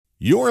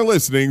You're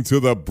listening to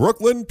the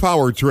Brooklyn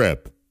Power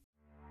Trip.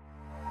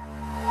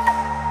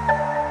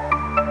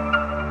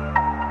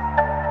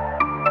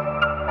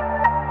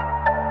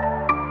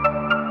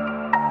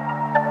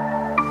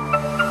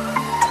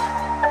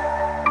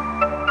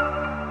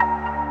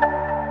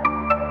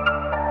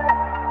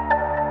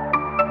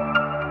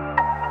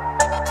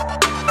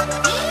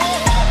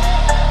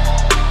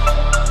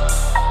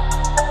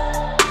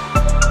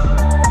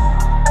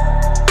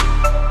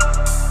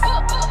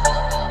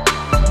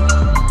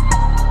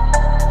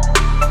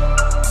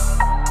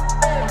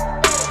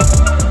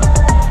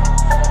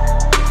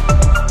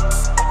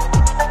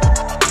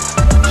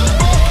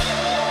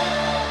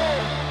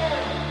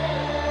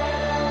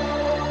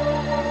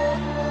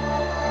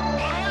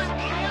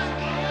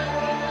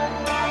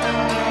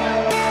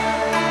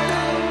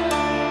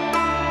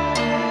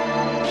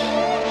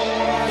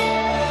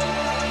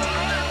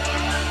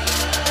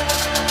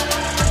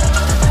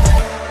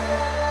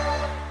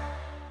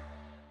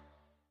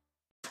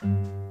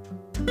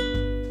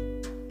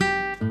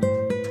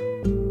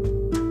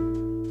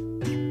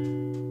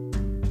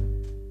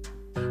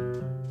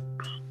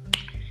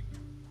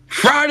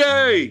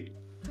 Friday!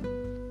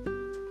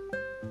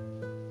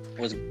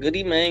 What's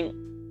goody, man?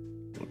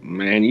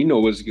 Man, you know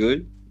what's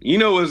good. You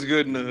know what's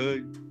good in the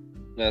hood.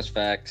 That's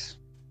facts.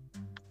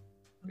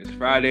 It's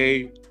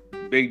Friday.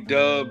 Big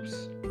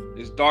dubs.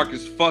 It's dark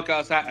as fuck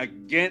outside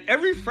again.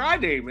 Every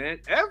Friday, man.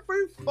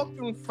 Every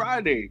fucking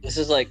Friday. This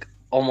is like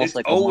almost It's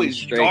like always a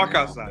month straight dark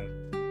now. outside.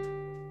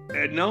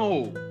 I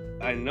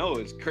know.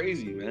 It's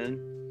crazy,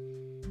 man.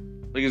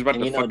 Like it's about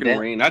And to you know, fucking damn-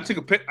 rain. I took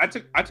a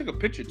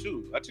picture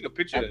too. I took a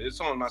picture. It's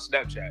on my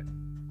Snapchat.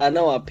 I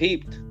know. I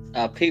peeped.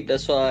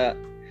 That's why.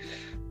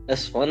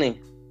 That's funny.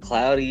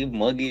 Cloudy,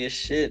 muggy as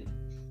shit.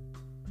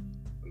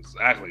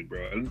 Exactly,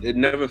 bro. It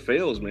never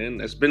fails, man.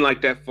 It's been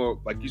like that for,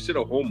 like you said,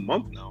 a whole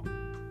month now.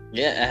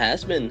 Yeah, it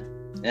has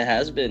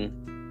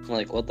been.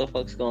 Like, what the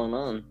fuck's going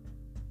on?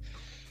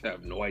 I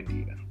have no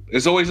idea.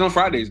 It's always on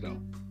Fridays though.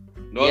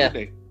 No Yeah. other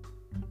day.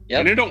 Yep.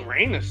 And it don't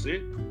rain or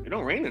shit. It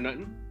don't rain or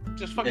nothing.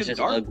 It's just fucking It's just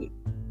dark. ugly.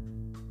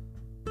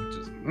 It's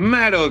just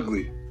mad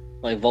ugly.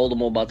 Like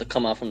Voldemort about to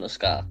come out from the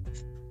sky.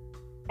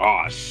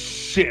 Oh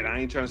shit! I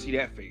ain't trying to see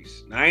that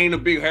face. Now, I ain't a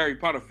big Harry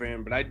Potter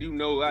fan, but I do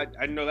know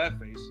I know that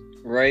face.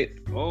 Right?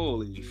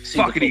 Holy See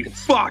the fuckity fucking-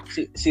 fuck!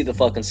 See the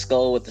fucking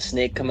skull with the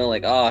snake coming.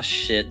 Like, oh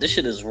shit, this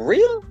shit is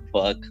real.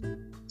 Fuck.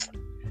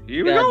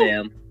 Here we go.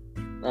 Goddamn.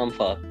 I'm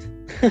fucked.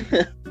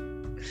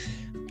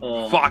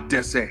 Fuck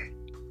this it.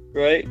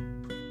 Right?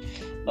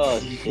 Oh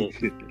shit.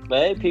 But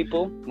hey,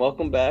 people,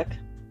 welcome back.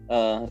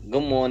 Good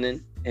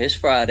morning. It's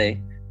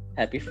Friday.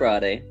 Happy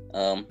Friday.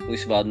 We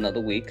survived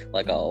another week,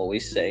 like I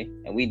always say,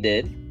 and we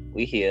did.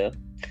 We here.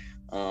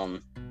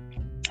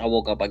 I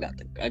woke up.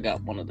 I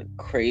got one of the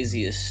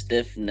craziest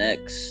stiff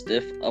necks,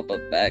 stiff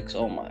upper backs.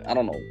 Oh my! I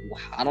don't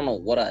know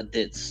what I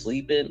did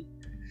sleeping.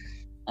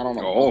 I don't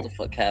know what the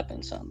fuck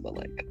happened, son. But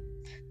like,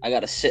 I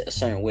gotta sit a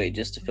certain way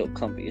just to feel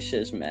comfy. This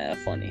shit's mad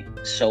funny.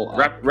 So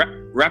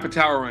Wrap a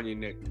towel around your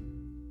neck.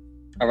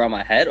 around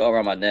my head or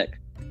around my neck?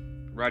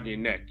 Around your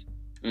neck.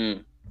 All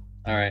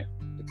right.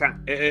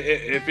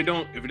 If it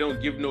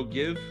don't give no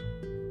give,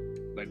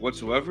 like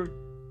whatsoever,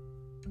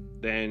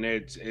 then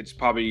it's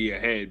probably your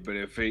head. But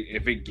if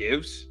it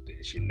gives, then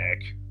it's your neck.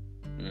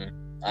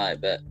 I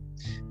bet.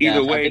 Either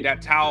Yeah, way,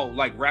 that towel,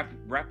 like wrap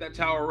that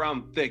towel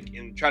around thick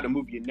and try to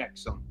move your neck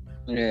some.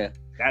 Yeah.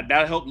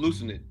 That'll help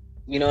loosen it.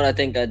 You know what I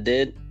think I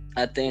did?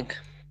 I think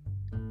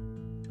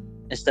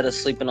instead of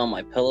sleeping on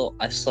my pillow,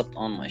 I slept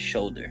on my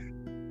shoulder.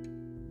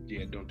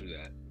 Yeah, don't do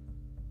that.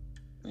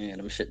 Yeah,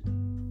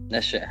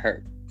 that shit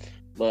hurt.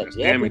 But That's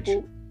yeah, damage.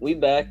 people, we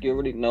back. You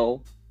already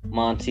know.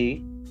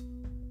 Monty,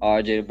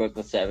 RJ, the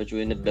Brooklyn Savage,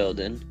 we in the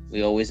building.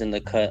 We always in the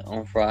cut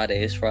on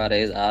Fridays.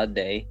 Fridays our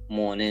day,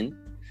 morning.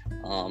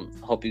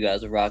 Hope you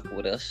guys are rocking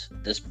with us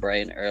this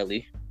bright and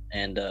early.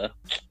 And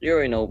you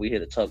already know what we're here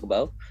to talk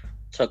about.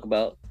 Talk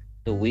about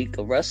the week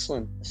of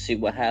wrestling. See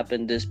what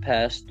happened this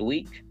past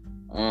week.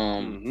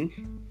 We're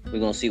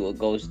gonna see what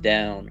goes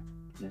down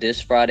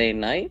this Friday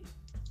night.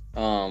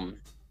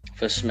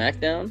 For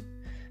SmackDown,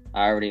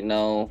 I already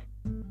know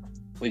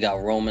we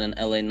got Roman and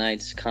LA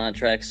Knight's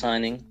contract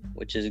signing,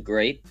 which is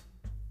great.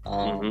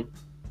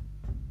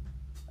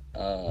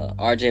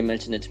 RJ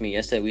mentioned it to me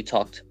yesterday. We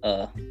talked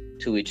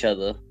to each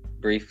other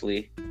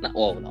briefly.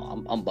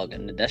 I'm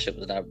bugging. That shit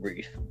was not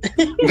brief.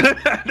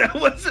 That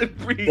wasn't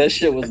brief. That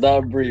shit was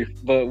not brief.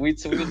 But we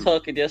were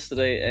talking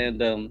yesterday,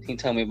 and he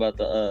told me about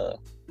the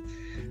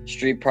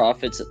Street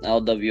Profits at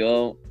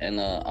LWO, and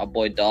our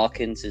boy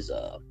Dawkins is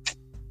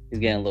he's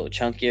getting a little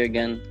chunkier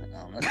again.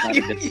 That's not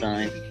a good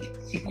sign.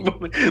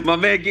 My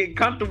man getting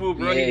comfortable,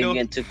 bro. Yeah, he know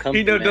getting too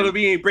comfortable, man.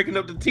 WWE ain't breaking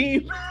up the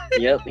team.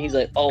 Yep. He's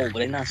like, oh, but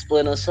they're not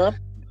splitting us up?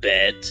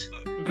 Bet.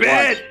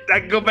 Bet I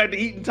can go back to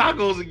eating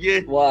tacos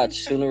again. Watch.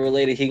 Sooner or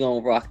later, he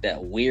gonna rock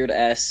that weird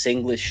ass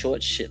singlet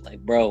short shit. Like,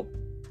 bro,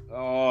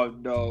 Oh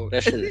no.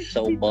 that shit is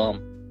so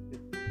bum.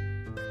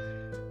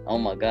 Oh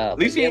my god. At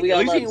least he ain't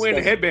wearing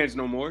the headbands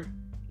no more.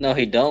 No,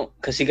 he don't,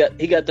 cause he got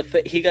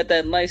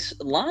that nice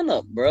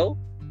lineup, bro.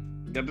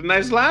 Got the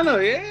nice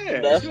lineup,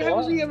 yeah. That's See what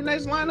happens why. when you have a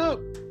nice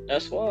lineup.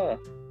 That's why.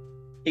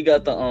 He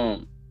got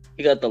the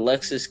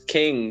Lexus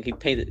King. He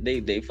painted.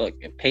 They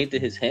fucking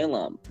painted his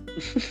hairline.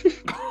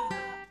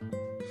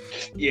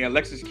 Yeah,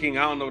 Lexus King.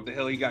 I don't know what the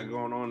hell he got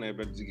going on there,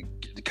 but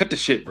cut the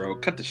shit, bro.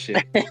 Cut the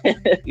shit.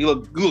 You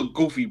look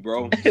goofy,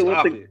 bro.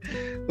 Stop it.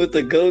 With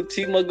the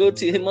goatee, my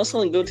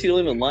son goatee don't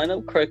even line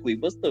up correctly.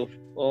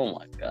 Oh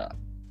my god.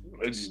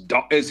 It's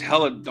dark. It's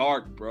hella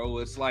dark, bro.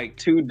 It's like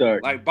Too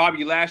dark. like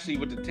Bobby Lashley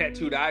with the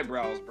tattooed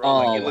eyebrows, bro. Oh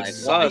Like it looks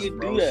sus,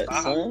 bro. Do that,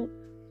 Stop. son?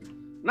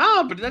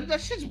 Nah, but that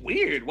shit's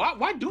weird.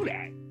 Why do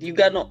that? You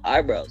got no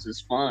eyebrows.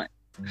 It's fine.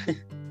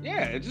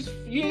 Yeah, it just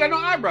you ain't got no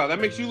eyebrow. That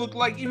makes you look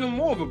like even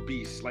more of a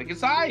beast. Like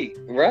it's alright.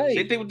 Right.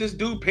 Same thing with this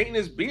dude painting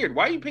his beard.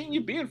 Why are you painting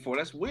your beard for?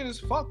 That's weird as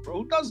fuck, bro.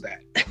 Who does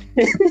that?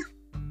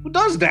 Who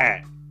does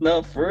that?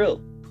 No, for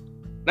real.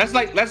 That's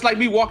like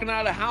me walking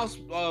out of the house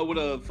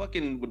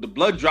with the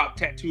blood drop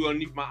tattoo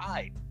underneath my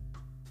eye.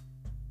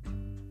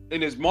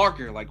 And his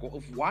marker. Like,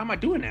 why am I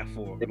doing that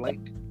for? Like,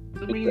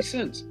 doesn't make any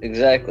sense.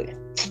 Exactly.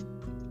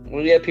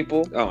 Well, yeah,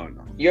 people. Oh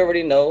no. You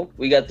already know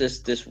we got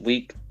this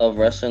week of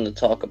wrestling to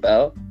talk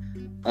about.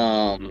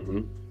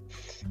 And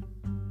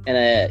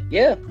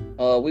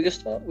we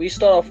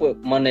start off with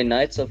Monday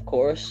nights, of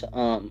course.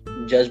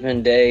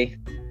 Judgment Day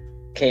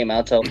came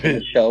out to open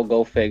the show.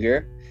 Go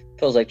figure.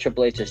 Feels like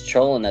Triple H is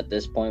trolling at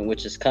this point,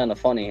 which is kind of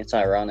funny. It's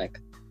ironic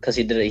because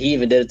he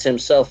even did it to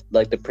himself,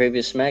 like the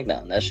previous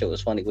SmackDown. That shit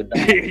was funny with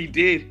Dom. Yeah, he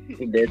did.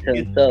 He did it to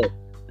himself.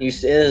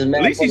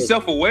 At least he's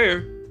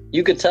self-aware.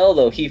 You could tell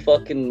though he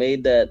fucking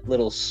made that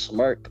little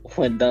smirk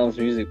when Dom's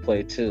music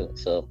played too.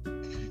 So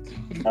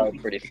that was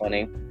pretty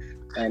funny.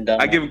 And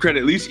I give him credit.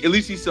 At least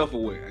he's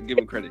self-aware. I give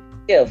him credit.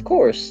 Yeah, of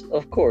course.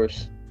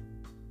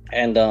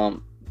 And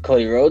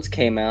Cody Rhodes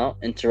came out,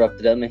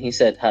 interrupted him, and he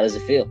said, "How does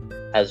it feel?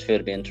 How does it feel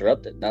to be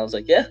interrupted?" And I was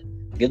like, "Yeah,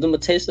 give them a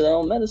taste of their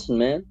own medicine,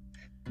 man."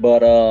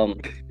 But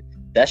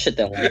that shit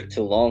didn't last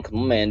too long. Cause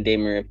my man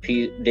Damian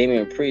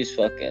Priest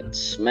fucking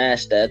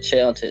smashed that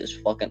chair onto his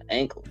fucking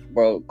ankle,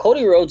 bro.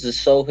 Cody Rhodes is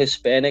so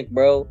Hispanic,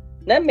 bro.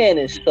 That man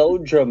is so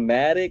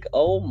dramatic.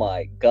 Oh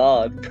my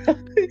god, bro.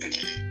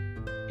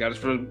 Got it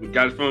from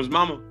his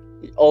mama.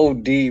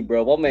 OD,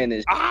 bro. My man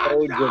is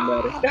so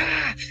dramatic.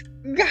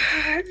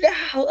 God, no.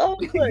 I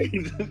was like,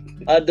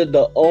 I did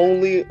the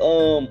only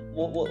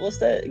what's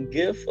that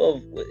gif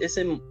of? It's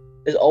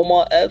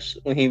Omar Epps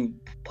when he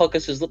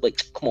puckers his lip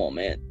like, come on,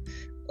 man.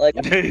 Like,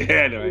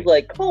 yeah, no, right.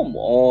 Like, come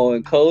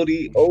on,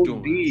 Cody,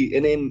 OD,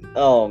 and then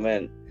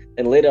man,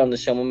 and later on the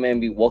show, my man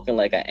be walking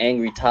like an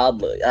angry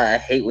toddler. I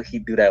hate when he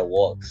do that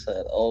walk.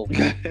 So, oh,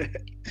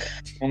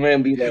 my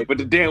man be like with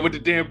the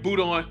damn boot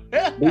on,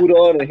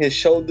 and his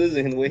shoulders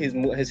and when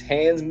his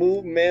hands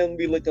move, man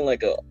be looking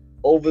like a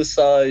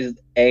oversized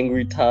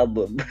angry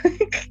toddler.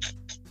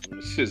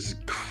 This shit's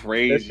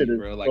crazy, shit is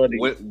bro. Like, funny.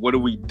 what are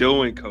we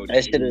doing, Cody?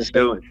 That shit is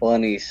so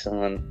funny,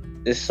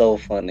 son. It's so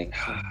funny.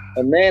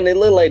 And man, they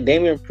look like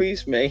Damian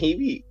Priest, man.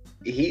 He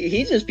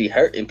just be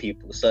hurting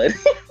people, son.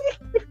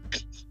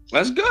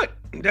 That's good.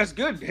 That's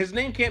good. His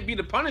name can't be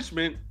the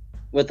punishment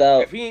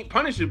without if he ain't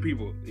punishing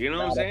people. You know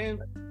what I'm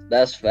saying?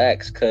 That's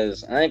facts.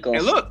 Cause I ain't gonna.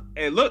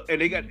 And look,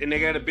 and they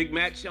got a big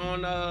match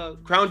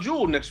on Crown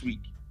Jewel next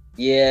week.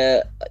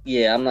 Yeah.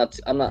 I'm not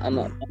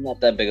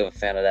that big of a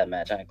fan of that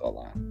match. I ain't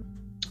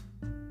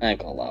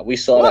gonna lie. We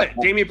saw what?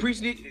 that. Damian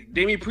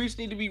Priest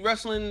need to be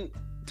wrestling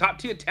top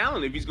tier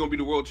talent if he's gonna be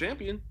the world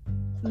champion.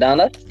 No,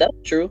 that's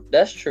true.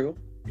 That's true.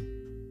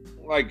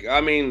 Like, I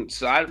mean,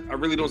 so I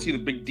really don't see the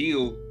big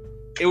deal.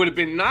 It would have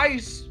been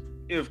nice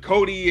if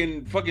Cody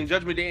and fucking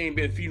Judgment Day ain't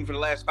been feuding for the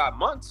last 5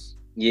 months.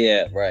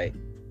 Yeah, right.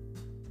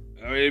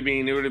 I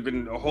mean, it would have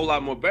been a whole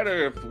lot more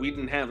better if we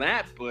didn't have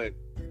that, but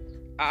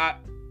I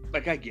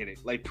get it.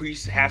 Like,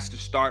 Priest has to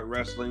start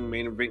wrestling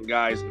main event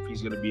guys if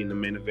he's going to be in the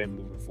main event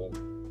moving forward.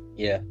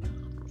 Yeah.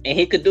 And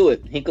he could do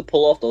it. He could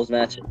pull off those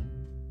matches.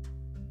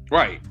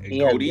 Right.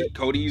 And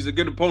Cody's a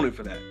good opponent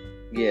for that.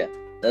 Yeah,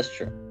 that's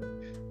true.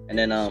 And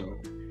then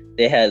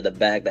they had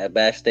that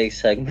backstage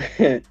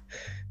segment.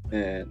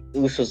 And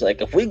Usos was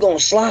like, if we gonna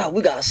slide,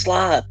 we gotta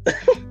slide.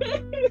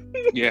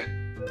 Yeah.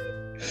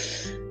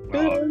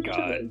 Oh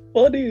God.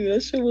 Funny.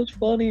 That shit was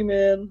funny,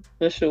 man.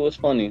 That shit was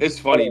funny. It's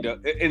funny though,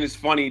 and it's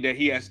funny that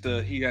he has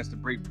to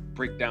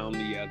break down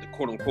the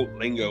quote unquote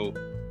lingo.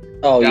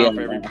 Oh yeah,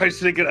 for everybody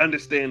so they can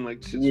understand.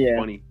 Like, shit's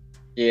funny.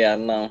 Yeah, I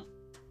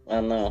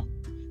know.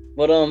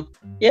 But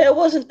yeah, it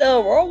wasn't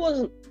Raw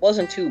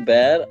wasn't too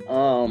bad.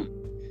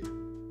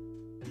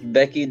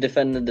 Becky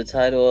defended the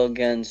title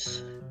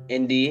against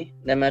Indy.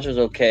 That match was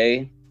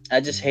okay. I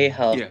just hate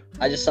how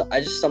I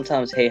just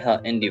sometimes hate how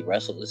Indy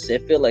wrestles. I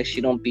feel like she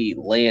don't be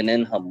laying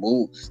in her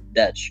moves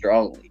that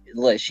strongly. It's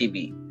like she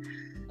be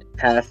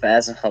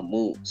half-assing her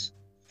moves.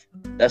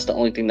 That's the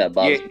only thing that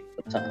bothers me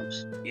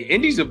sometimes. Yeah,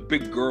 Indy's a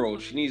big girl.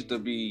 She needs to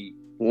be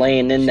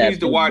laying in that. She needs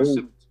to watch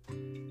some.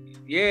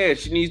 Yeah,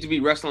 she needs to be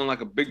wrestling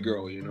like a big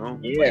girl, you know?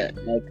 Yeah.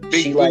 Like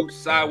big boot,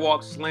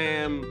 sidewalk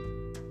slam,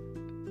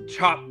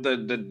 chop,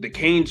 the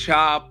cane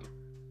chop,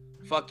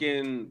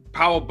 fucking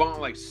power bomb,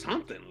 like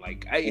something.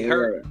 Like, I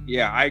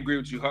agree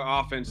with you. Her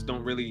offense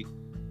don't really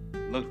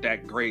look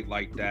that great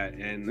like that.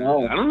 And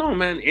No. I don't know,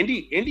 man.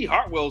 Indy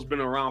Hartwell's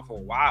been around for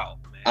a while,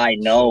 man. I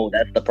know,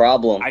 that's the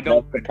problem. I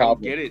don't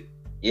problem. get it.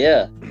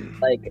 Yeah.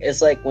 Like,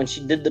 it's like when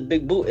she did the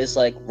big boot, it's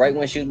like right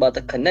when she was about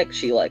to connect,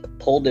 she like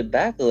pulled it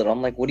back a little.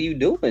 I'm like, what are you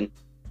doing?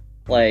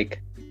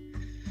 Like,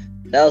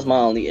 that was my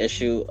only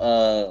issue.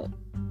 What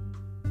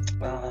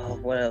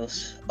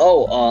else?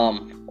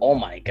 Oh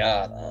my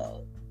god.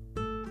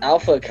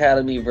 Alpha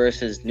Academy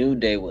versus New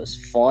Day was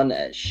fun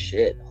as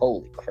shit.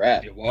 Holy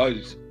crap. It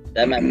was.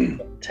 That match was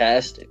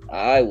fantastic.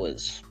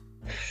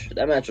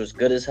 That match was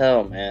good as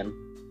hell, man.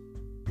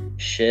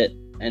 Shit.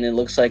 And it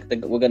looks like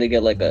we're gonna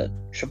get like a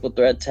triple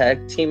threat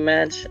tag team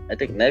match, I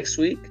think next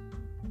week.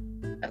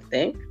 I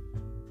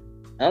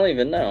don't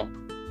even know.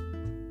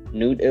 I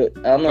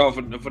don't know. Oh,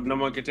 for the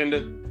number one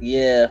contender?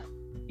 Yeah.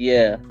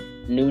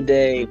 New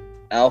Day,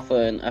 Alpha,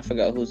 and I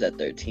forgot who's that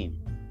third team.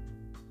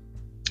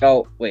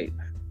 Oh, wait.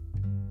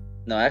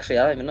 No, actually,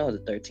 I don't even know who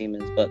the third team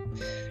is, but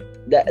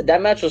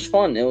that match was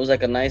fun. It was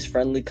like a nice,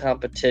 friendly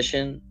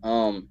competition.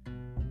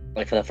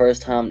 Like for the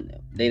first time,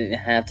 they didn't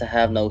have to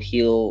have no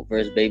heel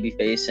versus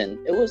babyface, and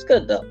it was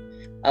good though.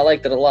 I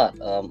liked it a lot.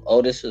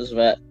 Otis.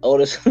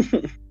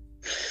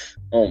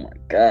 Oh my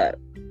god,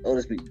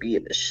 Otis be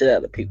beating the shit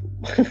out of people.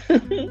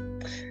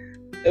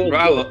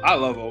 Bro, I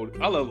love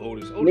Otis. I love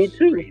Otis. Otis Me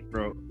too, great,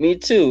 bro. Me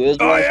too. It was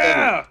funny.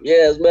 Yeah,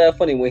 it was mad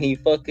funny when he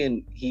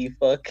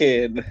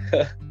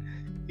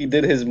he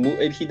did his move.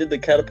 He did the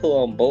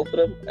caterpillar on both of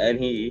them, and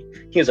he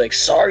was like,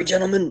 "Sorry,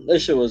 gentlemen." That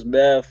shit was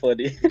mad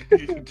funny.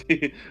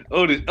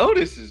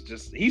 Otis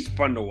is he's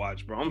fun to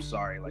watch, bro. I'm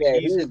sorry, like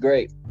he's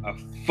great. A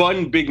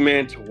fun big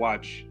man to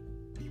watch.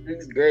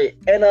 He's great,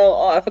 and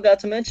I forgot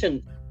to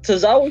mention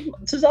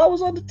Tozawa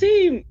was on the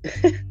team.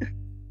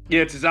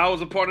 Yeah, Tozawa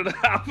was a part of the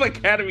Alpha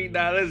Academy.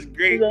 Nah, that's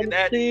great. He's on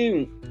the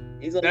team.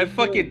 He's on that the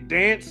fucking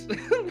dance.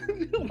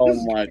 Oh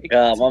my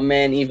god, my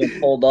man even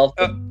pulled off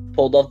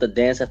the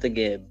dance after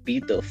getting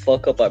beat the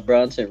fuck up by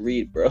Bronson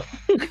Reed, bro.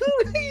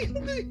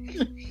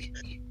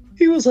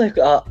 He was like,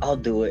 I'll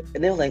do it.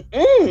 And they were like,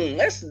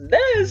 that's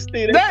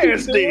nasty.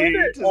 Nasty.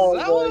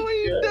 What are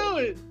you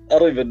doing? I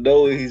don't even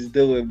know what he's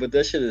doing, but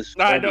that shit is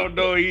funny. I don't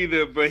know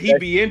either, but he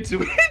be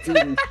into it.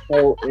 He's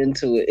so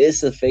into it. It's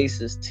the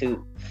faces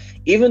too.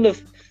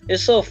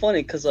 It's so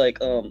funny because like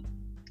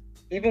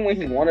even when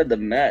he wanted the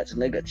match,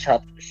 nigga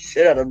chopped the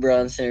shit out of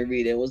Bronson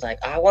Reed and was like,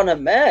 I want a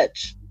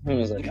match. He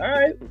was like, all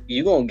right,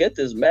 you gonna get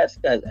this match.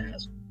 That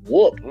ass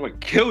whooped. I'm gonna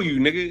kill you,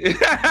 nigga.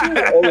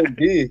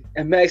 OD.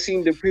 And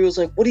Maxine Dupree was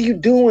like, what are you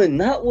doing?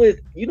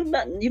 You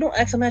don't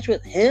ask a match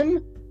with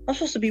him? I'm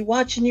supposed to be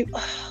watching you.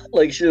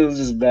 Like, she was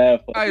just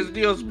bad funny.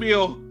 Dios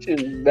mío. She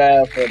was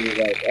bad funny.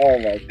 Like, oh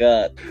my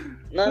god.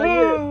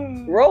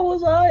 Raw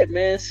was alright,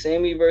 man.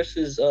 Sammy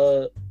versus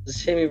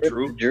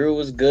Drew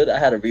was good. I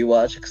had to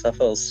rewatch it because I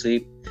fell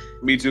asleep.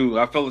 Me too.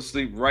 I fell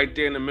asleep right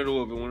there in the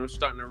middle of it when it was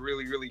starting to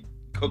really, really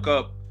cook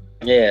up.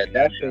 Yeah,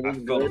 I fell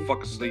the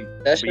fuck asleep.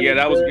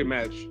 That was a good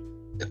match.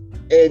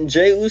 And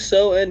Jey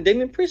Uso and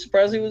Damian Priest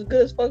surprisingly was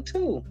good as fuck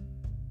too.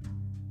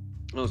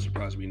 Don't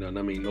surprise me none.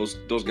 I mean, those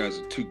guys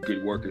are two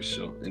good workers.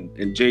 So,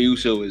 and Jey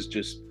Uso is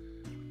just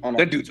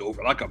that dude's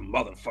over like a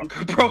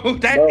motherfucker, bro.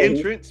 That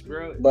entrance,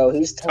 bro. Bro,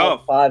 he's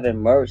top 5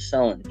 in merch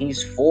selling.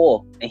 He's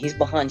 4, and he's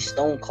behind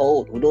Stone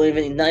Cold, who not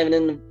even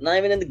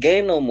in the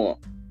game no more.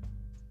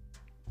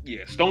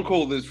 Yeah, Stone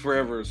Cold is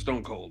forever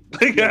Stone Cold.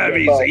 I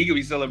mean, so he could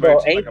be selling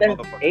merch like a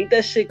motherfucker. Ain't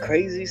that shit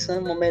crazy,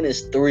 son? My man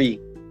is 3.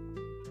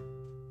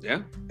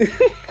 Yeah.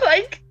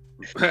 Like,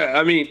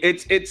 I mean,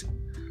 it's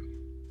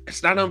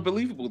not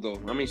unbelievable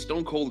though. I mean,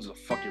 Stone Cold is a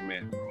fucking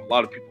man, bro. A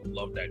lot of people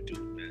love that dude,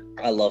 man.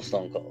 I love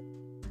Stone Cold.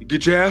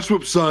 Get your ass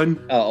whooped,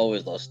 son. I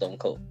always love Stone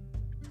Cold.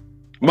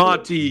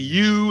 Monty,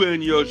 you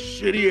and your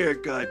shitty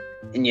haircut.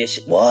 And your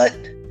what?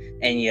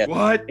 And your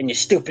what? And your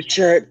stupid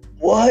shirt.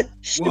 What?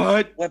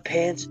 What? What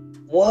pants?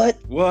 What?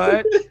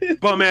 What?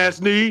 Bum ass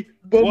knee.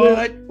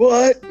 What? I'm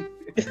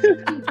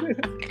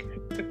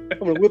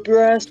gonna whip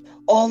your ass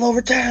all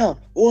over town.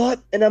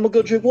 What? And I'm gonna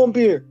go drink 1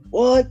 beer.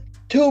 What?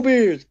 2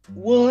 beers.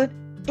 What?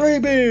 3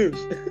 beers.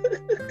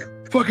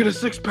 Fucking a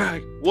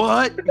 6-pack.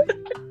 What?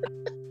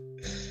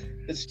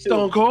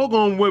 Stone Cold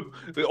gonna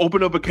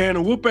open up a can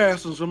of whoop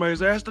ass on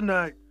somebody's ass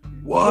tonight.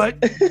 What?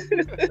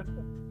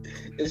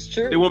 It's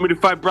true. They want me to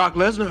fight Brock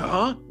Lesnar,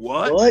 huh?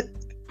 What?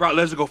 Brock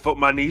Lesnar gonna fuck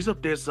my knees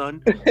up there,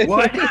 son.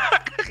 What?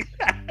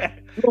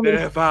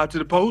 F5 to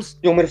the post.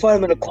 You want me to fight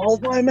him in a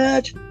qualifying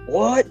match?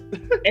 What?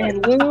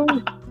 And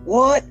lose?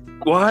 What?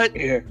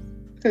 Here.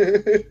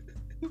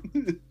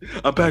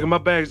 I'm packing my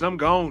bags. I'm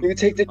gone. You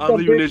take I'm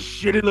leaving this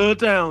shitty little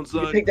town,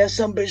 son. You take that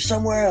sumbitch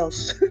somewhere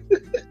else.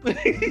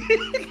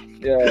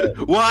 Yeah.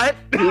 What?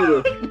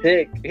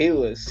 He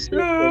was sick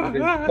of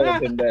his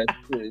fucking that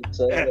shit.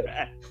 So,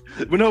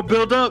 with no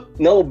build up?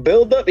 No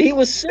build up. He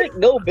was sick.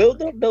 No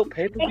build up. No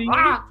pay-per-view.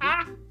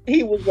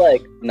 He was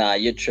like, "Nah,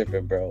 you're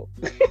tripping, bro."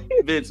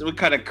 Vince, what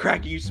kind of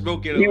crack are you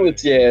smoking? He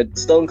was, yeah,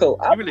 Stone Cold.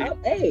 Really?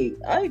 Hey,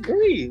 I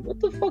agree. What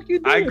the fuck you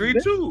doing? I agree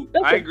man? too.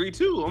 That's I agree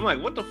too. I'm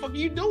like, what the fuck are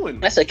you doing?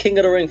 That's a King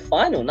of the Ring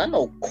final, not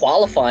no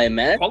qualifying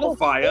match.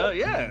 Qualifier?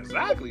 Yeah,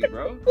 exactly,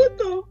 bro. What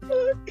the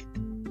fuck?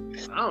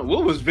 I don't know,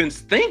 what was Vince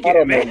thinking, I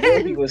don't know man?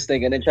 what he was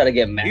thinking. They try to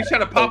get mad. He's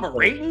trying to pop a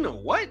rating or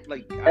what?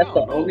 Like, That's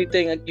the only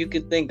thing that you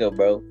can think of,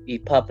 bro. He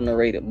popping a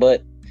rating,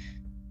 but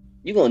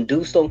you gonna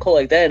do Stone Cold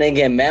like that and then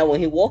get mad when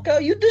he walk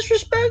out? You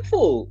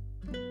disrespectful.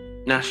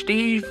 Now,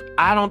 Steve,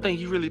 I don't think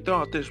he really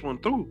thought this one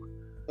through.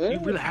 Yeah. You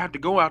really have to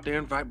go out there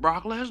and fight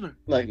Brock Lesnar.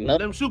 Like, no,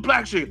 Let him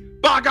suplex you.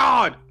 By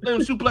God, let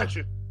him suplex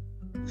you.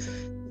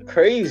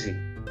 crazy.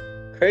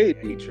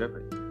 He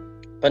tripping.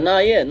 But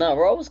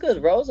Raw was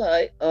good. Raw was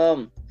alright.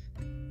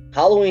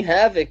 Halloween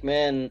Havoc,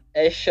 man,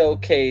 it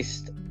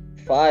showcased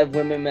 5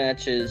 women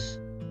matches.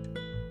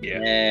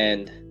 Yeah.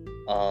 And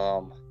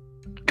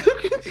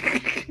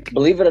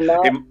believe it or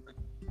not, Hey,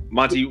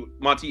 Monty, you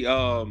want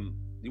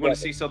to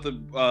say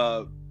something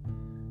for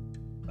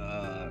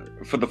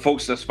the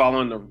folks that's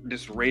following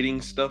this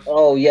rating stuff?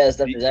 oh yes,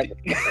 that's exactly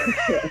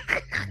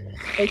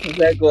that's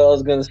exactly what I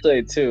was gonna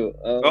say too.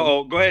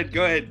 Go ahead.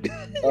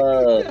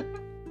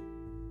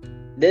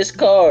 This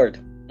card,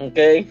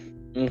 okay,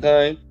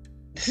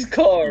 this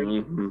card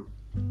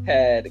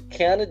had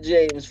Kiana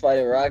James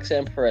fighting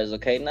Roxanne Perez.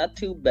 Okay, not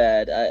too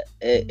bad.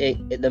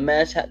 The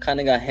match kind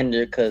of got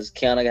hindered because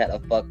Kiana got a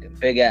fucking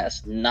big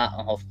ass knot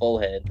on her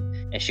forehead,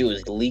 and she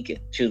was leaking.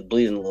 She was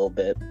bleeding a little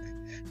bit.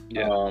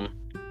 Yeah.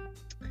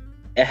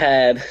 It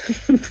had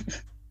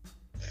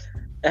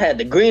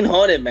the Green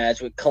Hornet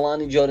match with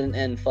Kalani Jordan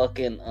and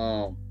fucking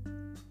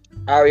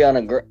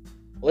Ariana Grace.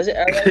 Was it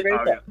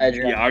Ariana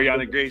Grace?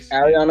 Ariana Grace.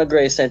 Ariana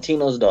Grace,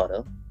 Santino's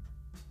daughter,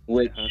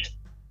 which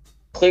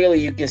clearly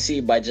you can see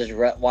by just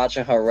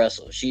watching her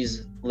wrestle.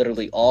 She's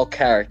literally all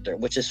character,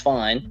 which is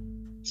fine.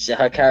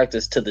 Her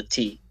character's to the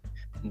T,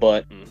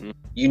 but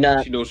she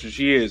knows who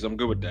she is. I'm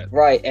good with that.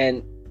 Right,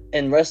 and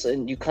in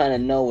wrestling, you kind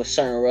of know with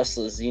certain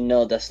wrestlers,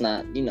 that's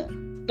not,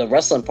 the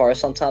wrestling part.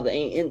 Sometimes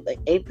ain't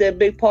that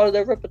big part of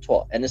their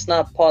repertoire, and it's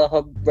not part of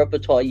her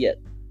repertoire yet.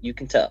 You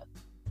can tell.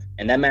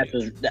 And that match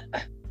was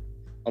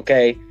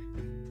okay.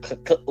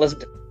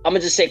 I'm gonna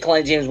just say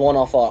Kalani James won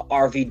off a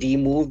RVD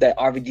move that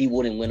RVD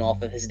wouldn't win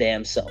off of his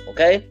damn self.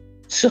 Okay,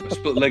 so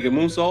split-legged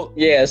moonsault.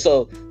 Yeah,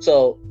 so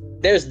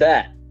there's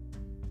that.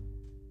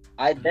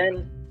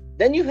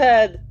 Then you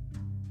had,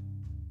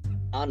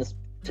 honest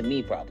to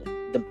me, probably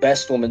the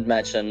best women's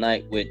match of the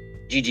night with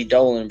Gigi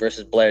Dolan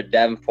versus Blair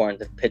Davenport in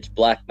the pitch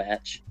black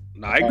match.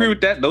 No, I agree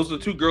with that. Those are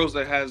the two girls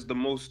that has the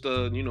most,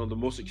 the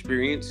most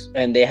experience.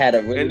 And they had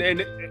a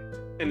really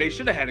and they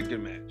should have had a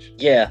good match.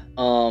 Yeah.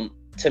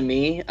 To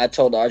me, I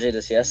told RJ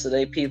this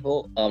yesterday,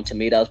 people. To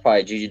me, that was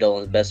probably Gigi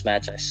Dolan's best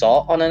match I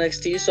saw on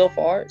NXT so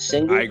far.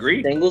 I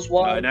agree. Singles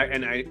wise.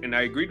 And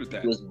I agreed with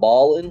that. She was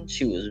balling.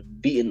 She was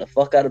beating the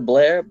fuck out of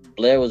Blair.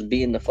 Blair was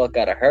beating the fuck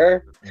out of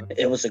her.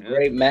 It was a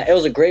great match. It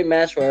was a great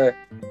match where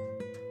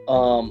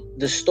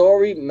the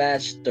story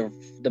matched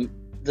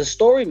the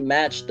story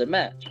matched the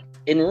match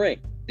in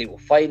ring. They were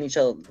fighting each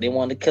other. They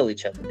wanted to kill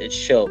each other. It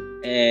showed.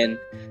 And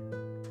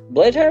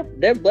Blair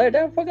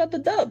Davenport got the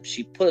dub.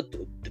 She put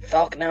the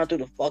Falcon out through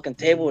the fucking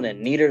table and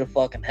then kneed her to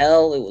fucking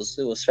hell. It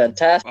was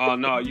fantastic. Oh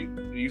no,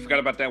 you forgot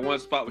about that one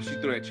spot where she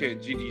threw that chair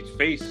at Gigi's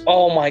face.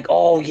 Oh my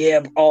god.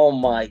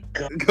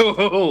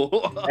 Go.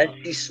 And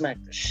she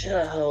smacked the shit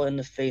out of her in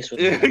the face with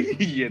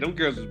yeah, them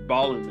girls was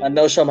balling. Man. I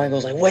know Shawn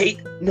Michaels like,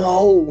 wait,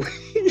 no.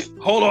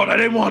 Hold on, I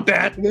didn't want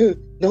that.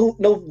 No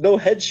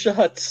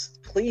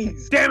headshots,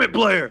 please. Damn it,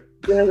 Blair.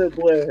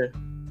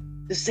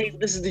 This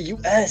is the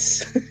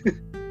US.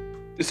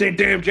 This ain't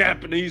damn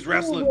Japanese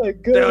wrestling. Oh my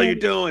God. What the hell you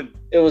doing?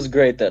 It was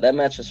great though. That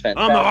match was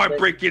fantastic. I'm the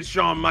Heartbreak Kid,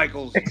 Shawn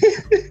Michaels. They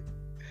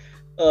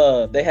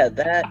had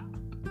that.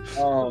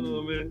 Oh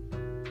man.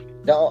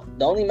 The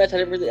only match I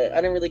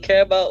didn't really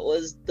care about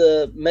was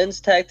the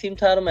men's tag team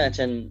title match,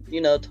 and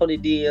Tony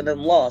D and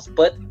them lost.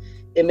 But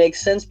it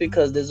makes sense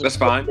because there's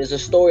a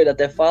story that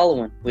they're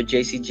following with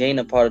JC Jane,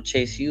 a part of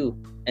Chase U,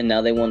 and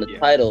now they won the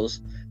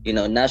titles.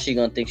 Now she's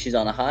gonna think she's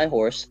on a high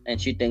horse, and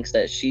she thinks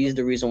that she's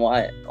the reason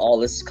why all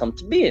this has come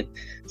to being.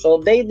 So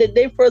they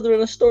further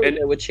in the story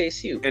there with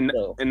Chase U. And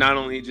not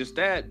only just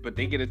that, but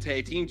they get a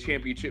tag team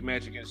championship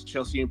match against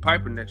Chelsea and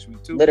Piper next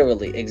week too.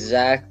 Literally,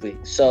 exactly.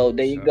 So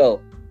there you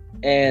go.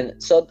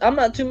 And so I'm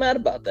not too mad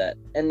about that.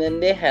 And then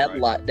they had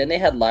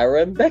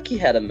Lyra and Becky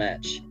had a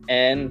match.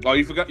 And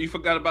you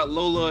forgot about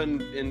Lola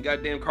and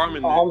goddamn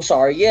Carmen. Oh, I'm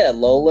sorry. Yeah,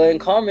 Lola and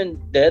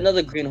Carmen. They had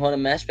another Green Hornet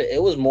match, but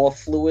it was more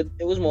fluid.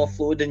 It was more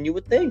fluid than you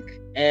would think.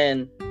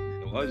 And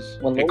it was.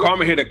 And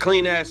Carmen hit a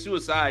clean ass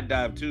suicide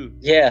dive too.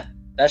 Yeah,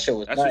 that shit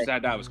was nice. That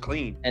suicide dive was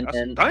clean.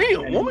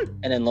 Damn, woman.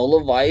 And then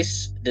Lola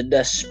Vice did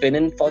that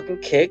spinning fucking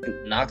kick,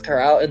 knocked her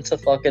out into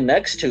fucking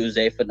next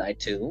Tuesday for night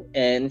 2,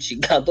 and she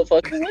got the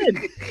fucking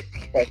win.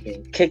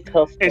 Fucking kicked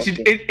her. And she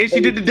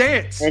did the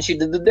dance. And she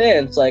did the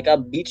dance. Like, I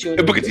beat you.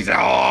 And Booker T said,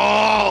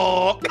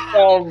 "Oh,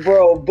 oh,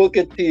 bro,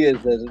 Booker T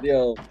is this,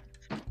 yo."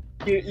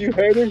 You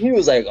heard him? He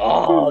was like,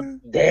 "Oh,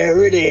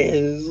 there it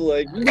is!"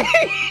 Like,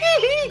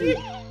 you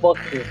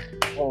fucking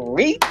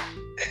freak.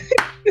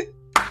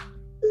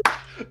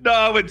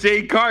 No, when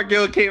Jade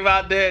Cargill came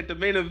out there at the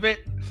main event,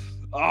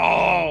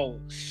 oh,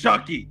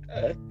 shucky,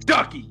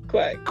 ducky,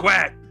 Quack.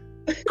 quack,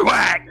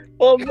 quack.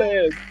 Oh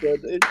man,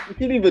 son. He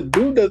didn't even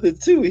do nothing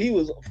too. He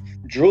was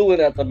drooling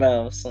at the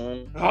mouth,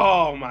 son.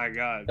 Oh my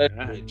god, That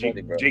shit was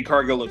funny, bro. Jade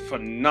Cargill looked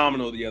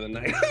phenomenal the other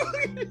night.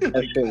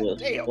 That shit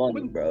was damn.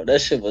 funny, bro.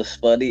 That shit was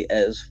funny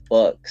as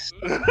fuck.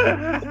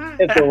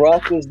 If The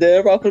Rock was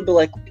there, Rock would be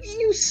like,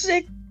 "You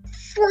sick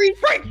freak."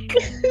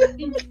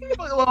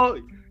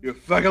 You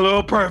fucking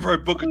little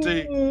pervert, Booker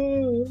T.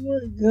 Oh my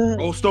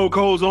god. Old Stone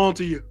Cold's on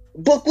to you.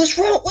 Book, what's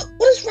wrong? What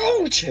is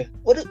wrong with you?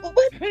 What?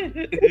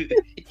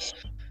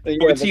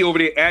 Booker T over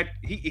there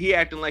he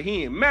acting like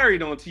he ain't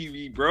married on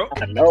TV, bro.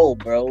 I know,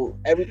 bro.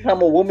 Every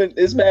time a woman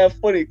is mad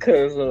funny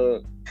because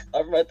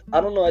I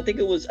don't know. I think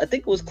it was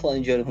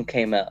Clinton Jordan who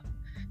came out.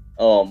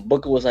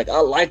 Booker was like, "I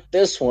like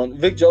this one."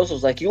 Vic Joseph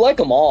was like, "You like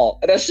them all,"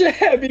 and that shit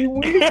had me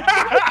weak.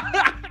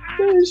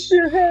 That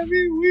shit had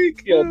me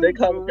weak. Yo,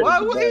 Why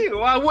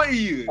wouldn't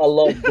you? I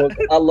love Book.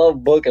 I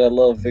love Book and I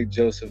love Vic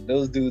Joseph.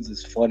 Those dudes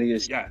is funny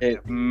as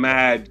shit.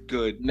 Mad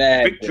good.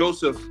 Mad. Vic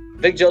Joseph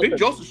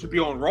should be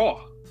on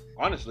Raw.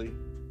 Honestly,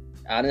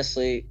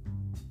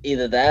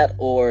 either that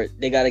or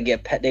they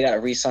gotta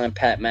re-sign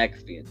Pat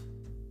McAfee and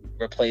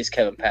replace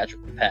Kevin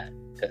Patrick with Pat,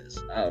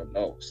 because I don't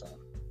know, son.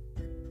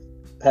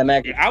 Pat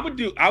McAfee. Yeah,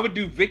 I would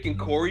do Vic and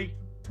Corey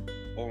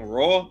on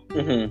Raw,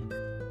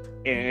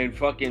 and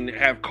fucking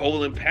have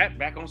Cole and Pat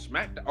back on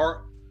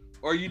SmackDown,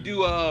 or you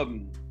do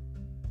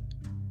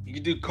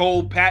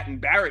Cole, Pat, and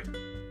Barrett,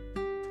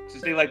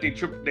 since they like they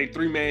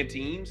 3-man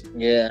teams.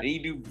 Yeah, and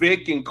you do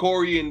Vic and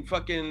Corey and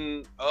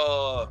fucking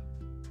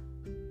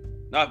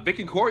Vic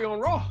and Corey on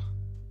Raw.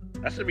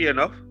 That should be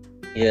enough.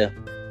 Yeah.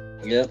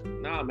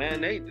 Nah, man,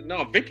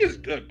 Vic is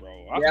good,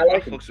 bro. I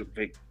like fucks with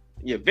Vic.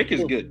 Yeah, Vic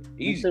is good.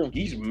 He's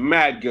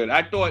mad good.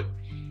 I thought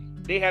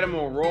they had him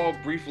on Raw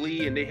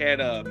briefly, and they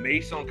had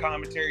Mace on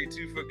commentary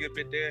too for a good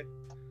bit there.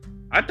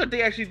 I thought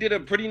they actually did a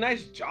pretty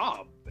nice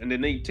job, and then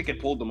they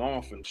pulled them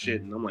off and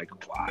shit. And I'm like,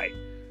 why?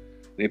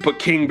 They put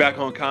King back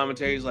on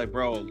commentary. He's like,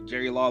 bro,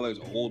 Jerry Lawler's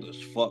old as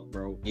fuck,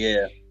 bro.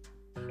 Yeah.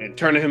 And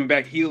turning him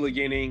back heel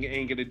again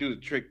ain't gonna do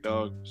the trick,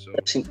 dog. So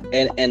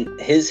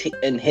and his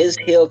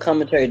heel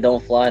commentary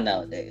don't fly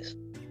nowadays.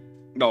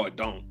 No, it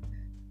don't.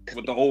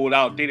 With the old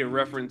outdated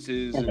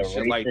references and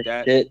shit like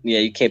that. Shit. Yeah,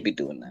 you can't be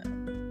doing that.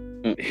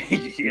 You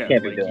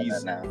can't be doing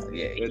that now.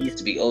 Yeah, he used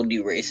to be OD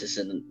racist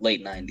in the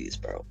late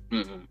 90s, bro.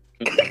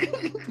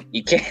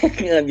 You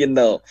can't, you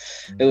know,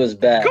 it was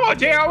bad. Come on,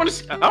 Jay, I want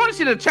to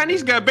see the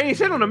Chinese guy bang his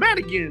head on the mat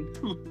again.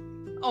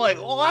 I'm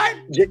like, what?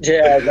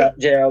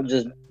 JR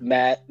just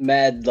mad,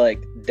 like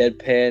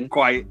deadpan.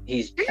 Quiet.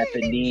 He's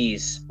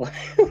Japanese.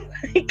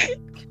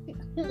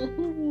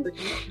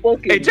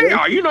 Hey,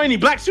 JR, you know any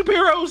black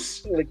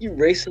superheroes? Like, you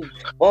racist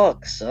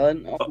fuck,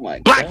 son. Oh my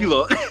god.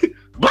 Blackula.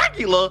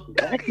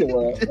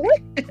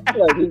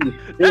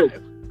 What?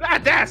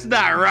 That's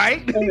not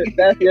right.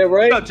 That's yeah,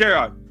 right? No,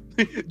 JR,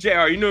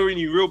 you know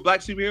any real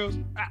black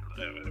superheroes?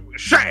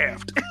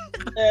 Shaft.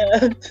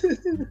 That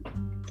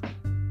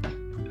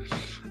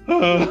was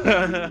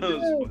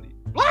funny.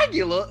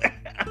 Blackula.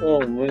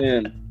 Oh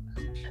man.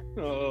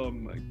 Oh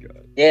my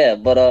god. Yeah,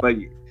 but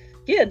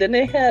yeah, then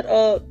they had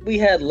we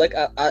had like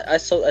I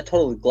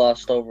totally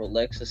glossed over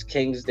Lexus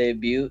King's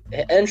debut.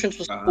 His entrance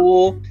was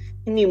cool.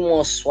 He need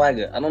more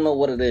swagger. I don't know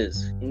what it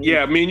is.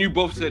 Yeah, me and you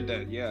both said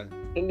that. Yeah.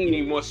 He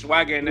need more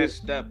swagger in that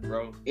step,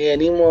 bro. Yeah,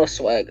 need more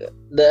swagger.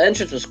 The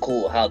entrance was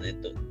cool. How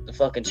the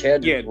fucking chair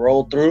just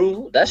rolled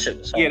through. That shit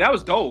was hard. Yeah, that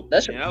was dope.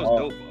 That was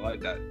dope. I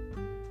like that.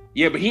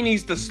 Yeah, but he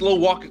needs to slow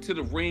walk into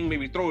the ring,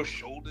 maybe throw his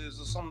shoulders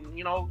or something,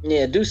 you know.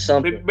 Yeah, do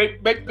something.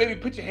 Maybe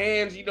put your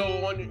hands, you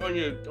know,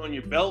 on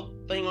your belt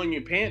thing on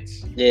your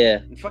pants. Yeah.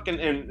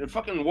 And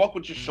fucking walk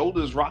with your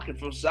shoulders rocking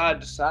from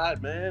side to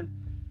side, man.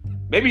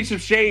 Maybe some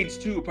shades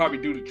too will probably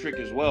do the trick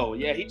as well.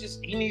 Yeah, he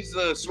needs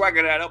to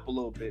swagger that up a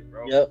little bit,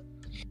 bro. Yep.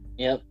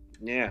 Yeah.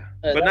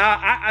 But now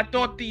I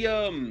thought the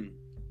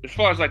as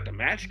far as like the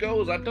match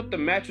goes, I thought the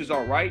match was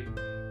all right.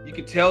 You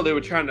could tell they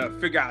were trying to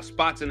figure out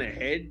spots in their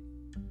head.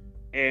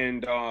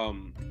 And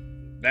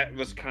that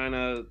was kind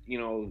of, you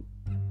know,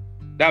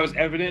 that was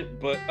evident.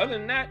 But other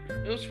than that,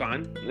 it was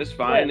fine. It's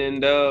fine. Yeah,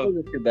 and it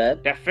wasn't too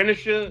bad. That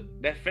finisher,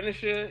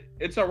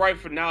 it's all right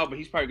for now. But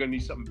he's probably gonna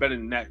need something better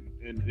than that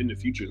in the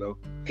future, though.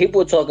 People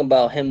were talking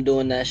about him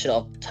doing that shit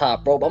off the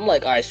top rope. I'm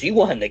like, all right, so you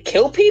want him to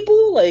kill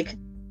people? Like,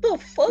 the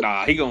fuck?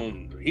 Nah, he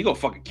gonna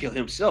fucking kill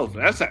himself.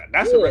 That's a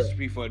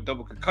recipe for a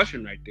double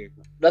concussion right there.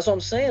 That's what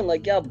I'm saying.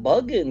 Like, y'all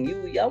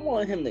bugging. Y'all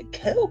want him to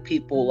kill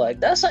people.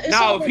 Like, that's it's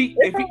now all right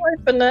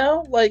for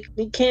now. Like,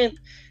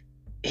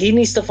 he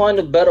needs to find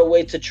a better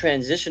way to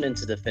transition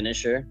into the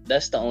finisher.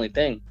 That's the only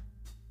thing.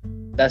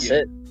 That's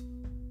it.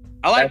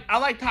 I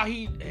liked how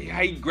he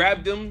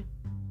grabbed him,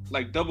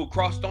 like double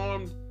crossed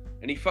armed,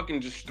 and he fucking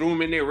just threw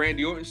him in there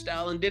Randy Orton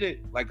style and did it.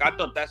 Like, I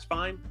thought that's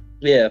fine.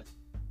 Yeah.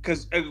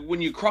 because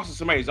when you're crossing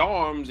somebody's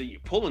arms and you're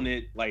pulling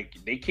it, like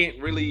they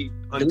can't really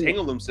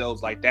untangle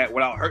themselves like that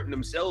without hurting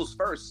themselves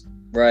first.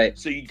 Right.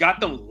 So you got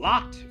them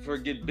locked for a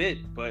good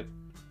bit. But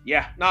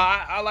yeah, no,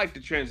 I like the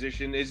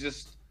transition. It's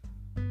just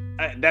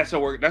that's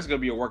gonna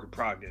be a work in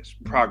progress.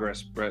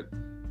 But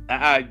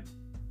I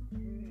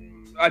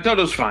thought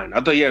it was fine.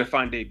 I thought he had a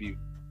fine debut.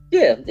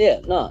 Yeah.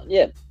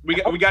 We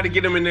got to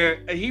get him in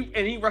there.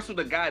 He wrestled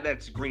a guy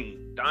that's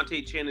green.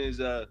 Dante Chen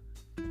is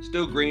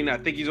still green. I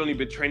think he's only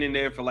been training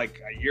there for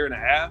like a year and a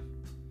half.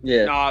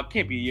 Yeah. No, it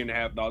can't be a year and a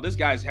half. No, this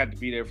guy's had to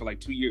be there for like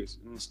 2 years.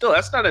 And still,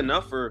 that's not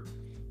enough for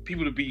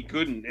people to be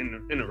good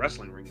in a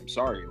wrestling ring. I'm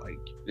sorry. Like,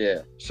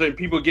 yeah. Certain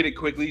people get it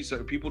quickly,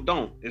 certain people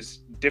don't.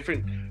 It's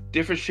different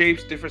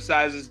shapes, different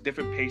sizes,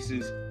 different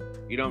paces.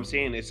 You know what I'm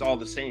saying? It's all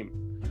the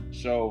same.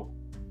 So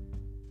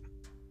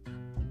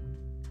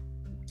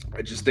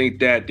I just think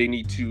that they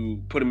need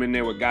to put him in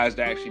there with guys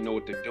that actually know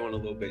what they're doing a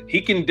little bit. He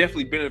can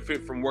definitely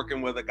benefit from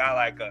working with a guy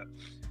like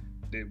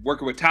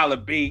working with Tyler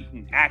Bate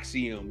and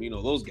Axiom, you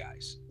know, those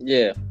guys.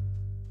 Yeah.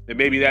 And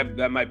maybe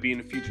that might be in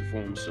the future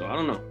for him. So I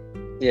don't know.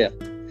 Yeah.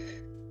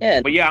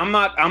 Yeah. But yeah, I'm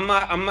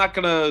not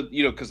gonna,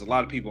 you know, because a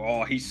lot of people,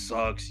 oh, he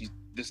sucks, he's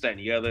this, that, and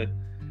the other.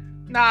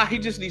 Nah, he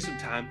just needs some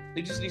time.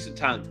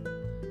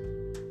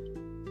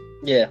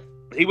 Yeah.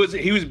 He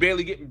was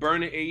barely getting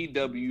burned in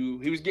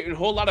AEW. He was getting a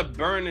whole lot of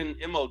burn in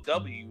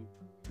MLW,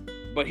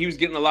 but he was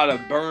getting a lot of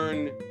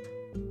burn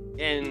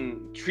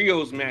in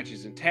trios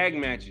matches and tag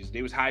matches.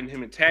 They was hiding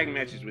him in tag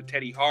matches with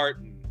Teddy Hart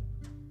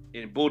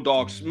and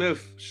Bulldog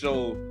Smith.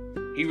 So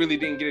he really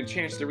didn't get a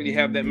chance to really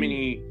have that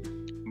many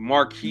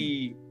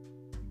marquee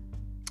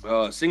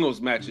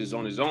singles matches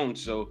on his own.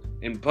 So,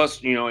 and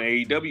plus, you know,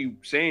 AEW,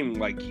 same,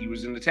 like he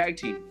was in the tag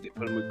team. They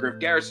put him with Griff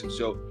Garrison.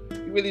 So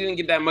he really didn't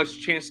get that much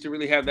chance to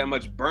really have that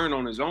much burn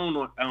on his own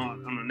on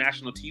a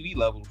national TV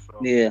level. So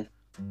yeah,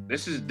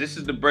 this is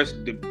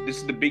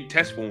the big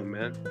test for him,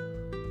 man.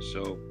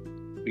 So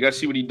we gotta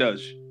see what he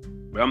does.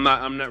 But I'm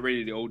not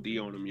ready to OD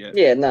on him yet.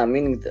 Yeah, nah,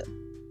 me neither.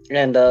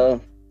 And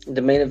the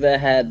main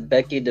event had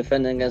Becky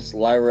defending against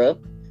Lyra.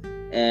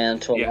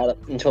 And to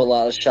a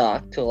lot of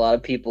shock to a lot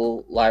of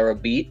people, Lyra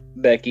beat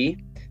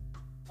Becky,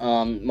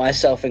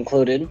 myself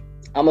included.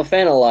 I'm a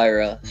fan of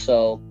Lyra,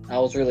 so I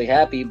was really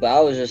happy, but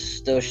I was just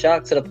still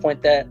shocked to the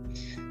point that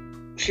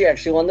she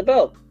actually won the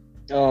belt.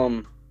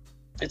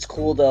 It's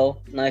cool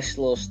though, nice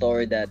little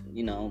story that,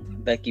 you know,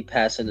 Becky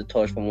passing the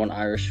torch from one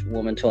Irish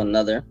woman to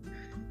another.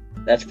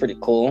 That's pretty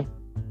cool.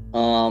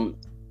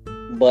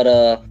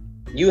 But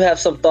you have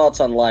some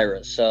thoughts on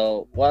Lyra,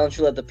 so why don't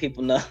you let the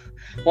people know?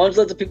 Why don't you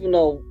let the people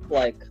know,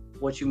 like,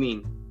 what you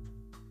mean?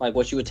 Like,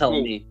 what you were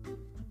telling me.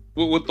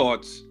 What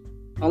thoughts?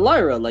 On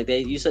Lyra, like,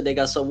 you said they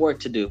got some work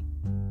to do.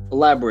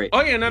 Elaborate.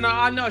 Oh, yeah, no,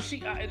 I know.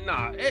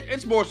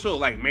 It's more so,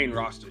 like, main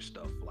roster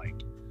stuff. Like,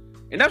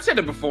 and I've said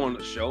it before on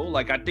the show.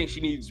 Like, I think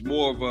she needs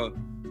more of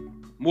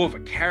a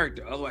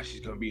character. Otherwise, she's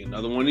going to be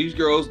another one of these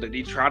girls that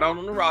they tried out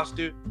on the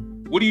roster.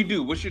 What do you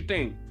do? What's your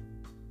thing?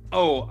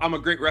 Oh, I'm a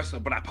great wrestler,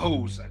 but I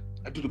pose.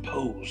 I do the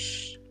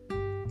pose.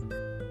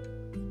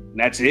 And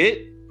that's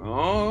it?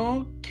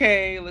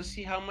 Okay, let's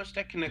see how much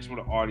that connects with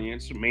the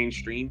audience, the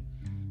mainstream.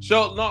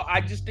 So no,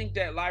 I just think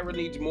that Lyra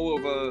needs more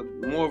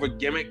of a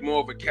gimmick, more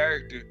of a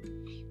character.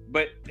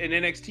 But in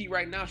NXT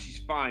right now, she's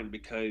fine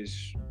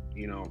because,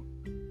 you know,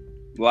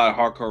 a lot of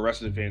hardcore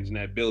wrestling fans in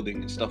that building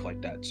and stuff like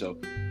that. So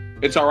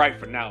it's all right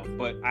for now.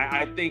 But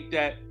I think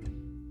that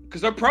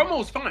because her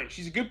promo is fine,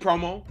 she's a good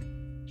promo.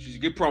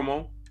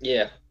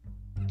 Yeah.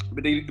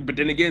 But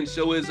then again,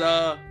 so is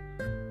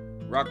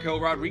Raquel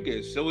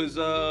Rodriguez. So is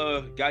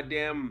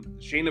goddamn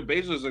Shayna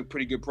Baszler's a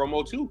pretty good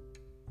promo too.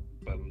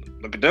 But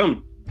look at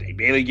them. They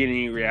barely get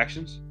any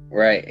reactions.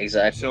 Right,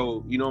 exactly.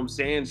 So, you know what I'm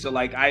saying? So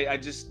like I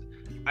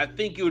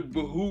think it would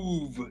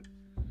behoove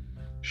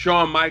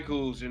Shawn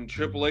Michaels and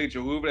Triple H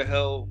or whoever the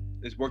hell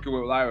is working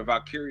with Lyra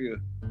Valkyria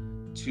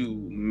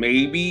to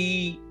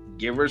maybe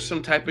give her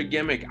some type of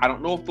gimmick. I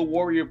don't know if the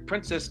Warrior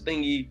Princess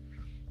thingy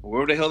or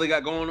whatever the hell they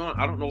got going on,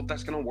 I don't know if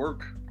that's gonna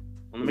work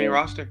on the main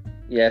roster.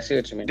 Yeah, I see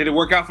what you mean. Did it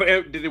work out for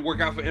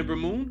Ember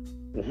Moon?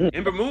 Mm-hmm.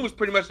 Ember Moon was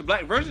pretty much the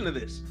black version of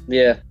this.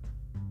 Yeah.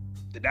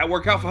 Did that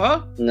work out for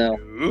her? No.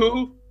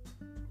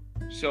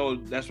 So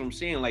that's what I'm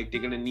saying. Like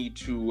they're gonna need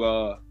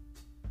to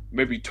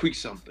maybe tweak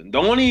something. The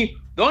only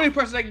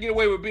person that can get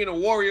away with being a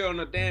warrior on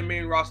the damn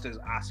main roster is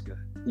Asuka.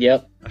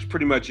 Yep. That's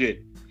pretty much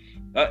it.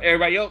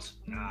 Everybody else,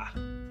 nah.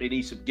 They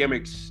need some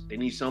gimmicks. They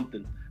need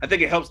something. I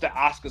think it helps that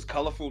Asuka's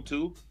colorful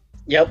too.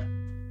 Yep.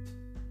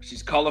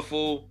 She's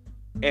colorful.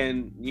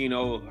 And you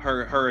know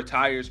her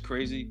attire is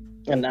crazy.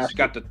 And she's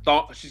got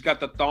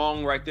the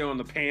thong right there on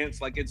the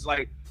pants. Like it's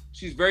like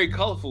she's very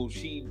colorful.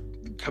 She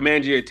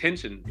commands your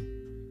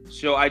attention.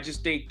 So I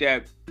just think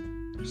that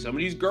some of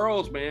these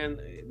girls, man,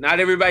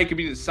 not everybody can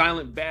be the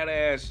silent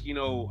badass. You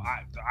know,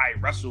 I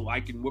wrestle, I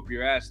can whoop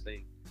your ass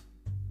thing.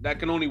 That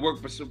can only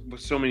work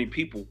with so many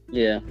people.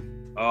 Yeah.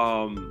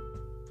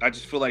 I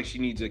just feel like she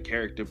needs a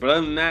character. But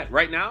other than that,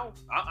 right now,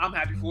 I'm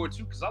happy for it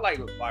too because I like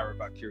Lyra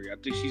Valkyria. I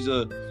think she's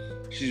a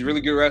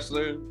really good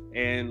wrestler,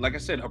 and like I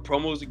said, her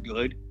promos are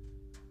good.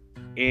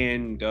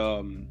 And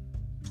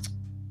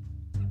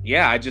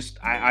yeah,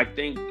 I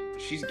think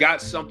she's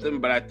got something,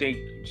 but I think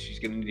she's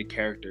gonna need a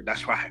character.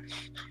 That's why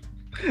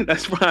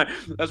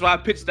I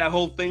pitched that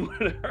whole thing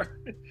with her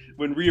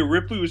when Rhea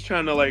Ripley was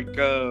trying to like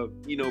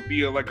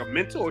be like a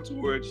mentor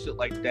to her and shit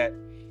like that.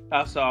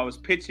 That's how I was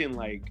pitching,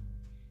 like,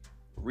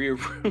 Rhea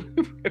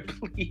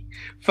Ripley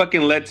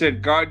fucking lets her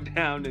guard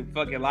down and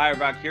fucking Lyra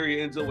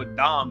Valkyria ends up with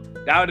Dom.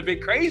 That would have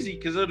been crazy,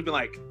 because it would have been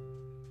like,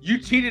 you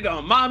cheated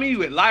on mommy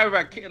with Lyra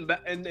Valkyria,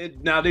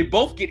 and now they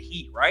both get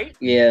heat, right?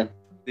 Yeah.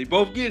 They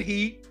both get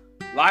heat.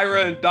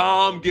 Lyra and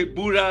Dom get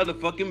booed out of the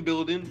fucking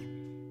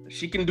building.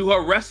 She can do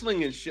her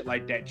wrestling and shit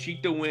like that.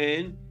 Cheat to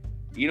win.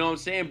 You know what I'm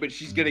saying? But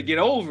she's going to get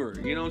over.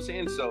 You know what I'm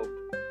saying? So,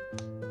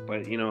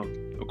 but,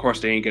 of course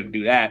they ain't going to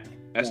do that.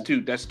 That's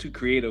too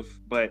creative.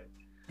 But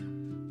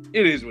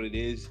it is what it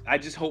is. I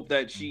just hope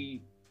that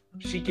she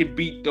can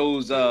beat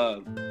those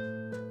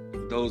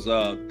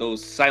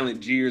silent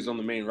jeers on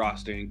the main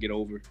roster and get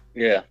over.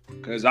 Yeah.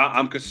 Because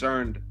I'm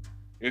concerned.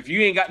 If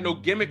you ain't got no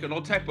gimmick or no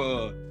type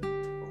of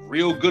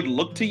real good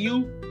look to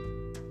you,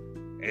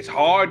 it's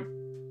hard.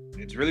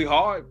 It's really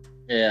hard.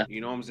 Yeah.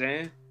 You know what I'm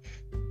saying?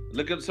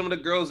 Look at some of the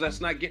girls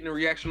that's not getting a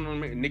reaction on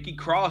Nikki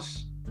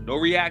Cross. No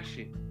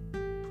reaction.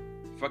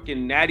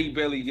 Fucking Natty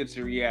Belly gets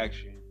a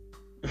reaction.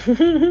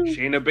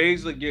 Shayna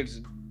Baszler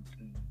gets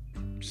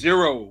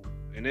 0.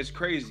 And it's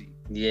crazy.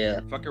 Yeah.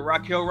 Fucking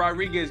Raquel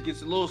Rodriguez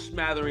gets a little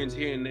smatterings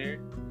here and there.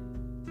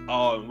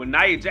 When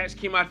Nia Jax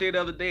came out there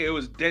the other day, it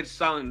was dead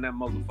silent in that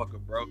motherfucker,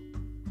 bro.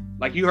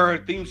 Like, you heard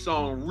her theme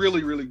song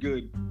really, really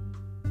good.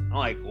 I'm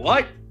like,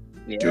 what?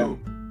 Yeah.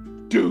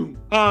 Doom.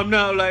 I'm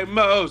not like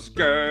most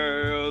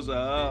girls.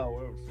 Oh,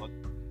 whatever the fuck.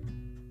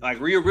 Like,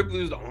 Rhea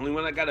Ripley was the only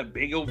one that got a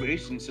big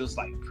ovation. So it's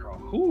like, bro,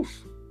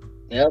 oof.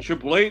 Yep.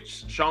 Triple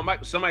H, Shawn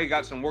Michaels, somebody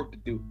got some work to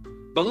do.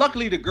 But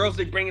luckily, the girls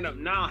they bringing up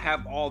now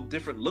have all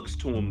different looks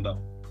to them, though.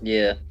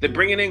 Yeah. They're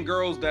bringing in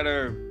girls that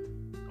are,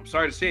 I'm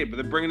sorry to say it, but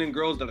they're bringing in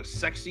girls that are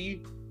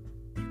sexy,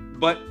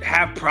 but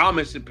have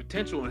promise and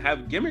potential and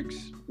have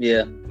gimmicks.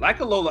 Yeah. Like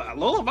a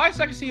Lola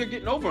Vice, I can see her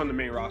getting over on the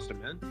main roster,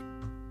 man.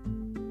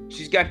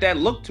 She's got that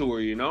look to her,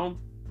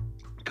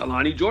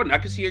 Kalani Jordan, I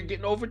can see her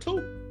getting over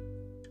too.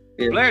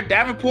 Yeah. Blair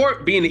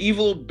Davenport being an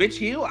evil bitch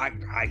heel, I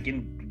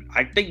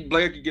think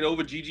Blair could get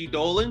over. Gigi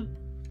Dolan,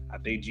 I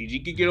think Gigi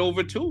could get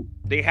over too.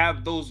 They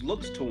have those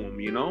looks to them,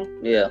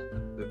 Yeah.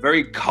 They're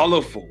very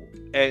colorful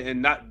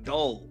and not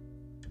dull.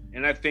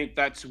 And I think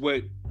that's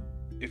what,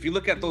 if you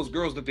look at those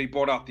girls that they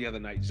brought out the other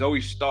night,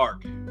 Zoe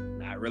Stark,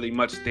 not really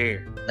much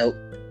there. Nope.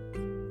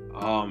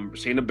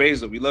 Shayna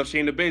Baszler, we love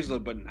Shayna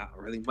Baszler, but not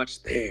really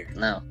much there.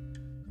 No.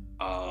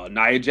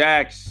 Nia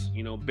Jax,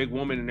 big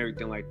woman and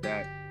everything like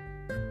that.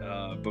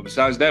 But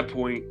besides that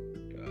point,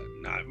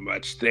 not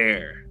much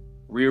there.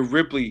 Rhea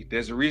Ripley,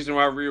 there's a reason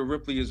why Rhea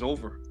Ripley is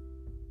over.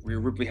 Rhea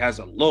Ripley has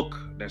a look.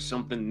 There's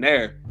something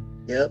there.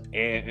 Yep.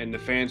 And the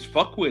fans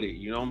fuck with it.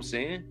 You know what I'm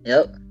saying?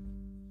 Yep.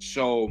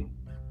 So,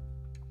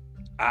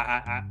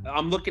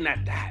 I'm looking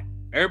at that.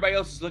 Everybody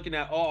else is looking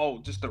at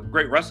just the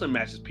great wrestling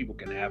matches people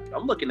can have.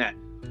 I'm looking at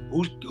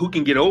who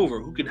can get over,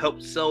 who can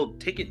help sell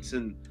tickets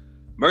and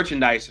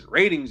merchandise and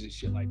ratings and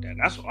shit like that.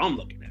 That's what I'm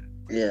looking at.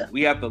 Yeah.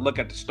 We have to look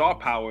at the star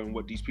power and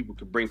what these people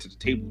can bring to the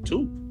table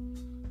too.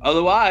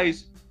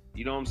 Otherwise,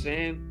 you know what I'm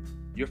saying?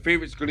 Your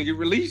favorite's gonna get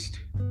released.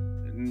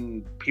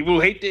 And people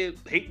hate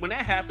when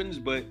that happens,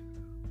 but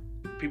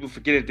people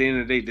forget at the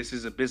end of the day, this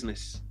is a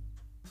business.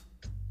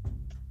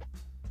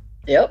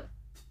 Yep.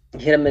 You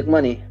here to make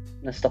money.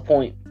 That's the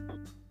point.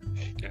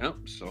 Yep.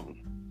 So.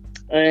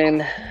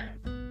 And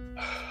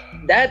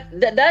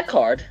that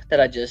card that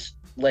I just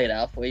laid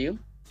out for you.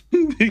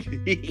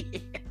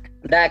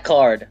 That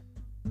card.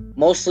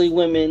 Mostly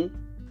women.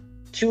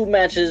 2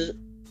 matches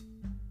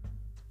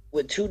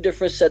with 2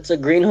 different sets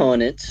of Green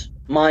Hornets,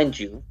 mind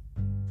you.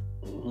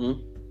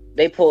 Mm-hmm.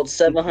 They pulled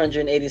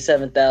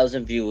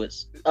 787,000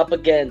 viewers up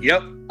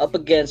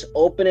against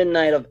opening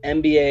night of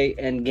NBA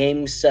and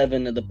Game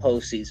 7 of the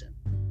postseason.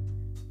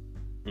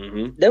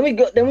 Mm-hmm. Then we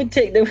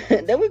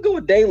go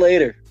a day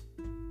later.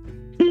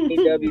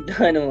 AEW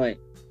Dynamite,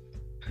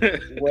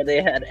 where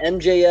they had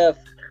MJF,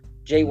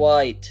 Jay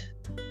White,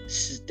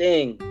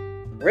 Sting,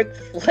 Ric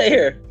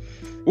Flair.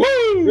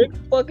 Woo! Ric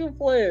fucking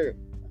Flair.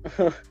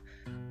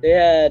 They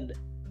had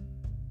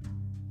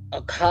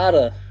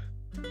Okada,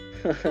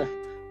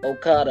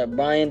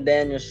 Bryan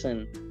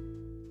Danielson,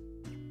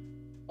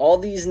 all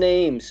these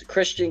names,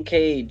 Christian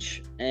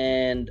Cage,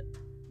 and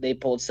they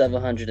pulled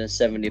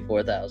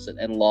 774,000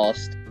 and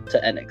lost to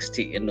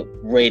NXT in the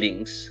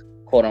ratings,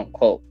 quote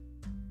unquote,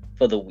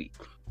 for the week.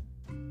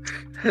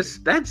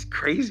 That's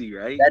crazy,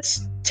 right?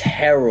 That's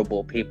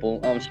terrible, people.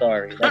 I'm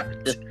sorry.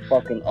 That's just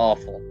fucking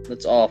awful.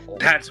 That's awful.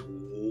 That's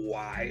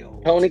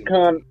wild. Tony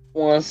Khan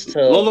wants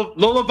to.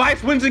 Lola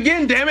Vice wins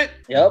again. Damn it.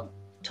 Yep.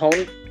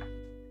 Tony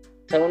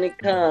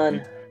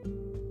Khan.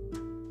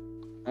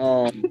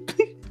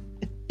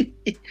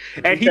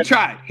 And he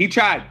tried. He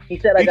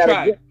said I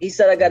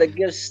gotta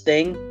give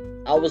Sting.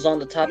 I was on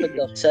the topic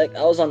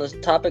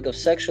of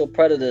sexual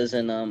predators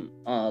and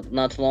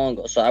not too long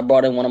ago. So I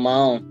brought in one of my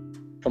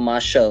own for my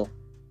show.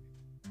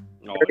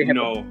 Oh,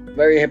 no.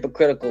 Very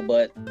hypocritical,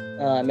 but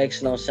it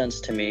makes no sense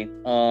to me.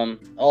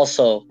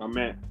 Also,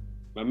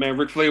 My man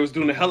Ric Flair was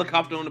doing the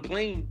helicopter on the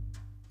plane.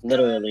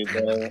 Literally,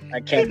 bro. I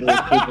can't believe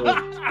people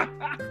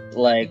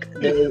like,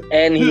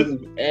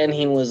 and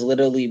he was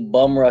literally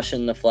bum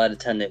rushing the flight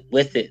attendant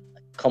with it.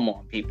 Like, come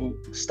on, people,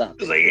 stop.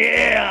 It's like,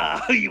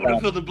 yeah, you want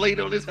to feel the blade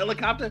on this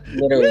helicopter?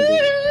 Literally,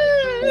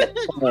 like,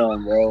 come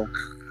on, bro.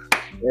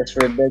 It's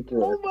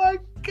ridiculous. Oh my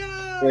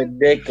god,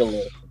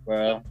 ridiculous,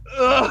 bro.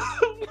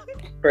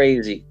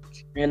 Crazy.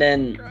 And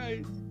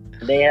then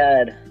they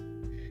had.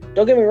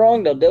 Don't get me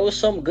wrong though, there was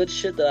some good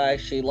shit that I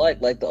actually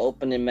liked, like the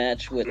opening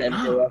match with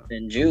MJF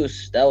and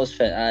Juice. That was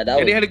they had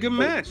a good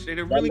match. They had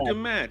a really good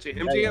match. And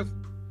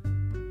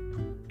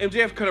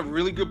MJF cut a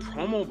really good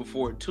promo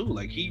before it too.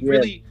 Like he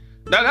really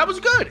that was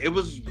good. It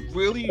was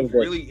really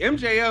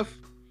MJF.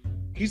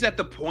 He's at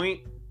the point,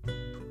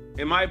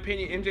 in my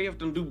opinion, MJF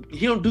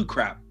don't do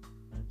crap.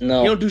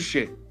 No, he don't do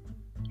shit.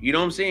 You know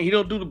what I'm saying? He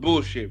don't do the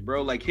bullshit,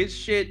 bro. Like his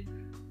shit.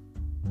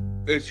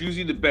 It's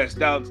usually the best.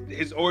 Now,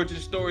 his origin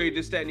story,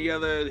 this, that, and the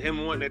other,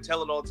 him wanting to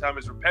tell it all the time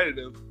is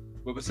repetitive.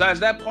 But besides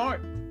that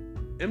part,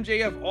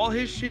 MJF, all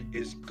his shit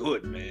is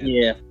good, man.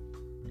 Yeah.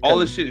 All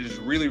his shit is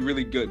really,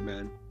 really good,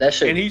 man. That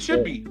shit. And he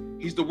should be.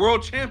 He's the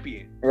world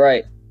champion.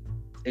 Right.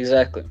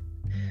 Exactly.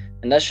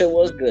 And that shit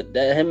was good.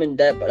 That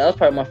was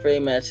probably my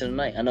favorite match of the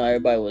night. I know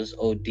everybody was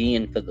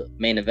ODing for the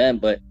main event,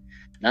 but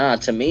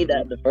to me,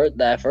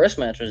 that first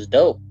match was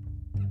dope.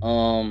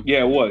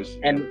 Yeah, it was.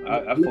 And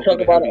we talk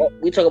about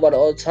it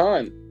all the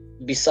time.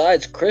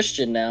 Besides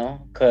Christian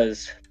now,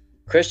 because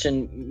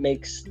Christian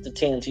makes the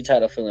TNT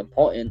title feel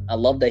important. I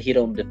love that he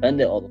don't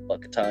defend it all the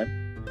fucking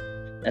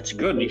time. That's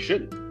good. He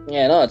shouldn't.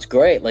 Yeah, no, it's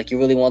great. Like, you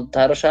really want the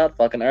title shot?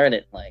 Fucking earn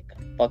it. Like,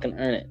 fucking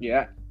earn it.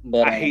 Yeah.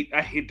 But I hate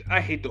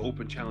the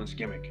open challenge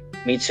gimmick.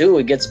 Me too.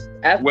 It gets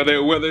whether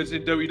it's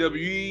in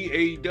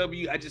WWE,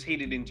 AEW. I just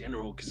hate it in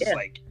general because it's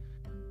like.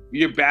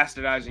 You're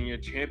bastardizing your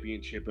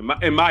championship,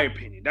 in my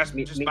opinion. That's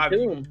just my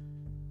view.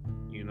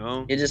 You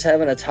know? You're just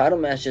having a title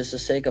match just for the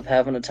sake of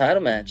having a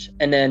title match.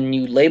 And then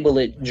you label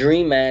it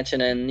dream match,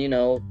 and then,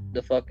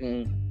 the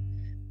fucking,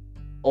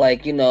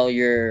 like,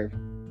 your,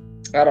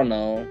 I don't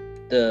know,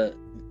 the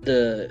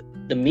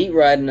meat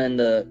riding and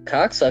the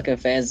cocksucking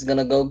fans is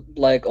gonna go,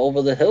 like,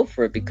 over the hill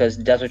for it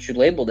because that's what you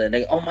labeled it. And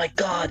they go, oh my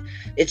God,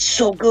 it's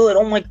so good.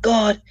 Oh my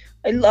God.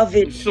 I love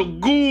it. It's so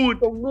good.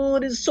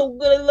 It's so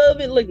good. I love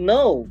it. Like,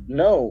 no.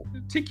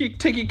 Take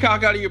your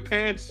cock out of your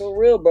pants. For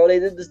real, bro. They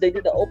did this. They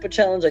did the open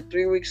challenge like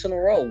 3 weeks in a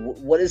row.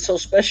 What is so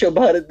special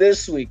about it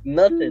this week?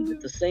 Nothing.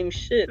 It's the same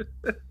shit.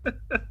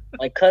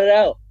 Like, cut it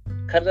out.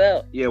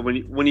 Yeah,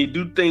 when you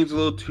do things a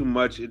little too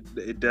much, it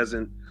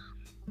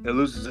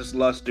loses its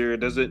luster. It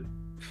doesn't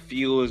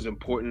feel as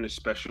important, as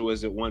special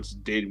as it once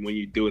did when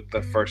you do it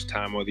the first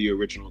time or the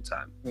original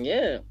time.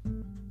 Yeah.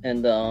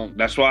 And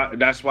that's why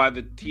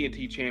the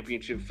TNT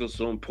Championship feels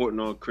so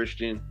important on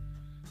Christian.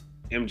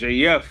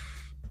 MJF,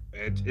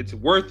 it's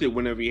worth it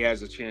whenever he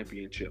has a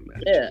championship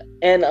match. Yeah,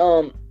 and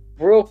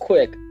real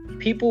quick,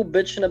 people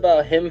bitching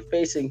about him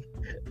facing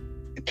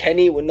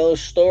Kenny with no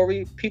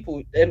story.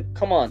 People,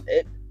 come on,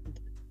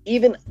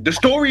 even the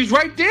story's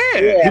right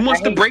there. Yeah, he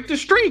wants to break the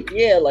streak.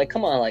 Yeah, like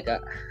come on, like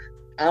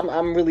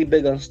I'm really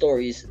big on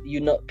stories.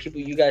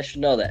 People, you guys should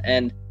know that,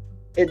 and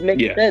it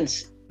makes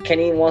sense.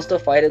 Kenny wants to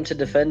fight him to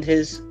defend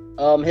his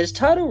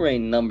title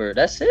reign number.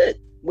 That's it.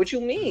 What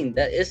you mean?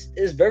 That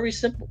is very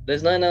simple.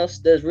 There's nothing else.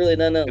 There's really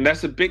nothing else. And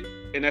that's a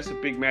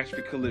big match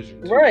for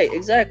Collision. Too. Right,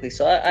 exactly.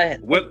 So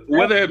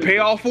whether it pay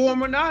off for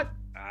him or not,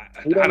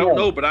 I don't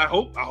know, but I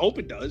hope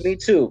it does. Me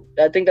too.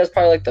 I think that's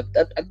probably I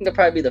think that'll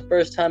probably be the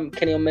first time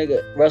Kenny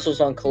Omega wrestles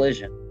on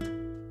Collision.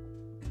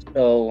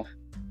 So,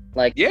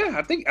 like, yeah,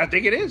 I think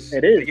it is.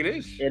 It is. I think it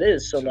is. It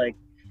is. So like.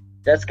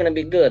 That's gonna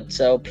be good.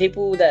 So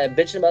people that are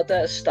bitching about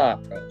that,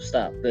 stop, bro.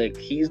 Stop. Like,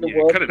 he's the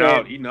world. Cut it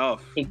out.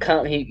 Enough. He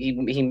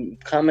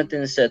commented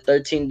and said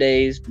 13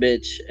 days,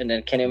 bitch, and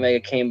then Kenny Omega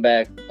came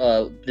back.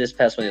 This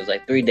past one, it was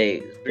like 3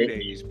 days. 3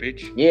 days,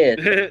 bitch. Yeah,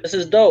 this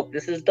is dope.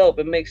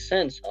 It makes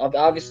sense.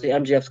 Obviously,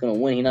 MJF's gonna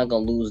win. He's not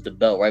gonna lose the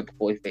belt right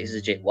before he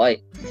faces Jay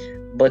White.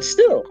 But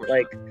still,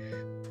 like.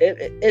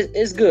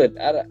 It's good.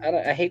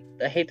 I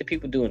hate the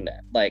people doing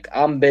that. Like,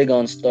 I'm big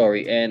on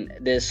story, and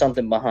there's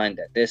something behind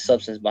that. There's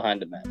substance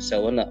behind the match.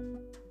 So enough.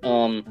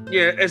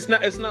 Yeah, it's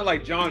not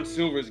like John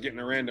Silver's getting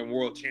a random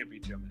world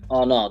championship match.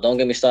 Oh no, don't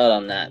get me started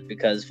on that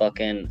because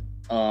fucking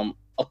a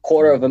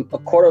quarter of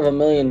a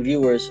million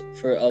viewers of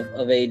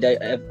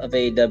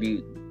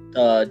AEW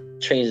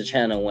changed the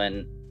channel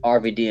when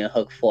RVD and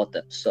Hook fought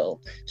them. So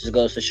just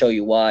goes to show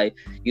you why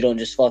you don't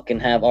just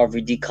fucking have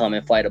RVD come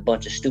and fight a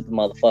bunch of stupid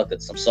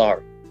motherfuckers. I'm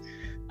sorry.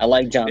 I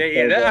like John.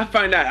 Yeah, I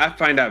find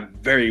that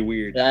very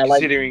weird,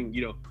 considering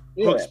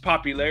Hook's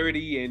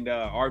popularity and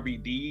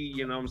RVD.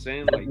 You know what I'm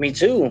saying? Like, me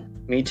too.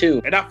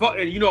 And I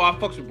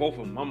fucks with both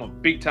of them. I'm a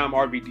big time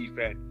RVD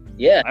fan.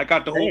 Yeah, I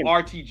got the whole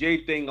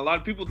RTJ thing. A lot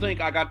of people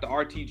think I got the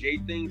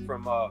RTJ thing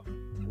from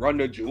Run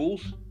the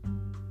Jewels.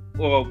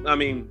 Well, I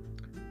mean,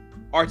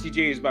 RTJ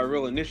is by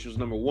real initials,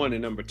 number one,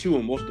 and number two,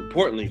 and most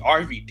importantly,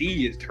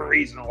 RVD is the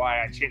reason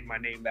why I changed my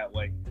name that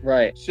way.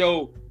 Right.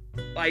 So,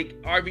 like,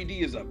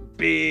 RVD is a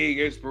big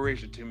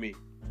inspiration to me.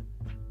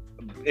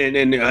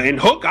 And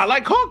Hook, I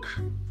like Hook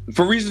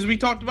for reasons we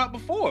talked about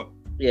before.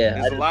 Yeah.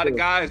 There's a lot of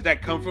guys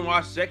that come from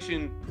our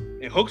section,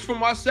 and Hook's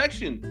from our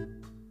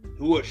section,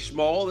 who are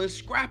small and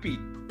scrappy.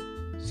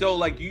 So,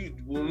 like,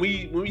 when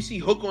we see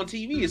Hook on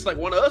TV, it's like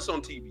one of us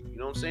on TV. You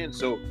know what I'm saying?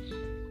 So,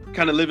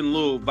 kind of living a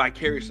little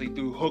vicariously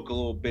through Hook a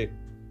little bit,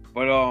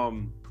 but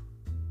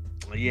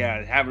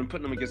yeah,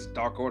 putting them against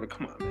Dark Order.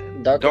 Come on,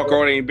 man. Dark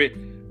Order ain't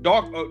been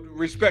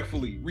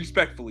respectfully.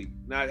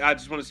 Now, I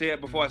just want to say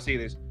that before I say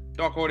this.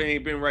 Dark Order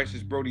ain't been right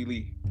since Brody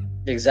Lee.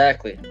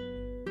 Exactly.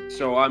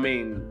 So I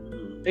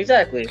mean,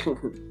 exactly.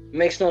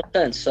 Makes no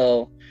sense.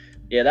 So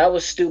yeah, that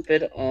was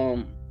stupid.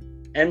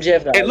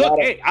 MJF got. Hey, look,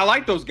 I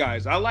like those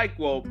guys. I like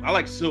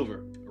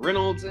Silver.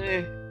 Reynolds.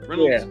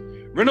 Yeah.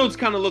 Reynolds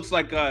kind of looks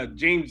like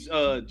James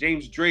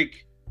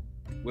Drake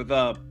with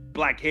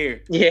black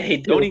hair. Yeah, he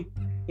did. Don't he?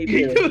 He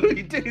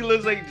did. He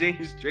looks like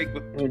James Drake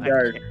with black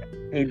hair.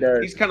 He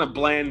does. He's kind of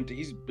bland.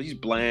 He's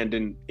bland,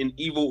 and in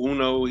Evil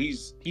Uno,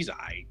 he's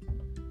alright.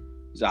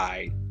 He's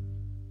alright.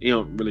 He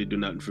don't really do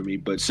nothing for me.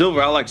 But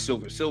Silver, I like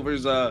Silver.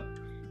 Silver's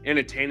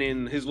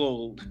entertaining. His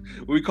little,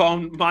 we call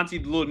him Monty,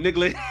 the little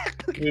niglet.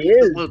 He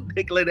is. Little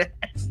niglet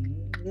ass.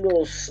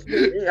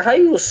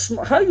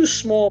 How you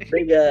small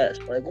big ass?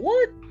 Like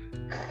what?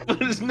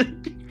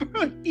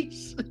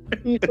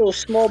 You so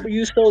small, but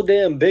you so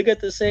damn big at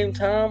the same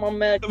time. I'm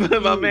mad.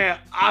 My man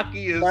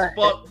Aki is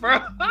fuck,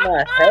 bro.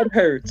 My head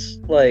hurts.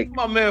 Like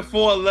my man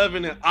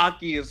 4'11" and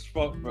Aki is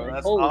fuck, bro.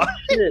 That's holy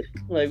shit.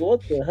 Like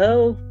what the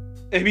hell?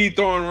 And he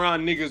throwing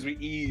around niggas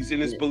with ease,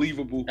 and it's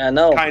believable. I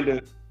know.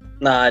 Kinda.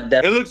 Nah,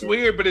 definitely. It looks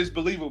weird, but it's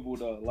believable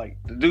though. Like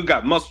the dude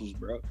got muscles,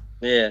 bro.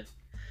 Yeah.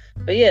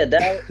 But yeah,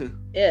 that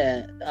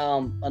yeah.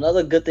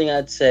 Another good thing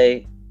I'd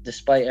say,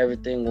 despite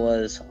everything,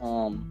 was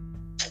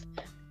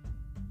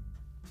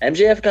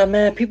MJF got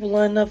mad. People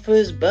lining up for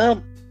his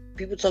belt.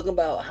 People talking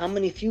about how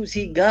many feuds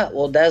he got.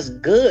 Well, that's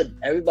good.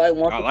 Everybody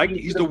wants. I like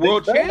it. He's the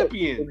world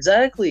champion.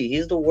 Exactly.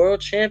 He's the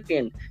world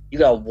champion. You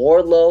got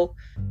Wardlow.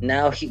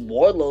 Now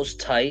Wardlow's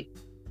tight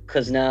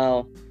because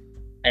now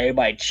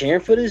everybody cheering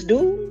for this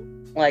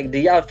dude. Like,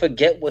 did y'all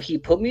forget what he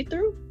put me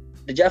through?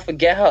 Did y'all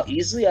forget how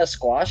easily I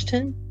squashed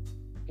him?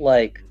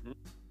 Like,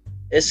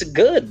 it's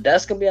good.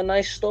 That's gonna be a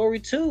nice story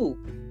too.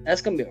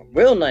 That's gonna be a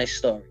real nice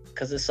story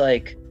because it's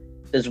like,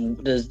 does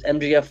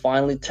MJF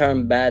finally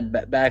turn back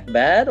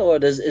bad, or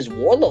is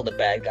Wardlow the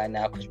bad guy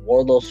now? Because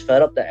Wardlow's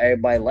fed up that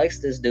everybody likes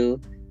this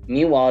dude.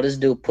 Meanwhile, this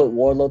dude put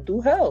Wardlow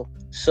through hell.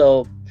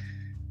 So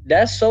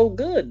that's so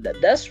good.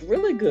 That's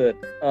really good.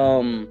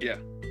 Yeah.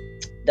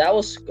 That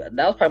was probably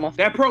my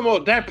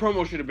favorite. That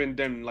promo should have been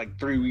done like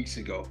 3 weeks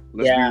ago.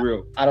 Let's be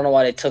real. I don't know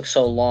why they took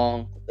so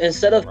long.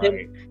 Instead of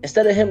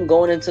him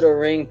going into the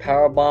ring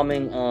power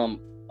bombing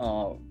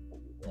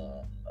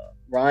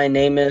Ryan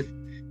Namath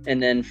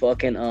and then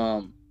fucking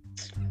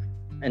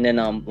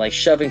like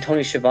shoving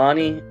Tony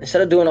Schiavone,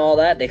 instead of doing all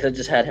that, they could have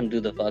just had him do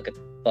the fucking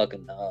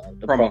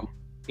the promo.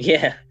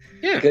 Yeah.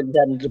 Yeah. Could have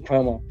had him do the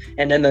promo.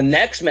 And then the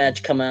next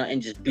match come out and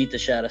just beat the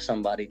shit out of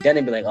somebody. Then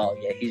they'd be like, oh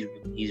yeah,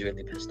 he's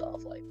really pissed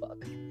off. Like fuck.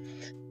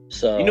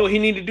 So you know what he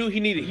need to do? He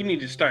need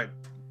to start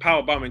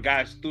power bombing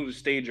guys through the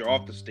stage or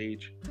off the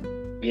stage.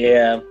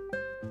 Yeah.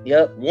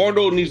 Yep.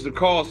 Wardlow needs to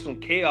cause some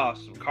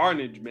chaos, some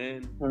carnage,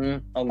 man. Mm-hmm.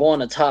 I'll go on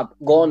the top,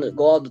 go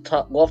off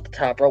the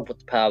top rope with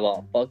the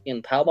powerbomb.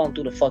 Fucking powerbomb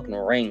through the fucking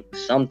ring,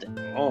 something.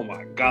 Oh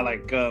my god,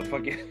 like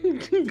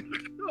fucking.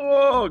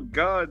 Oh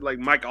god, like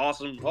Mike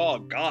Awesome. Oh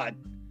god.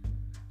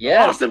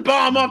 Yeah. Austin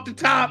bomb off the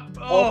top.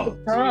 Off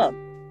the top.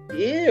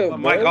 Yeah.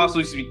 Mike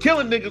Awesome used to be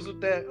killing niggas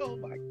with that. Oh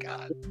my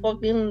god.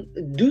 Fucking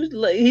dude,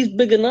 like he's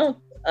big enough.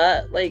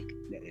 Like.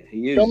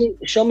 He is.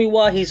 Show me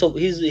why he's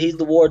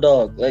the war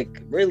dog.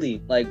 Like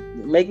really, like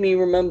make me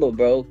remember,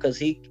 bro, because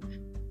he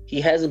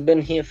hasn't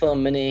been here for a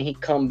minute. And he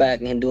come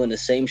back and doing the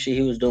same shit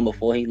he was doing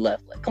before he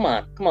left. Like, come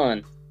on.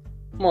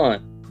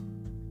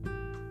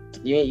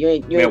 You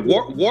ain't.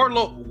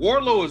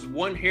 Wardlow is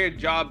one hair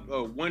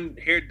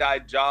dye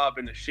job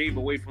and a shave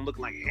away from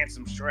looking like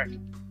handsome Shrek.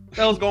 What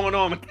the hell's going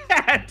on with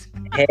that?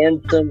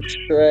 Handsome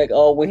Shrek.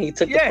 Oh, when he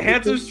took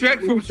handsome Shrek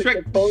from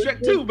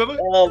Shrek 2, remember?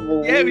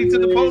 Oh, yeah, he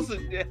took the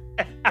poster. Yeah.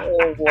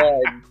 Oh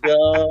my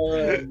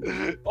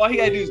god! All he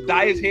gotta do is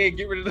dye his hair and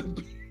get rid of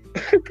the.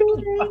 Oh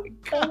my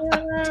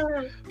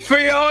god!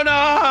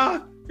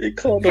 Fiona.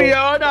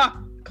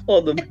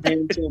 Called him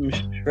handsome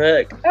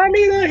Shrek. I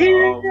need a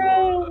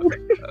hero.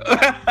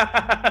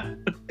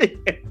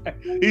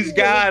 He's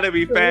gotta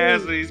be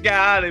fast, and he's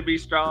gotta be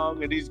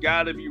strong, and he's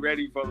gotta be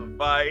ready for the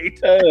fight.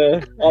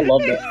 I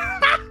love that.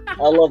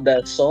 I love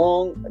that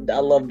song. I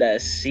love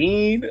that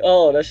scene.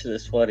 Oh, that shit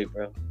is funny,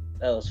 bro.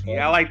 That was funny.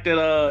 Yeah, I like that.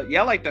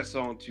 I like that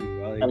song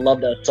too. I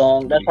love that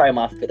song. That's probably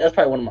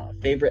one of my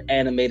favorite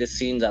animated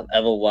scenes I've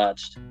ever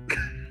watched.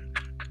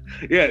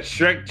 Yeah,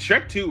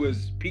 Shrek 2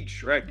 is peak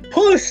Shrek.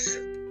 Puss.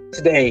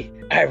 Today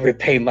I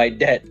repay my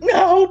debt.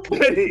 No,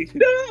 please,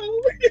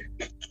 no.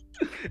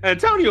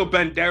 Antonio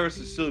Banderas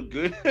is so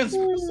good.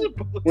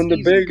 When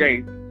the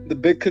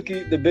big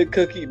cookie,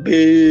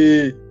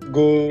 big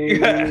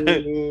good.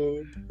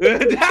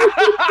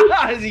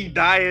 Is he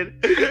dying?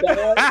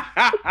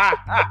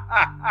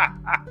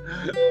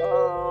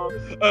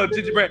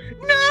 Ginger Bread.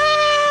 No!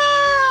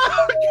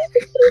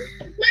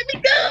 Let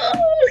me go!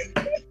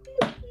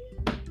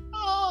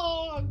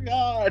 Oh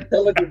God!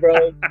 Tell you,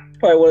 bro.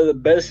 Probably one of the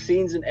best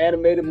scenes in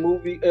animated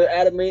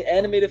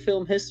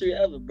film history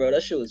ever, bro.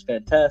 That shit was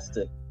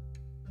fantastic.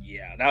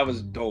 Yeah, that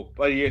was dope.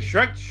 But yeah,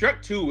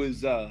 Shrek 2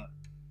 is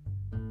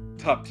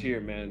top tier,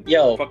 man.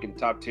 Yo, fucking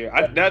top tier.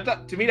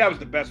 To me, that was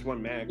the best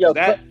one, man. Yo,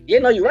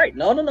 no, you're right.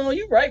 No,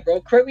 you're right, bro.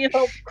 Correct me if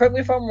I'm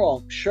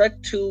wrong.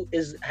 Shrek 2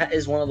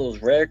 is one of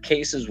those rare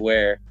cases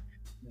where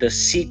the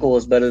sequel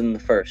is better than the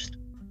first.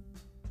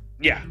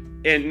 Yeah,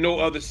 and no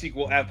other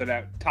sequel after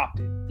that topped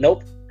it.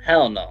 Nope.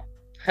 Hell no.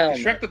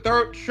 Shrek the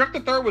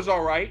third was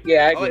all right.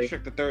 Yeah, I like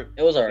Shrek the third.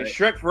 It was all right. And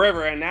Shrek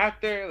Forever, and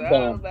after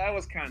that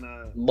was kind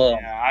of.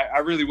 Yeah, I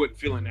really wasn't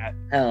feeling that.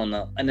 Hell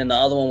no. And then the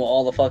other one with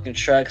all the fucking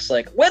Shreks,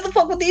 like, where the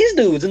fuck were these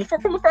dudes? And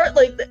from the first,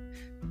 like,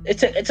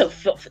 it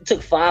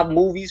took 5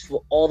 movies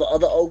for all the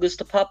other ogres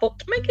to pop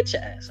up. Man, get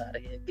your ass out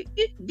of here.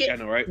 I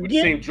know, right? With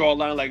the same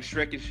jawline like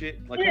Shrek and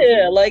shit. Like,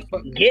 yeah, like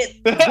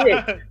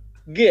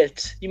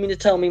get. You mean to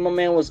tell me my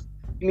man was?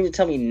 You mean to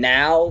tell me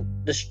now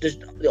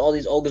all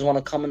these ogres want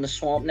to come in the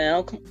swamp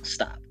now? Come on,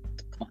 stop.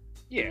 Come on.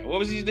 Yeah, what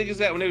was these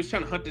niggas at when they was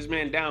trying to hunt this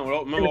man down?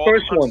 Remember all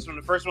the hunters when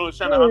the first one was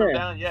trying to hunt him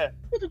down? Yeah.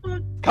 What the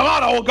fuck? Come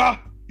on, ogre!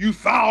 You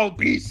foul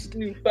beast!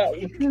 You foul.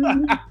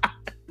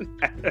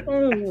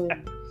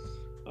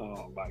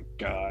 Oh my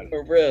God.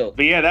 For real.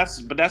 But yeah, that's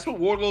what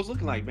Wardlow's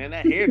looking like, man.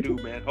 That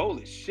hairdo, man.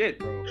 Holy shit,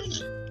 bro.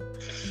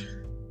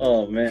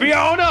 Oh man.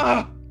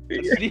 Fiona!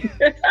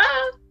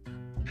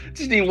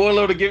 Just need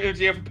Wardlow to give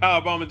MJF a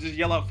powerbomb and just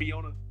yell out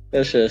Fiona.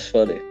 That shit's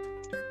funny.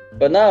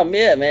 But no,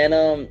 yeah, man.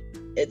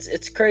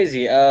 It's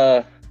crazy.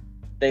 They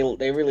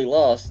really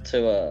lost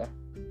to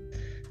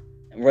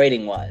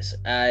rating wise.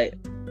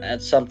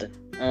 That's something.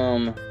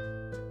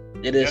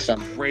 It is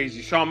something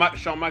crazy. Shawn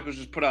Michaels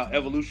just put out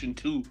Evolution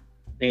 2.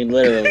 I mean,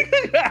 literally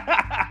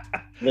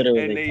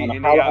on a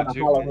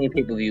Halloween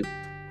pay-per-view.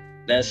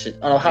 That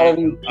shit on a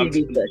Halloween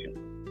TV session.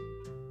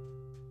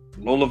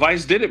 Lola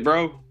Vice did it,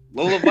 bro.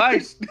 Lola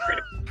Vice.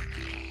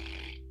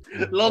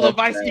 Lola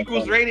Vice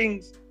equals funny.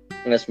 Ratings.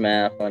 That's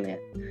mad funny.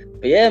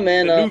 But yeah,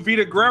 man. The new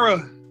Vita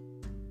Guerra.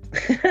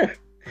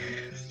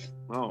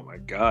 Oh my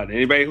God!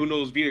 Anybody who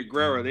knows Vita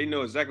Guerra, they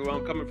know exactly where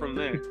I'm coming from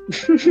there.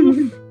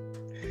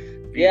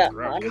 Yeah,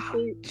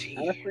 honestly,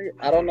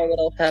 I don't know what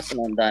else happened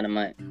on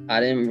Dynamite. I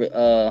didn't.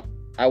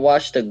 I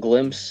watched a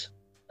glimpse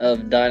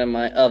of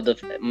Dynamite of the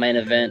main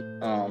event.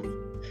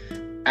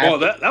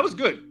 That was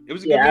good. It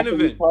was a good main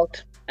event.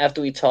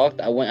 After we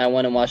talked, I went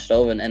and watched it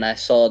over, and I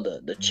saw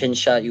the chin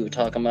shot you were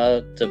talking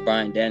about to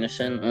Bryan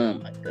Danielson. Oh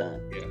my God!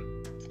 Yeah,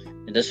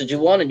 and that's what you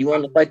wanted. You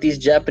wanted to fight these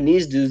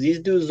Japanese dudes. These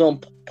dudes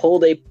don't pull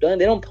they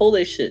don't pull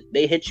their shit.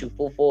 They hit you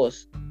full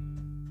force.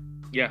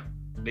 Yeah,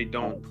 they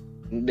don't.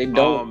 They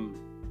don't.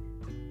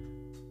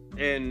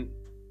 And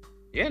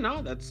yeah,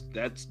 no, that's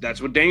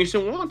what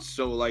Danielson wants.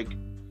 So like,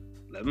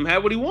 let him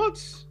have what he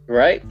wants.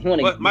 Right.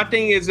 But my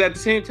thing is, at the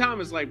same time,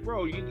 it's like,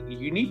 bro,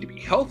 you need to be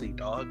healthy,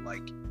 dog.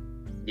 Like.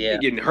 Yeah. You're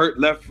getting hurt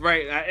left,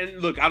 right. And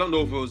look, I don't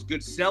know if it was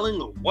good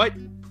selling or what,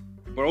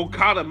 but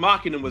Okada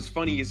mocking him was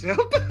funny as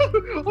hell.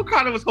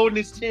 Okada was holding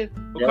his chin.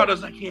 Okada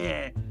was like,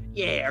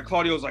 yeah.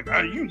 Claudio's like,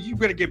 you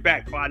better get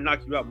back before I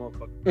knock you out,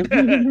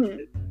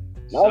 motherfucker.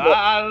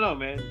 I don't know,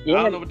 man. Yeah.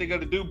 I don't know what they're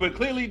going to do, but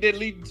clearly they're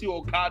leading to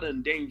Okada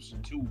and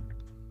Danielson too.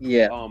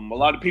 Yeah. A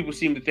lot of people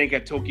seem to think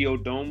at Tokyo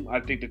Dome.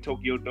 I think the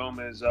Tokyo Dome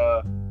is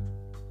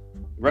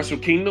Wrestle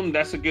Kingdom.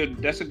 That's a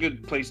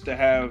good place to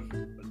have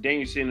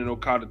Danielson and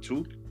Okada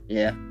too.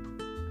 Yeah,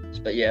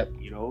 but yeah,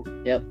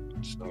 Yep.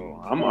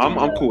 So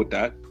I'm cool with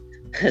that.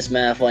 It's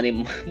mad funny.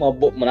 My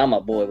boy, well, not my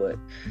boy, but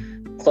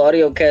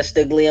Claudio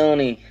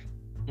Castiglione,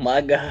 my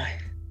guy.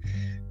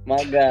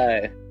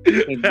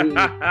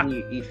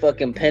 He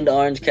fucking pinned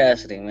Orange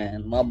Cassidy,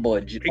 man. My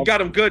boy. He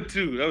got him good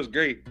too. That was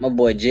great. My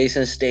boy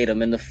Jason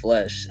Statham in the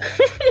flesh.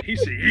 He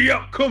said,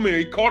 "Yeah, come here."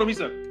 He caught him. He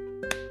said,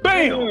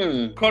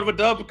 "Bam!" Caught him with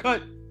the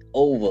uppercut.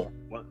 Over.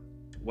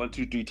 1,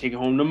 2, 3, take it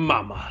home to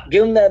mama.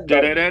 Give him that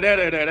belt.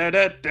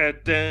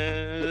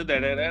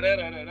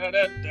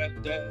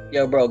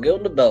 Yo, bro, give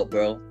him the belt,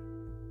 bro.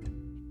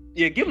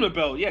 Yeah, give him the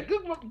belt. Yeah,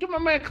 give my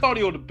man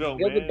Claudio the belt,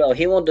 Give him the belt.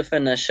 He won't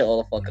defend that shit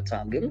all the fucking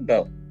time. Give him the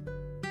belt.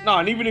 No,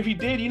 and even if he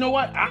did, you know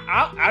what?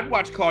 I'd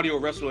watch Claudio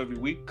wrestle every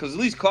week because at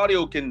least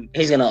Claudio can.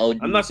 He's gonna OD.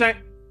 I'm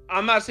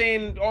not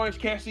saying Orange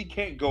Cassidy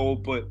can't go,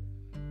 but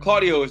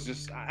Claudio is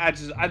just. I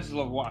just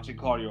love watching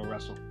Claudio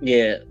wrestle.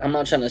 Yeah, I'm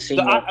not trying to see.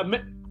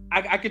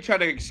 I could try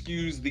to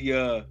excuse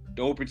the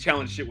open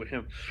challenge shit with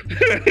him.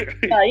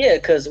 Yeah,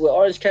 because with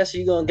Orange Cassidy,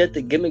 you're gonna get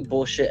the gimmick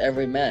bullshit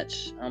every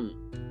match.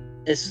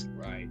 It's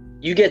right.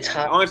 You get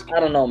tired. I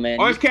don't know, man.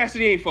 Orange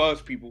Cassidy ain't for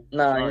us, people.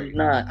 Nah, he's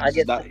not.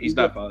 He's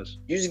not for us.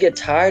 You just get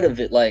tired of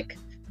it. Like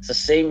it's the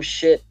same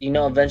shit. You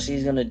know, eventually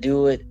he's gonna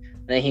do it.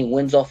 And then he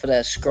wins off of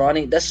that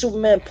scrawny. That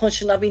Superman punch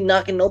should not be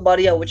knocking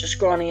nobody out with your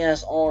scrawny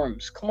ass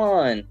arms. Come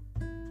on.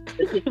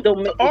 It just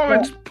don't make,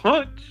 Orange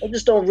punch. it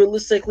just don't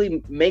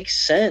realistically make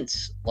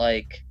sense.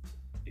 Like,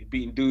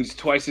 Beating dudes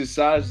twice his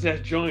size as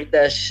that joint.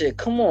 that shit.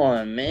 Come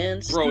on,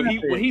 man. Bro, Stop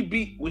when it. he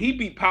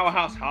beat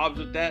Powerhouse Hobbs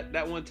with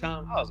that one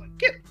time, I was like,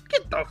 get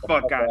the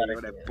fuck out of here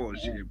with that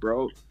bullshit,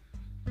 bro.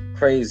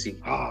 Crazy.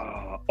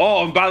 Oh,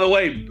 and by the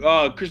way,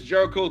 Chris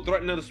Jericho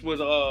threatened us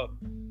with Will.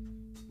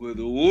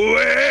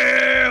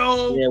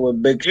 Yeah,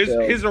 with Big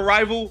Show. His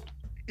arrival.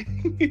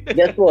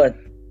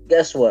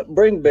 Guess what?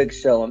 Bring Big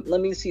Show.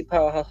 Let me see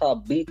Powerhouse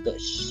Hobbs beat the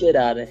shit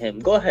out of him.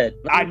 Go ahead.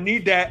 I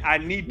need that,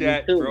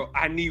 bro.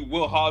 I need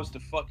Will Hobbs to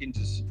fucking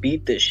just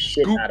beat the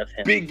shit out of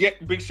him.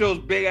 Big Show's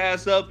big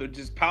ass up and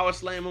just power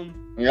slam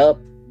him. Yep.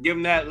 Give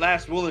him that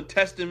last will and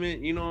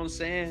testament. You know what I'm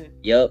saying?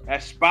 Yep.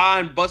 That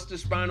spine, Buster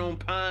spine on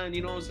pine.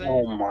 You know what I'm saying?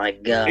 Oh my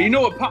god. And you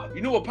know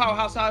what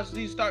Powerhouse Hobbs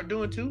needs to start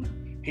doing too?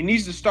 He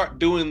needs to start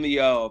doing the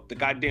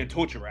goddamn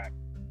torture rack.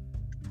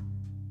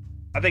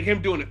 I think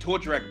him doing the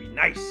torture rack would be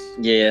nice.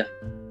 Yeah.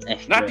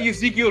 Not the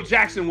Ezekiel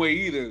Jackson way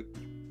either.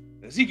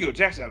 Ezekiel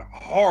Jackson had a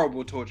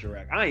horrible torture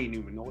rack. I ain't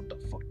even know what the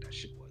fuck that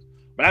shit was.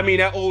 But I mean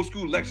that old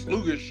school Lex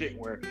Luger shit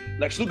where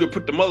Lex Luger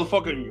put the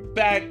motherfucker in your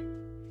back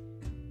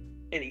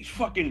and he's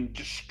fucking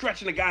just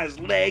stretching the guy's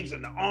legs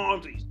and the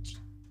arms. And he's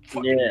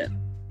fucking, yeah.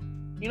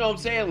 You know what I'm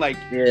saying? Like,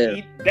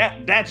 yeah.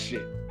 That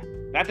shit.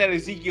 Not that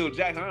Ezekiel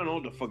Jackson. I don't know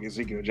what the fuck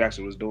Ezekiel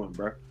Jackson was doing,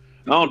 bro.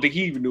 I don't think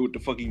he even knew what the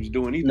fuck he was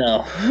doing either.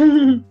 No.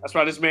 That's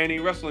why this man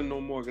ain't wrestling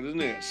no more, because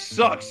this nigga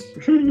sucks.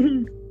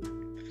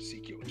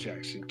 Ezekiel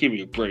Jackson. Give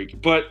me a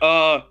break. But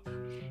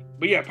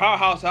yeah,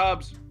 Powerhouse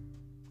Hobbs.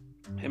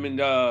 Him and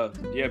oh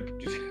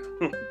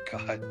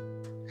God.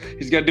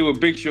 He's gotta do a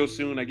Big Show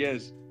soon, I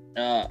guess.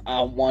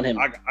 I want him.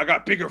 I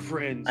got bigger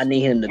friends. I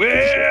need him to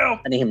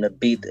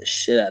beat the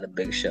shit out of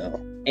Big Show.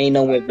 Ain't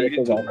no way Big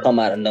Show gonna come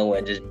out of nowhere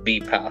and just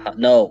beat Powerhouse.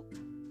 No.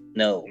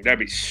 That'd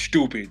be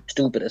stupid.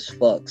 Stupid as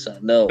fuck, son.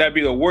 No. That'd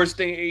be the worst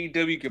thing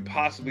AEW could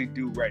possibly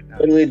do right now.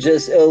 It'll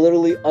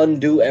literally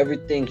undo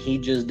everything he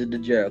just did to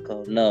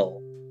Jericho.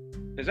 No.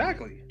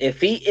 Exactly.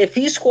 If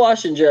he's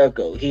squashing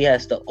Jericho, he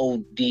has to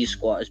OD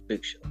squash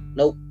Big Show.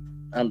 Nope.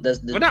 But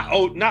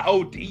not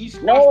OD.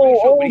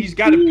 No, but he's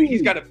got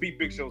to beat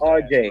Big Show's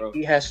RJ, ass, bro.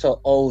 He has to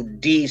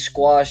OD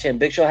squash him.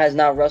 Big Show has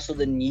not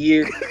wrestled in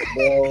years,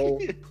 bro.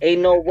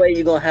 Ain't no way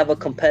you're gonna have a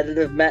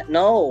competitive match.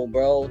 No,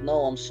 bro.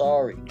 No, I'm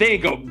sorry.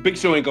 Big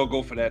Show ain't gonna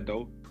go for that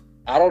though.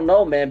 I don't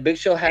know, man. Big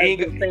Show has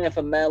been saying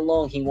for mad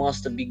long he wants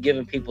to be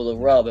giving people the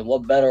rub, and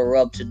what better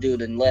rub to do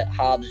than let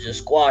Hobbs just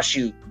squash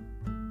you?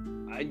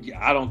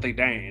 I don't think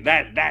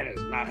that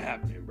is not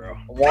happening, bro.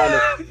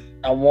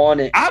 I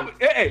want it.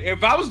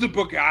 If I was the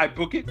booker, I'd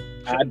book it.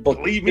 I'd book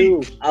Believe it too.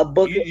 me. I'll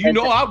book it.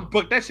 I would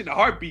book that shit in a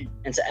heartbeat.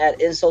 And to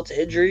add insult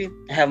to injury,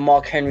 have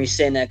Mark Henry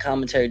saying that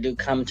commentary,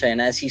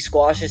 and as he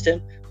squashes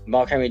him,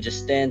 Mark Henry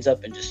just stands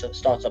up and just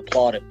starts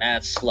applauding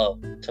mad slow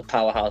to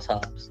Powerhouse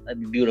Hobbs.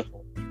 That'd be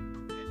beautiful.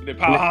 And then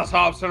Powerhouse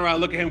Hobbs turn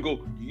around, look at him, and go,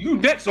 "You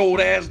next,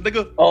 old ass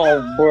nigga."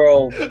 Oh,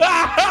 bro.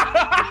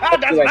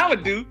 That's what I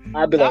would do.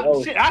 I'd be like,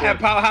 oh shit. I have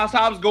Powerhouse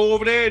Hobbs go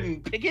over there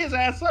and pick his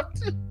ass up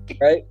too.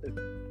 Right?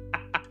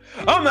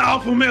 I'm the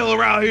alpha male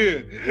around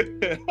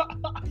here.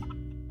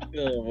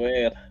 Oh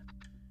man.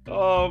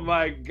 Oh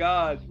my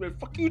God. Man,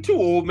 fuck you too,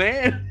 old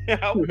man.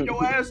 I'll whip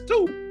your ass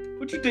too.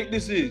 What you think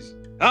this is?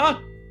 Huh?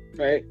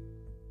 Right.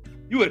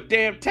 You a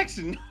damn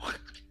Texan.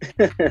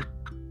 I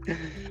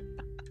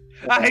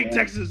hate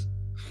Texas.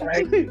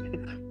 Right.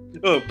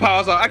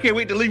 Pause. I can't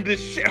wait to leave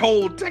this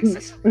shithole,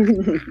 Texas.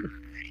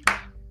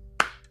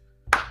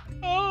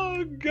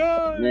 Oh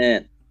God.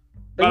 Man.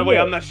 By the way,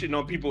 I'm not shitting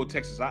on people in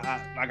Texas.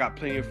 I got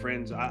plenty of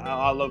friends.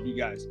 I love you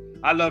guys.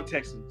 I love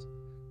Texans.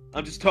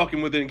 I'm just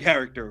talking within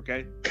character,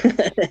 okay?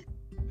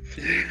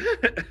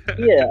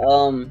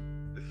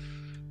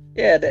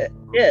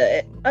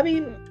 I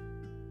mean,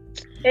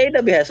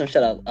 AEW has some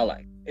shit I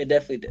like. It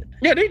definitely did.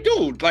 Yeah, they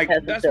do. Like,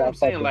 that's what I'm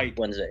saying. Like,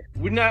 Wednesday.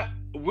 We're not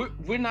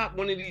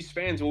one of these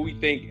fans where we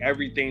think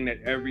everything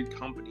that every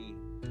company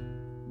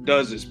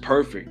does is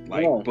perfect.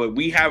 Like, but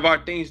we have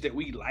our things that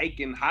we like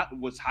and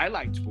what's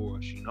highlights for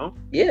us, you know?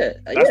 Yeah.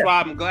 That's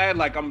why I'm glad,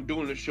 like, I'm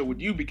doing this show with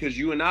you, because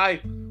you and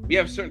I, we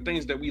have certain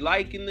things that we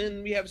like, and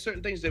then we have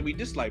certain things that we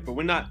dislike. But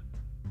we're not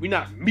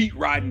meat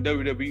riding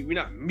WWE. We're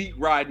not meat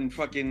riding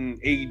fucking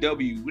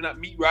AEW. We're not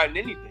meat riding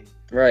anything.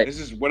 Right. This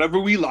is whatever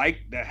we like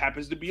that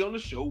happens to be on the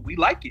show. We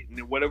like it, and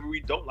then whatever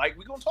we don't like,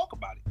 we're gonna talk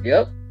about it.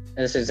 Yep.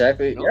 That's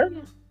exactly.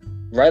 Yep.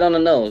 Right on the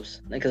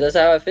nose, because that's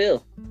how I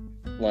feel.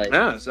 Like,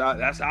 yeah,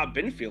 that's how I've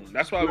been feeling.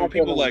 That's why when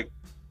people like,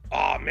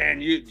 "Oh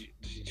man, you're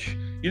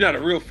not a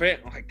real fan,"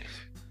 I'm like,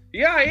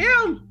 yeah, I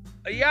am.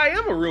 Yeah, I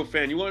am a real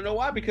fan. You want to know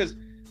why? Because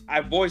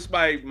I voice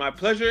my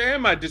pleasure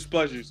and my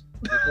displeasures.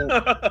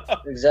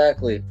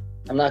 Exactly.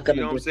 I'm not gonna.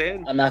 You know what I'm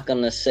saying? I'm not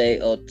gonna say,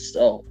 "Oh,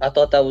 I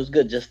thought that was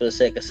good," just for the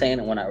sake of saying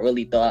it when I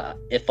really thought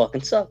it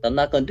fucking sucked. I'm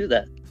not gonna do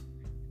that.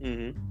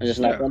 Mm-hmm. I'm just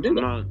not gonna do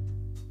that.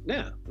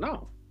 Yeah,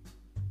 no.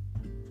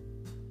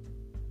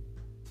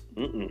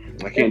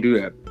 I can't do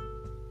that.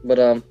 But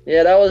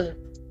yeah, that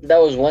That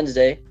was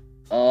Wednesday.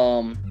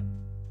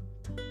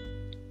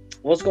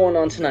 What's going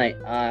on tonight?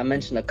 I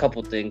mentioned a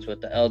couple things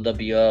with the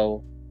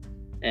LWO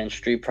and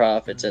Street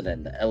Profits, and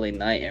then the LA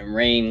Knight and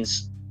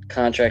Reigns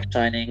contract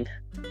signing.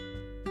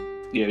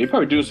 Yeah, they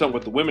probably doing something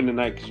with the women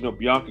tonight because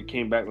Bianca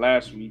came back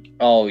last week.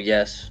 Oh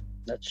yes,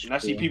 that's true. And I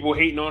see people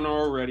hating on her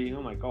already.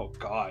 I'm like, oh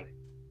god,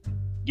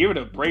 give it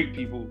a break,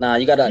 people. Nah,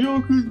 you gotta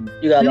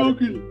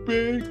Bianca's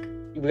big.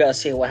 We gotta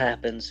see what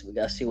happens.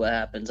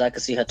 I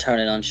could see her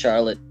turning on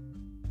Charlotte.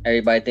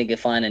 Everybody thinking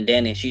fine and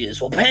Danny, she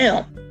just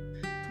bam,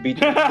 beat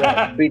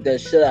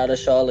the shit out of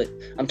Charlotte.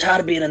 I'm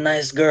tired of being a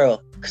nice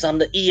girl because I'm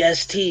the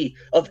EST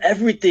of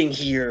everything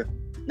here.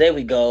 There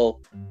we go.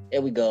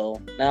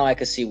 Now I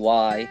can see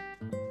why.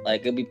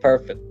 Like, it'd be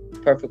perfect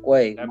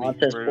way.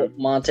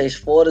 Montez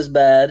Ford is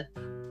bad.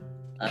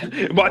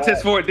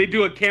 Montez Ford. They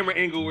do a camera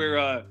angle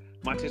where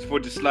Montez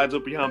Ford just slides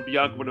up behind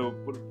Bianca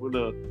with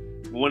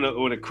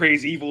a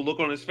crazy evil look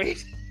on his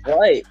face.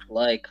 Right,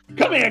 like,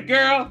 come here,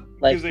 girl.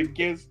 Like, he's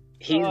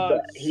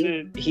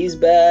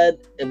bad.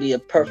 It'd be a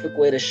perfect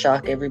way to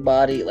shock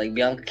everybody. Like,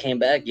 Bianca came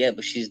back, yeah,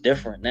 but she's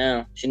different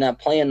now. She's not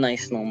playing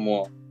nice no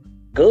more.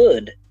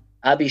 Good.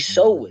 I'd be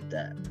so with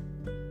that.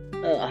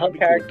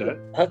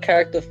 Her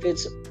character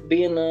fits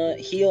being a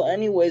heel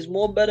anyways,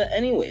 more better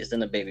anyways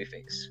than a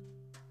babyface.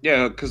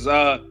 Yeah, because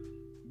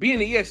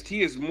being an EST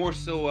is more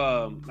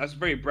so that's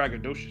very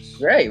braggadocious.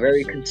 Right,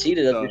 very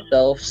conceited of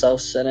yourself,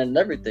 self-centered and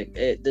everything.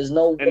 There's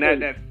no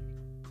and that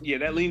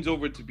leans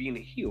over to being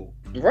a heel.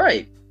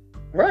 Right.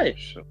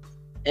 So.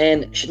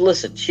 And she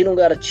don't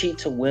gotta cheat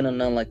to win or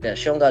nothing like that.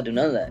 She don't gotta do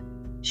none of that.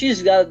 She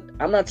just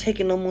I'm not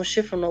taking no more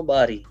shit from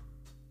nobody.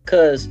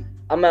 Cause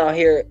I'm out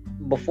here,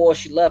 before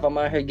she left, I'm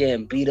out here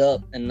getting beat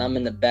up and I'm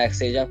in the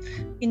backstage.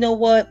 You know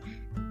what?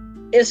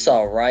 It's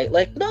alright.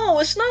 Like, no,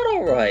 it's not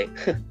alright.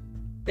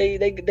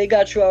 They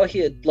got you out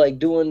here like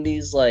doing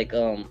these like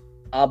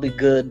I'll be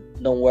good,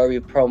 don't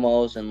worry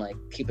promos and like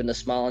keeping a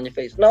smile on your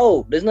face.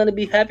 No, there's nothing to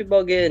be happy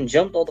about getting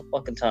jumped all the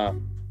fucking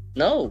time.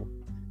 No.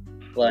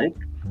 Like,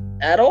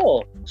 at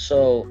all.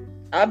 So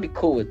I'd be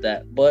cool with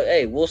that. But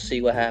hey, we'll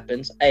see what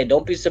happens. Hey,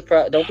 don't be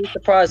surprised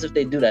if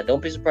they do that.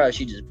 Don't be surprised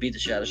she just beat the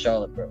shit out of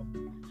Charlotte, bro.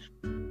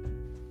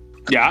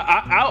 Yeah,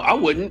 I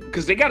wouldn't,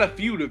 because they got a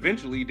feud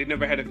eventually. They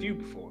never had a feud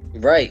before.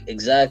 Right,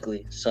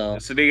 exactly. So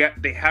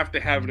they have to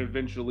have it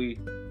eventually.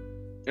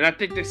 And I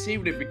think they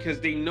saved it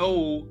because they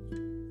know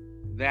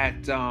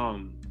that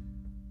the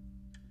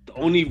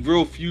only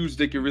real feuds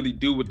they can really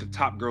do with the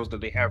top girls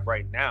that they have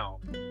right now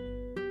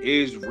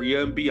is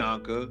Rhea and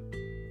Bianca.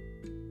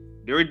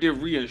 They already did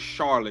Rhea and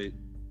Charlotte.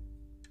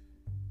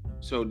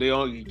 So they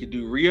only can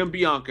do Rhea and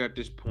Bianca at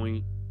this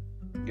point.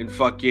 And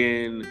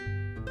fucking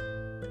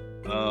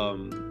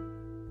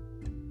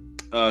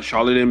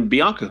Charlotte and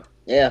Bianca.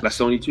 Yeah. That's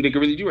the only two they can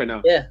really do right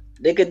now. Yeah.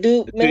 They could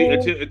do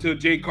until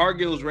Jade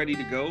Cargill's ready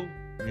to go.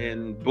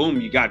 And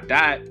boom, you got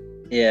that.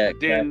 Yeah.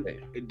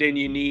 Then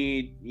you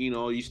need,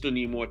 you still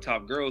need more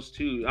top girls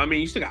too. I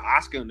mean, you still got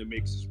Asuka in the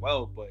mix as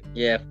well, but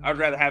yeah, I'd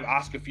rather have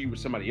Asuka feud with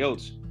somebody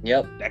else.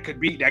 Yep. That could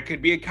be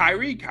a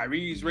Kyrie.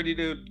 Kyrie's ready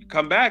to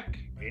come back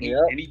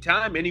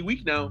anytime, any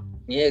week now.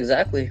 Yeah,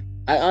 exactly.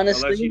 I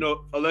honestly,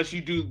 unless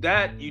you do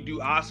that, you do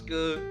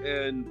Asuka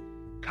and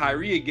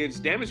Kyrie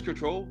against Damage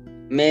Control.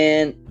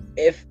 Man,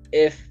 if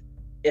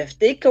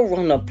they could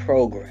run a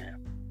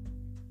program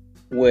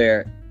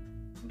where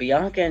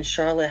Bianca and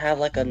Charlotte have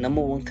like a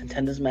number one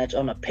contenders match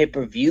on a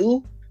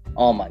pay-per-view,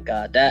 oh my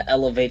god, that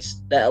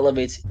elevates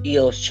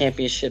EO's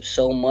championship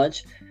so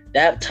much.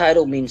 That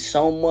title means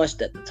so much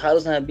that the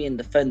title's not being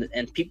defended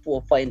and people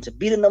are fighting to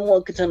be the number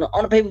one contender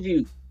on a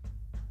pay-per-view.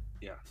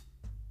 Yeah.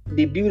 It'd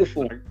be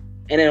beautiful.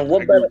 And then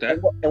what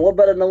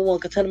better number one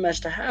contender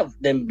match to have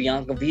than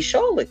Bianca v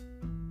Charlotte?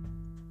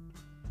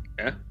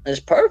 Yeah. It's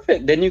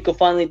perfect. Then you can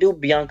finally do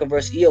Bianca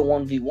versus Io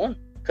 1v1.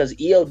 Because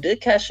Io did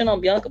cash in on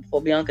Bianca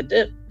before Bianca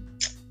did.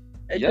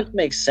 It just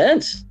makes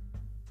sense.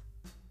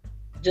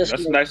 That's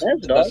a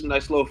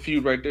nice little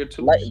feud right there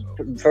too. Like,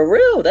 for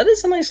real, that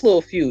is a nice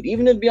little feud.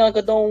 Even if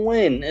Bianca don't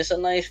win, it's a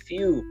nice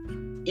feud.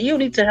 Io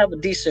need to have a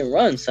decent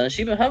run, son.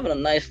 She's been having a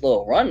nice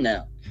little run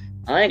now.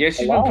 She's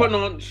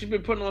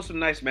been putting on some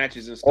nice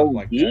matches and stuff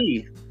like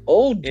that.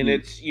 And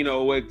it's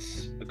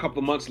it's a couple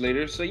of months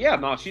later, so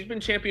she's been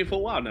champion for a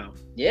while now.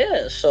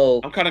 Yeah, so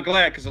I'm kind of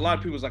glad because a lot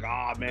of people was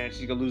like, man,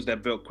 she's gonna lose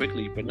that belt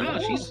quickly, but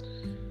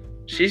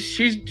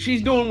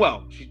she's doing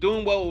well. She's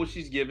doing well with what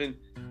she's given.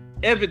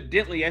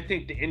 Evidently, I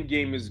think the end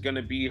game is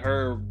gonna be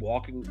her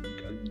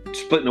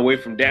splitting away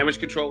from Damage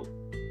Control.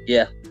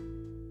 Yeah,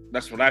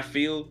 that's what I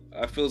feel.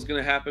 I feel is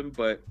gonna happen,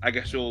 but I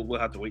guess we'll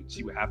have to wait and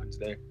see what happens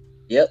there.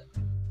 Yep.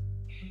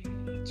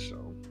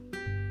 So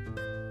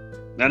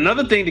now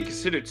another thing to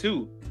consider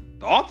too,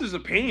 the Authors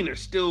of Pain are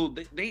still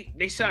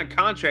they signed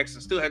contracts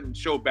and still haven't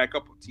showed back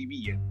up on TV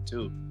yet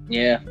too.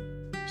 Yeah.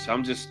 So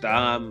I'm just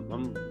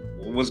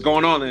what's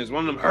going on? Is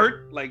one of them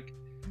hurt? Like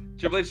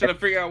Triple H trying to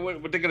figure out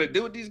what they're gonna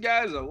do with these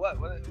guys or what?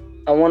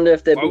 I wonder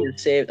if they're being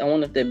saved. I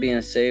wonder if they're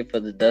being saved for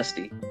the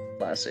Dusty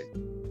Classic.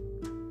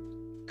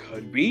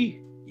 Could be,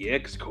 yeah,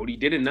 because Cody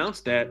did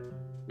announce that.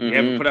 They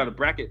haven't put out a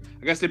bracket.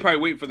 I guess they probably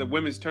wait for the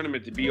women's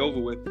tournament to be over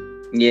with.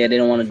 Yeah, they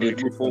don't want to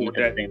do move forward with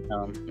that. Same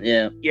time.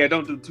 Yeah. Yeah,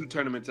 don't do 2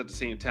 tournaments at the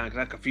same time because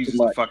that confuses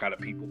the fuck out of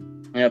people.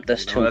 Yep,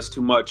 that's That's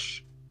too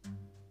much.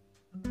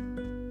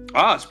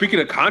 Speaking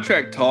of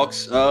contract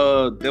talks,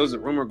 there was a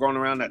rumor going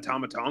around that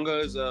Tama Tonga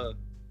is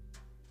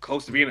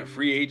close to being a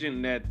free agent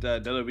and that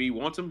WWE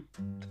wants him.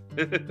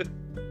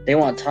 They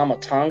want Tama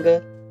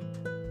Tonga?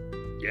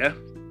 Yeah,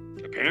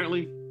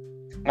 apparently.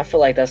 I feel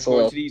like that's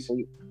I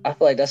feel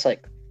like that's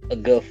like a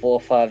good 4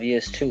 or 5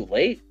 years too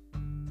late.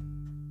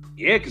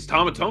 Yeah, because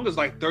Tama Tonga's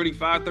like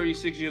 35,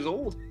 36 years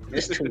old.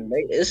 It's too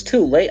late. It's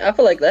too late. I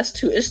feel like it's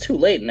too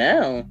late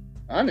now,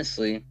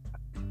 honestly.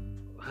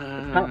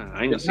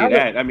 I ain't gonna say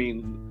that. I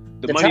mean,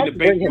 the Money in the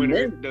Bank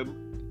winner, the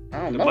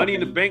Money in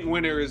the Bank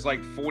winner is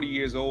like 40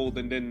 years old,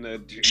 and then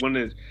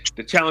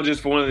the challengers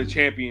for one of the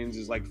champions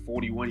is like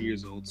 41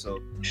 years old. So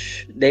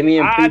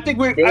Damian Priest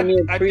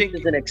think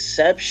is an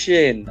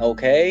exception,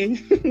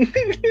 okay?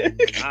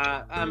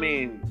 I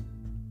mean,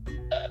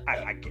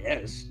 I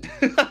guess.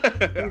 He's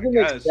an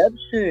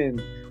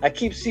exception. I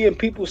keep seeing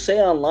people say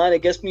online.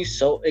 It gets me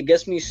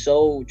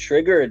so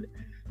triggered.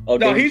 Oh,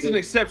 no, he's an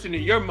exception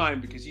in your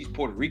mind because he's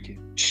Puerto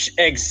Rican.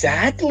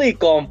 Exactly,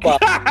 compa.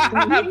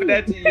 But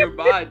that's in your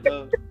mind,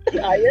 though.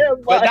 I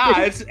am. But nah,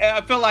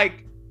 I feel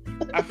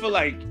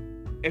like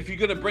if you're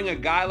gonna bring a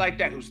guy like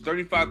that who's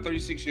 35,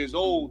 36 years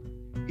old,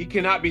 he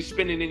cannot be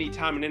spending any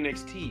time in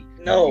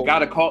NXT. No,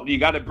 you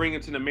gotta bring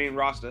him to the main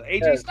roster.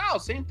 AJ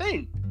Styles, same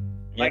thing.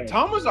 Yeah. Like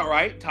Tama's all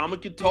right. Tama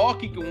can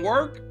talk, he can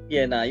work.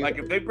 Yeah,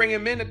 if they bring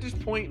him in at this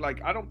point,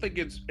 like I don't think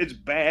it's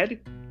bad.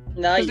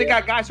 Because they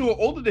got guys who are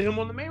older than him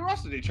on the main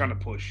roster they're trying to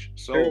push.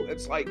 So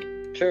it's like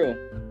true.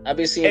 I've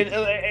been seeing,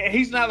 and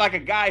he's not like a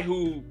guy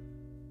who,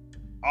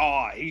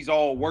 he's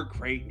all work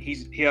rate.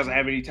 He doesn't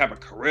have any type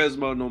of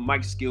charisma, no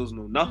mic skills,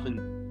 no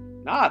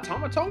nothing. Nah,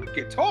 Tama Tonga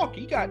can talk.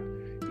 He got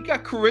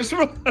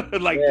charisma.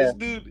 This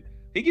dude,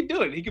 he can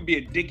do it. He could be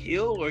a Dick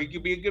Hill or he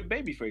could be a good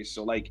babyface.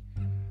 So like,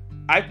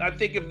 I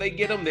think if they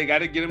get him, they got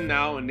to get him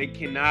now, and they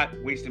cannot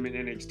waste him in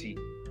NXT.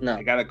 No,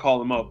 they got to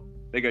call him up.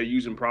 They got to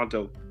use him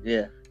pronto.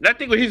 Yeah. And I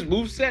think with his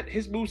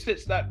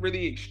moveset's not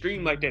really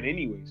extreme like that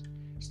anyways.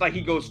 It's like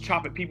he goes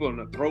chopping people in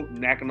the throat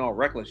and acting all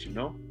reckless, you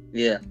know?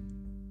 Yeah.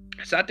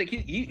 So I think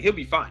he'll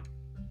be fine.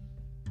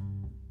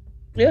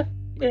 Yeah.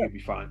 He'll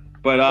be fine.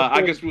 But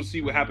I guess we'll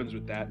see what happens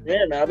with that.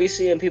 Yeah, man. I'll be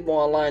seeing people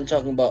online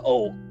talking about,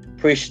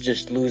 Priest should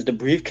just lose the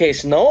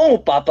briefcase. No,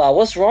 Papa,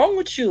 what's wrong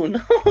with you? No.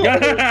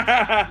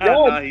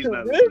 He's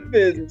not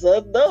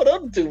son. No,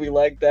 don't do me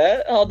like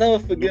that. I'll never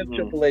forgive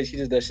Triple H. He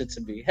did that shit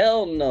to me.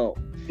 Hell no.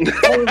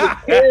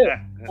 I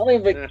don't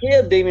even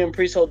care if Damian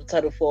Priest hold the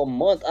title for a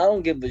month. I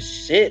don't give a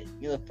shit.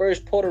 You're the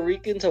first Puerto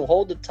Rican to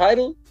hold the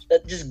title.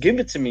 Just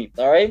give it to me,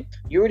 all right?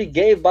 You already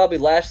gave Bobby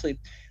Lashley,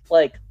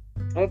 I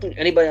don't think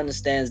anybody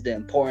understands the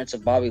importance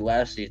of Bobby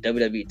Lashley's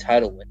WWE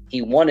title win.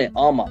 He won it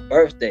on my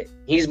birthday.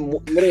 He's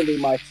literally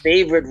my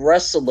favorite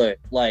wrestler.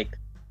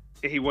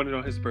 He won it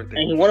on his birthday.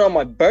 And he won it on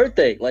my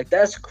birthday.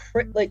 That's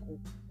crazy.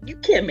 You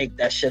can't make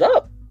that shit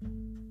up.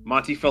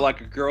 Monty felt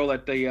like a girl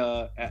at the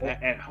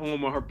at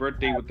home on her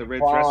birthday with the red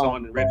dress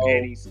on and red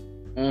panties.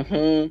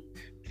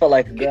 Felt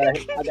like a girl.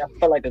 I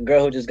felt like a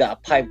girl who just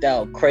got piped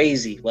out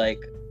crazy.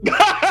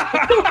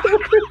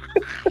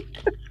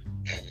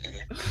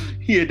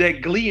 He had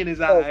that glee in his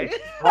eye.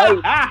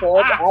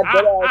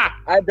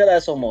 I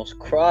did almost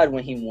cried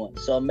when he won.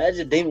 So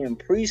imagine Damian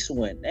Priest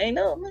win. Ain't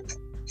no man.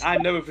 I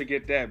never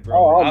forget that,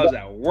 bro. I was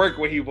at work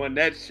when he won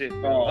that shit,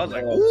 bro. I was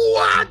like,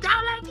 what?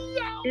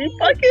 You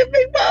fucking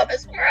Big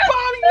Bobby's bro.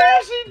 Bobby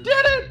Lashley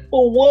did it!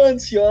 For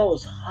once, yo, I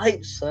was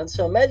hyped, son.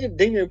 So imagine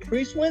Damian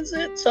Priest wins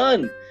it,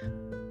 son.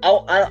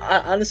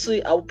 I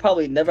honestly, I would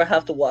probably never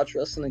have to watch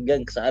wrestling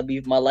again because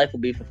my life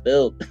would be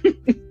fulfilled. You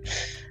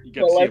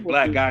got to see a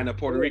black guy and a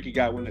Puerto Rican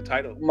guy win the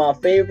title. My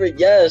favorite,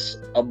 yes.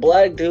 A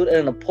black dude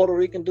and a Puerto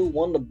Rican dude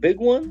won the big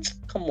one.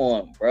 Come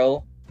on,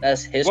 bro.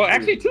 That's history. Well,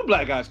 actually, 2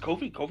 black guys.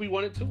 Kofi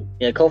won it too.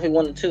 Yeah, Kofi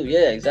won it too.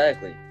 Yeah,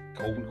 exactly.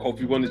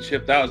 Kofi won the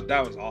chip. That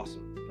was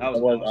awesome. That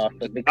was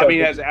awesome. I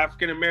mean, as an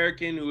African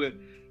American who,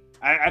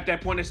 at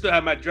that point, I still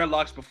had my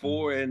dreadlocks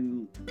before,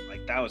 and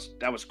that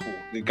was cool.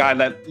 The guy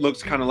that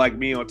looks kind of like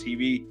me on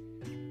TV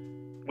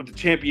with the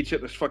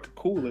championship was fucking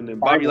cool, and then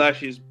Bobby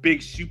Lashley's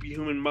big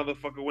superhuman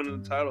motherfucker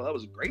winning the title. That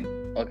was great.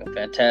 Fucking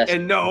fantastic.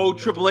 And no,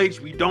 Triple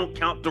H, we don't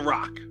count The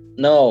Rock.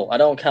 No, I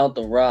don't count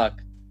The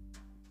Rock.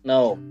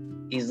 No,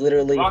 he's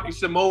literally Rocky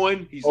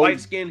Samoan. He's light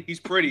skinned.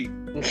 He's pretty.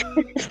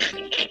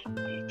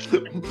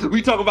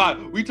 we talking about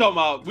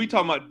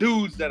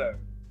dudes that are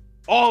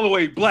all the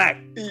way black,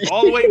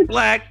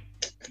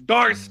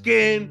 dark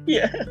skin.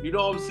 Yeah, you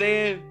know what I'm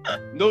saying?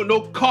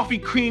 No coffee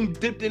cream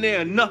dipped in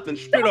there or nothing.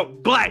 Straight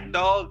up black,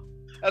 dog.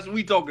 That's what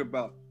we talking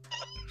about.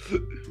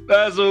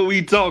 That's what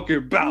we talking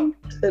about.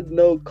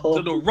 No coffee.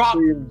 So The Rock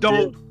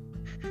don't.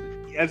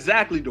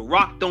 Exactly, The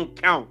Rock don't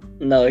count.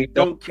 No, he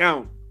don't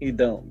count. He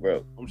don't,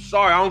 bro. I'm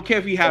sorry. I don't care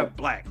if he have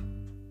black.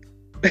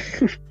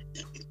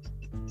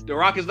 The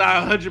Rock is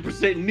not 100%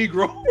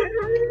 Negro.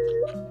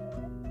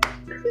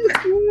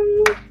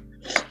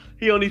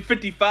 He only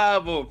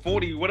 55 or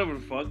 40, whatever the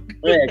fuck.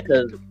 Yeah,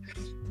 because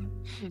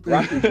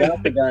Rocky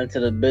Johnson got into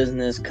the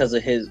business because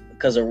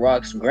of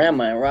Rock's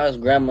grandma, and Rock's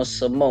grandma's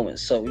Samoan.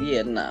 So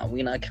yeah, nah,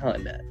 we not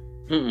counting that.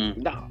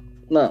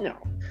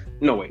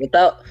 No way.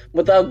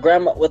 Without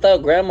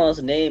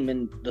grandma's name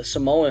in the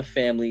Samoan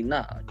family,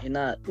 nah, you're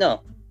not.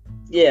 No,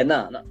 yeah,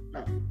 no.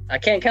 I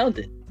can't count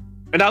it.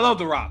 And I love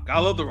The Rock.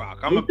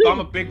 I'm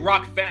a big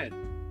Rock fan.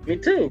 Me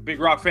too. Big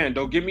Rock fan.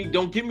 Don't get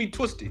me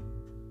twisted.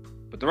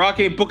 But The Rock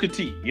ain't Booker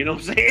T. You know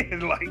what I'm saying?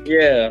 Like,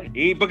 yeah,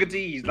 he ain't Booker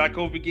T. He's not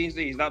Kofi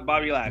Kingston. He's not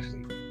Bobby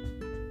Lashley.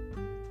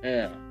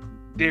 Yeah.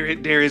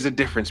 There is a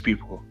difference,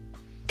 people.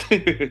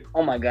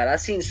 Oh my god, I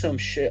seen some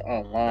shit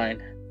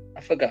online.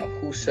 I forgot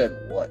who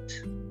said what.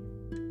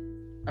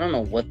 I don't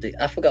know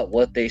I forgot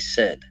what they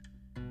said.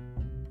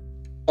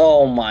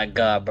 Oh my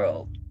god,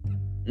 bro.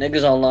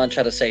 Niggas online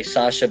try to say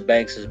Sasha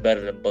Banks is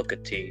better than Booker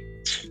T.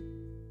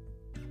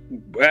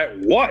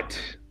 What?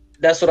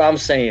 That's what I'm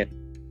saying.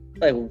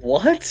 Like,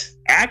 what?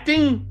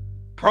 Acting?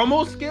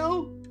 Promo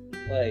skill?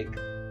 Like,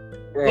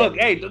 bro. Look,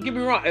 hey, don't get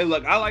me wrong. Hey,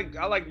 look, I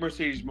like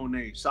Mercedes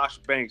Moné,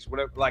 Sasha Banks,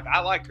 whatever. Like, I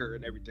like her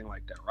and everything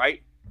like that,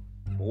 right?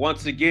 But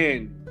once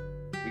again,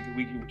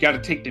 we got to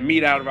take the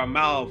meat out of our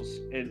mouths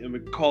and we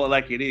call it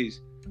like it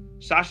is.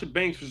 Sasha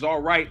Banks was all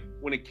right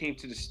when it came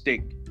to the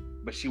stick,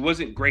 but she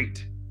wasn't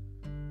great.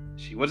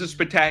 She wasn't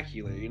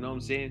spectacular, you know what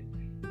I'm saying?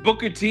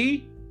 Booker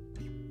T,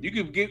 you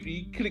could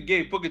have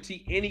gave Booker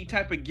T any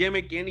type of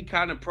gimmick, any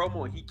kind of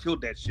promo, and he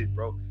killed that shit,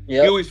 bro.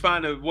 Yep. He always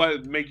find a way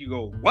to make you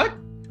go, what?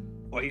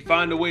 Or he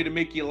find a way to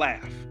make you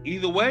laugh.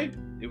 Either way,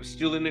 it was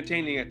still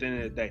entertaining at the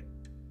end of the day.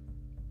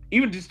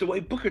 Even just the way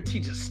Booker T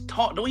just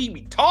talk, the way he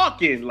be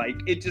talking, like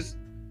it just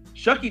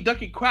shucky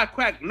ducky quack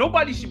quack.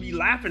 Nobody should be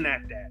laughing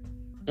at that,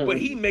 but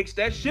he makes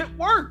that shit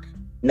work.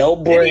 No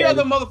boy. Any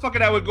other motherfucker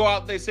that would go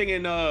out there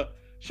singing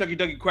shucky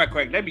ducky quack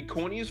quack, that'd be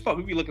corny as fuck.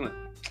 We'd be looking like,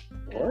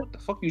 what the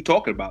fuck are you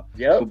talking about?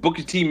 Yeah. But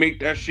Booker T make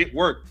that shit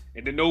work,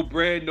 and then no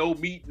bread, no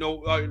meat, no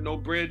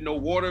bread, no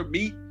water,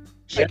 meat.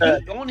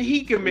 Like only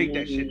he can make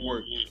that shit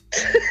work.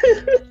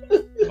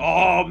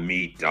 Oh,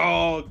 meat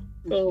dog.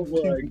 Oh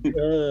my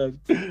god.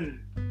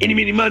 Any,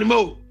 mini, money,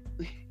 mo.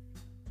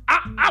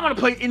 I want to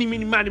play any,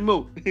 mini, money,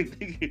 mo.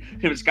 Him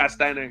and Scott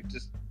Steiner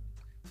just,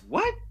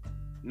 what?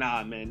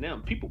 Nah, man, now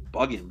people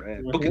bugging, bro.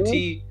 Mm-hmm. Booker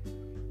T,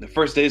 the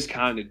first day is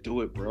kind to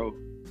do it, bro.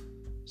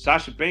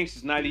 Sasha Banks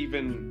is not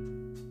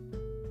even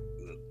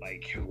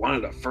like one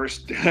of the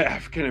first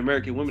African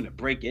American women to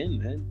break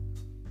in, man.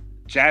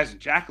 Jazz and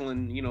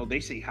Jacqueline, you know, they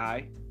say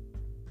hi.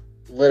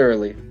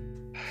 Literally.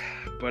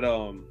 But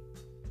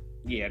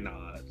yeah,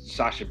 nah.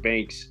 Sasha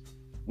Banks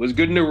was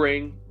good in the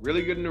ring,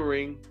 really good in the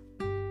ring.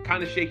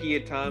 Kind of shaky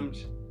at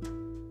times.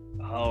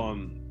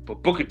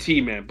 But Booker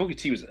T, man, Booker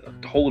T was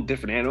a whole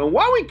different animal.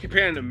 Why are we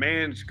comparing a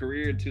man's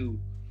career to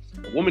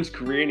a woman's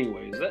career,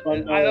 anyways?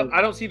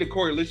 I don't see the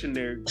correlation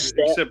there,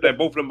 except that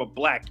both of them are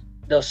black.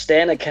 Those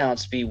Stan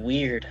accounts be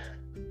weird.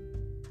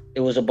 It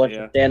was a bunch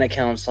of Stan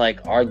accounts like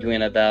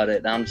arguing about it.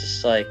 And I'm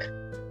just like,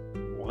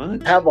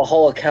 what? Have a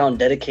whole account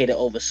dedicated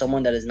over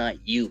someone that is not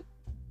you.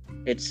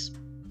 It's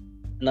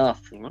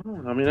enough.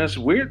 I mean, that's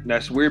weird.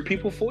 That's weird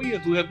people for you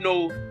who have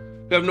no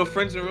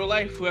friends in real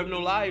life, who have no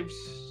lives.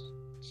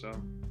 So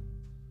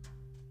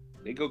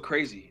they go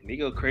crazy. They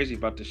go crazy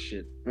about this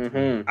shit.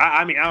 Mm-hmm.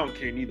 I mean, I don't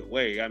care neither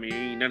way. I mean, it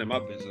ain't none of my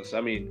business.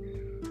 I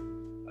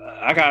mean,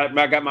 I got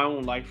my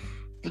own life.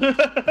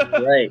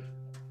 Right.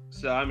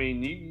 So I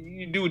mean,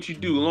 you do what you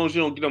do, as long as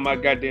you don't get on my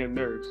goddamn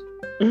nerves.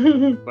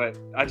 But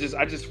I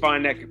just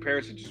find that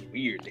comparison just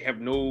weird. They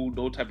have no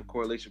type of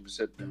correlation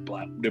except they're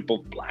black. They're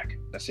both black.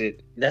 That's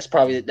it. That's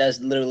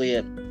literally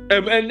it.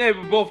 And they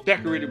were both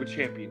decorated with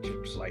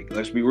championships. Like,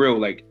 let's be real.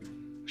 Like,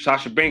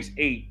 Sasha Banks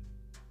ate,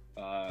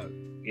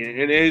 and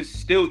is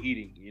still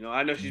eating. You know,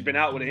 I know she's been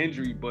out with an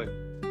injury, but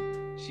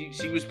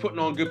she was putting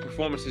on good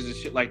performances and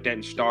shit like that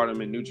in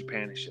Stardom and New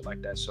Japan and shit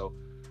like that. So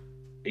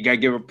you gotta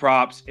give her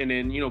props. And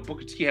then, you know,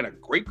 Booker T had a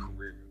great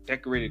career.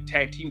 Decorated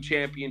tag team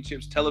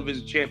championships,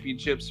 television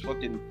championships,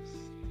 fucking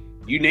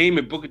you name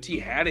it, Booker T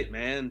had it,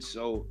 man.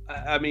 So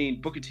I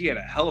mean, Booker T had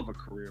a hell of a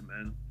career,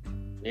 man.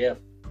 Yeah,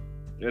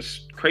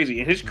 it's crazy.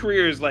 And his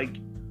career is like,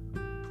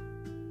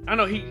 I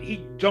know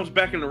he jumps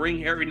back in the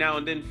ring every now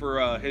and then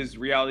for his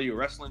reality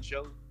wrestling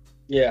show.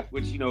 Yeah,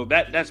 which, you know,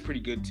 that's pretty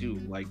good too.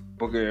 Like,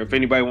 Booker, if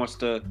anybody wants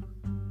to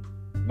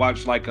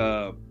watch like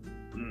a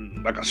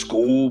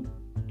school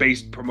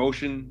based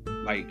promotion,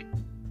 like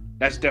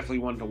that's definitely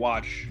one to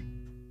watch.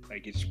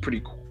 Like, it's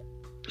pretty cool.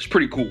 It's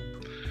pretty cool.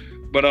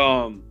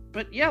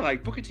 But yeah,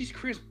 like, Booker T's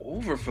career is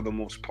over for the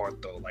most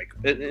part, though. Like,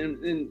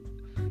 and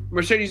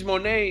Mercedes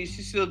Moné,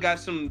 she still got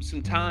some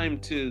time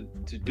to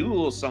do a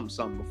little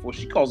something before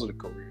she calls it a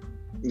career.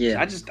 Yeah.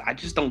 I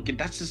just don't get.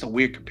 That's just a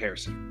weird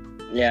comparison.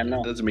 Yeah,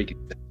 no, it doesn't make it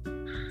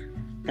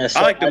sense.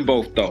 I like them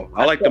both, though.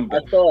 I like them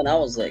both. I saw and I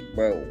was like,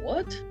 bro,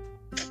 what?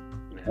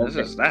 Yeah,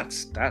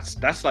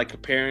 that's like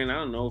comparing, I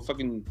don't know,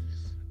 fucking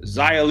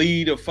Xia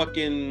Li to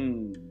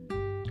fucking,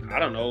 I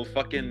don't know,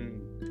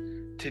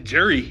 fucking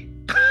Tajiri.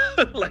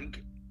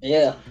 Like,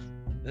 yeah,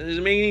 that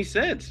doesn't make any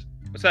sense.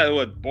 What's that?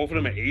 What? Both of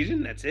them are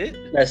Asian? That's it?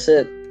 That's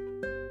it.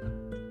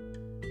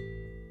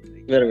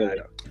 Literally.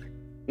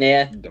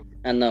 Yeah,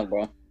 I know,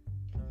 bro.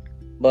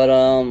 But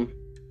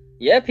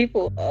yeah,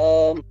 people.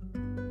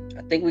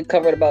 I think we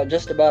covered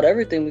just about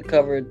everything. We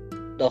covered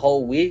the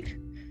whole week.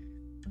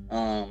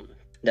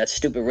 That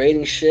stupid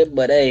rating shit.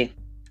 But hey,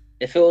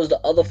 if it was the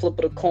other flip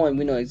of the coin,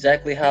 we know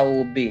exactly how it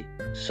would be.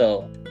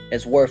 So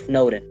it's worth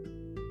noting.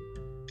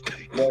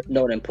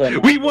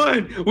 We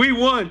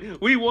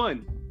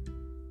won.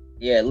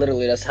 Yeah,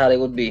 literally, that's how they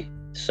would be.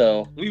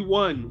 So we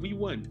won.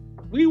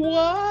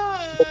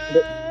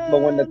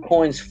 But when the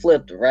coins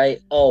flipped, right?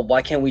 Oh,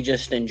 why can't we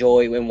just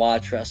enjoy and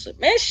watch wrestling?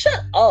 Man,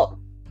 shut up.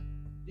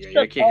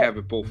 Yeah, you can't have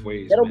it both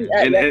ways. Y'all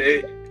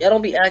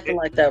don't be acting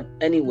like that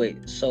anyway.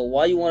 So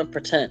why you want to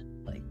pretend?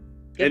 Like,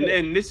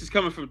 and this is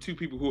coming from two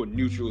people who are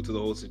neutral to the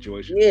whole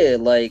situation. Yeah,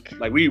 like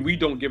we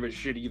don't give a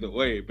shit either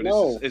way. But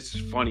it's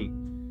funny.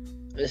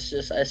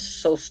 It's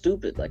so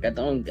stupid. Like, I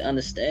don't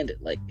understand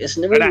it. Like, it's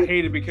never. And I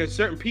hate it because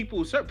certain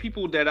people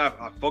that I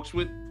fucks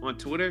with on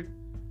Twitter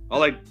are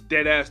like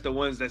dead ass the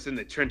ones that's in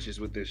the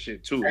trenches with this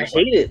shit too. I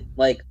hate it.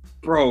 Like,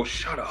 bro,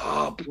 shut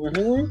up.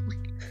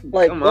 Mm-hmm.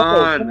 Like, come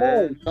on,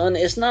 man. Son.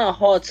 It's not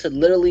hard to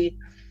literally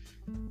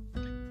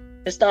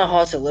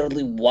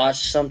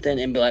watch something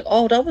and be like,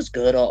 oh, that was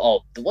good, or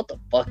oh, what the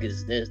fuck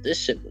is this? This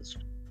shit was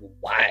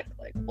whack.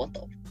 Like,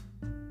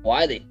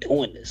 why are they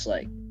doing this?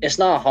 Like, it's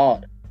not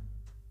hard.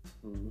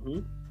 Mm-hmm.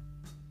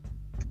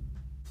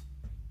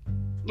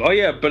 Oh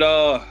yeah, but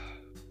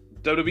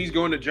WWE's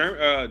going to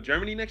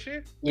Germany next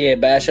year? Yeah,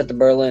 Bash at the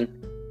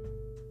Berlin.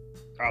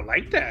 I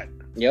like that.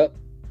 Yep.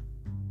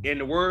 And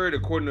the word,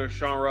 according to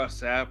Sean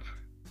Ross Sapp,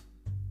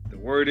 the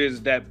word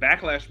is that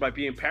Backlash might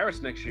be in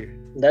Paris next year.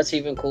 That's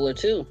even cooler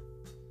too.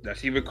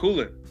 That's even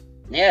cooler.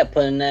 Yeah,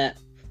 putting that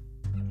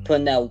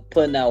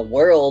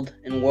world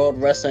and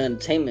world wrestling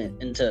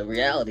entertainment into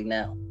reality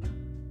now.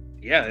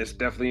 Yeah, it's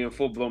definitely in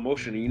full blown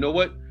motion. And you know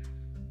what?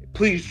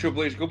 Please,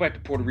 Triple H, go back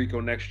to Puerto Rico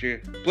next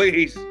year.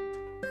 Please.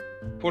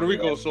 Puerto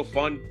Rico is so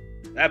fun.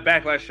 That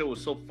Backlash show was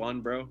so fun,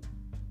 bro.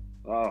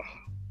 Oh.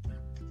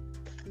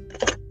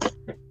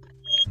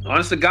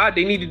 Honest to God,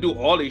 they need to do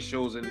all these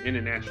shows in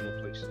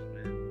international places,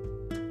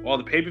 man. All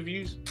the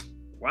pay-per-views.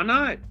 Why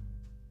not?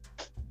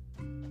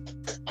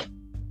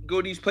 You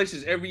go to these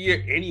places every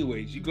year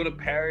anyways. You go to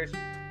Paris.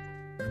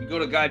 You go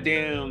to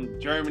goddamn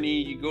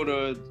Germany. You go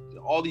to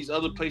all these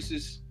other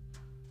places.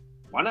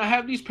 Why not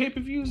have these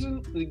pay-per-views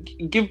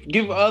and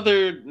give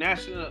other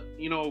national,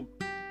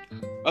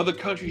 other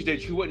countries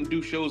that you wouldn't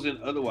do shows in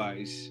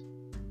otherwise?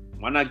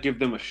 Why not give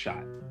them a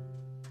shot?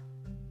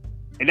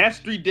 And that's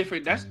three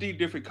different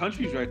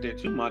countries right there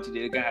too, Monty.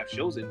 They're gonna have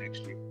shows in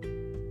next year.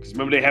 Because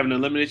remember, they have an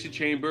Elimination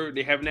Chamber.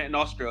 They having that in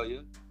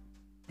Australia.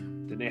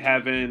 Then they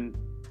having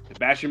the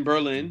Bash in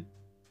Berlin,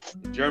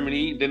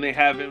 Germany. Then they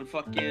having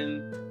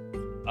fucking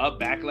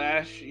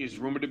Backlash is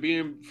rumored to be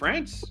in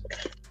France.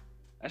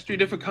 That's three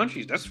different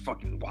countries. That's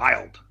fucking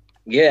wild.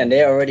 Yeah, and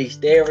they already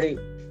started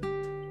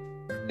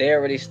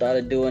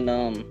doing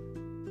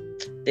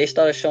they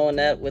started showing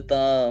that with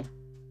well,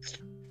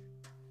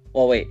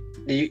 wait,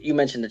 you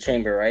mentioned the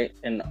chamber, right,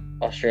 in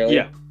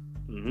Australia?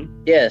 Yeah.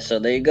 Mm-hmm. Yeah, so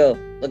there you go.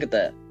 Look at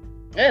that.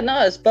 Yeah,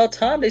 no, it's about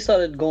time they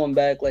started going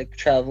back, like,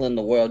 traveling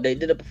the world. They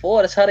did it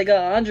before. That's how they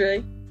got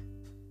Andre.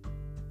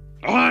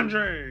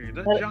 Andre,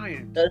 the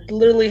giant. That's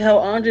literally how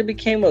Andre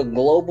became a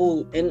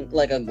global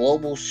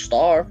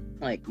star.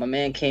 Like, my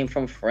man came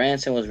from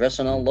France and was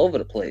wrestling all over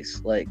the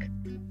place. Like,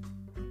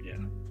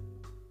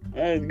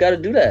 yeah, you gotta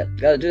do that.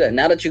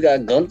 Now that you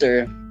got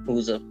Gunther,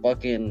 who's a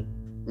fucking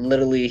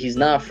literally, he's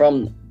not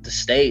from the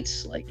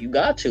States. Like, you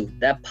got to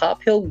that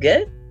pop he'll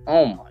get.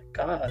 Oh my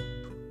god.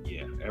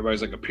 Yeah,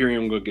 everybody's like,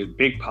 Imperium gonna get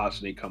big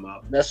pops when they come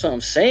out. That's what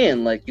I'm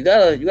saying. Like, you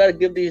gotta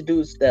give these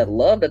dudes that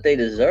love that they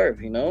deserve.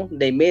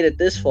 They made it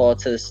this far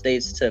to the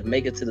States to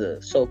make it to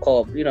the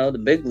so-called,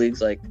 the big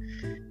leagues. Like,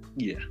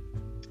 yeah.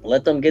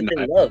 Let them get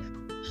their love.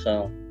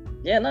 So,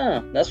 yeah,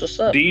 that's what's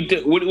up. What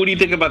do you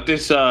think about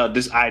this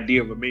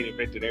idea of a main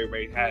event that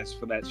everybody has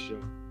for that show?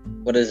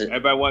 What is it?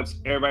 Everybody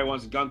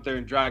wants Gunther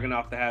and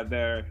Dragunov to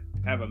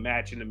have a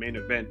match in the main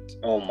event.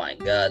 Oh my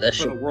god, that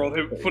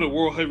for the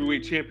world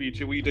heavyweight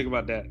championship. What do you think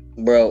about that,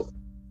 bro?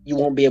 You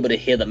won't be able to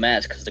hear the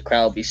match because the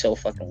crowd will be so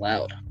fucking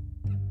loud.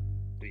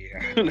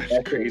 Yeah,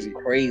 that's crazy.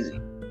 Crazy.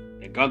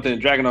 And Gunther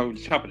and Dragunov will be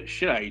chopping the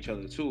shit out of each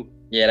other too.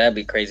 Yeah, that'd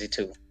be crazy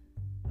too.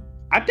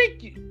 I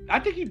think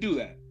you do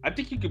that. I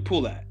think you could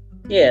pull that.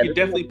 Yeah, you could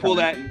definitely pull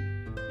that.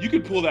 You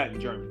could pull that in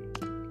Germany.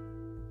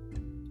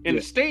 In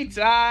the States,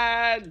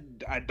 I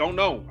don't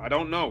know.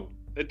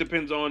 It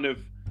depends on if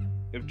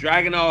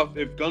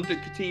Gunther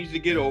continues to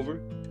get over,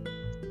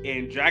 and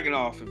if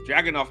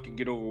Dragunov can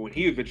get over when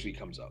he eventually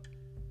comes up.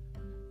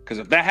 Because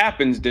if that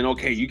happens, then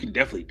okay, you can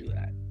definitely do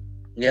that.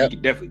 Yeah, you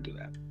can definitely do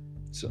that.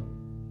 So,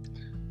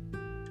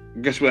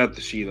 I guess we'll have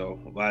to see though.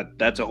 But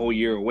that's a whole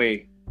year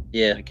away.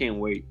 Yeah, I can't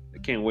wait.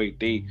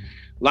 They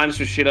lined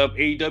some shit up.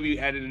 AEW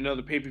added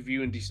another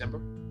pay-per-view in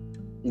December.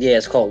 Yeah,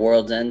 it's called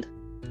World's End.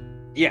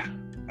 Yeah,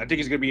 I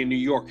think it's gonna be in New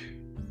York.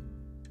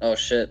 Oh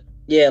shit.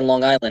 Yeah, in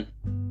Long Island.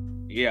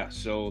 Yeah,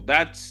 so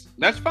that's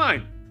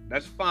fine.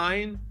 That's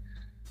fine.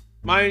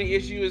 My only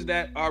issue is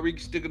that are we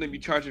still going to be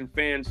charging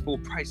fans full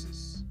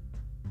prices?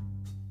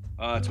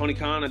 Tony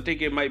Khan, I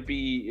think it might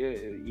be,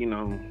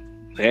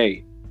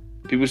 hey,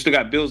 people still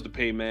got bills to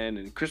pay, man,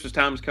 and Christmas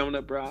time is coming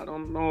up, bro. I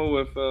don't know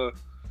if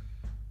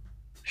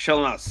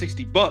shelling out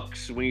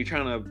 $60 when you're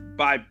trying to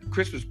buy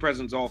Christmas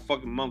presents all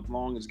fucking month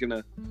long is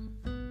gonna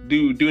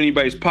do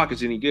anybody's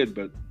pockets any good.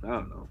 But I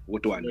don't know.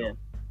 What do I know?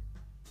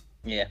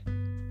 Yeah.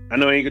 I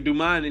know it ain't gonna do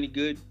mine any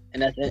good.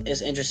 And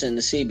it's interesting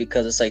to see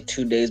because it's like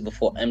 2 days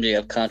before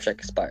MJF contract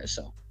expires.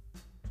 So.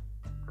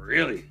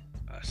 Really?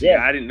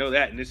 Yeah, I didn't know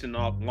that. And this in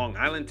Long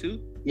Island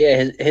too?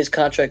 Yeah, his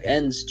contract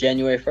ends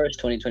January 1st,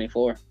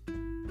 2024.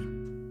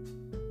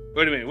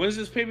 Wait a minute. When is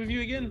this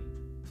pay-per-view again?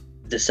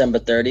 December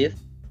 30th,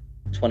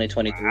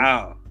 2023.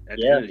 Wow. At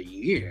the end of the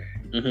year.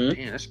 Mm-hmm.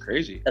 Man, that's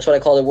crazy. That's what I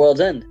call the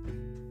World's End.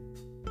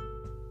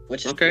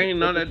 Which is okay. Cool.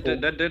 No,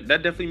 that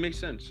definitely makes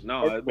sense.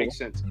 No, it makes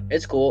sense.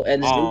 It's cool.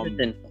 And it's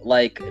interesting.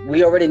 Like,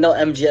 we already know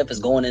MGF is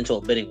going into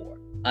a bidding war.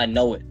 I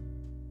know it.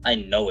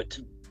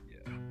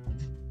 Yeah.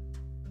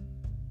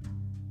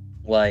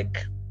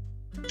 Like,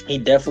 he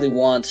definitely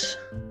wants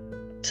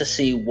to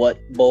see what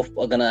both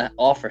are going to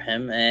offer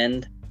him,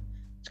 and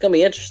it's going to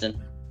be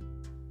interesting.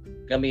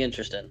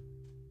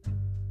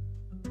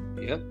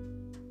 Yep.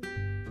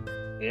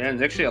 Yeah,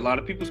 and actually a lot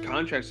of people's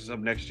contracts is up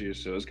next year,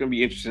 so it's going to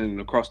be interesting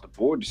across the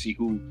board to see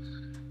who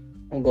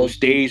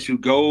stays, who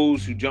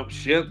goes, who jumps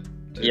ship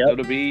to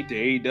WWE, to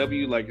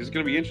AEW. Like, it's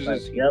going to be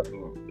interesting.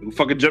 Who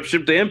fucking jump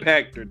ship to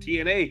Impact or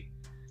TNA.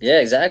 Yeah,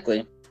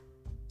 exactly.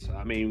 So,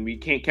 I mean, we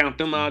can't count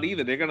them out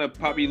either. They're going to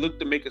probably look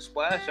to make a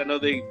splash. I know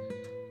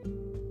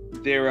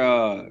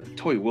their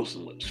Toy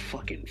Wilson looks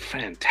fucking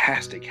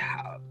fantastic.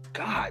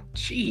 God,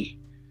 gee.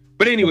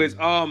 But anyways,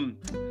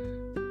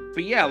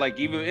 but yeah, like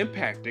even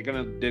Impact, they're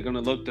gonna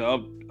look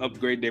to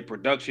upgrade their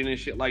production and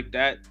shit like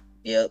that.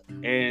 Yep.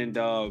 And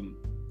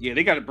yeah,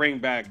 they gotta bring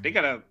back. I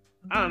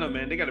don't know,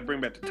 man. They gotta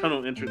bring back the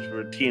tunnel entrance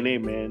for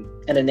TNA, man.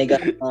 And then they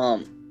got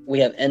we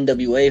have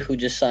NWA who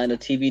just signed a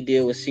TV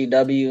deal with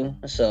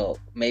CW, so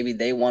maybe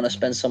they want to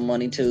spend some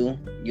money too.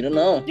 You don't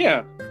know.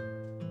 Yeah,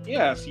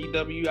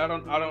 CW. I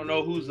don't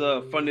know who's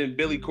funding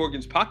Billy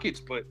Corgan's pockets,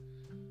 but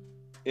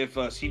if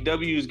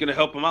CW is gonna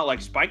help him out,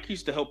 like Spike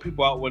used to help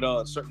people out with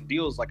certain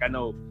deals. Like I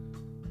know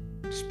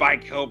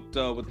Spike helped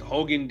with the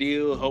Hogan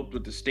deal, helped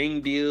with the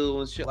Sting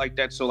deal and shit like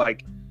that. So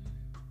like,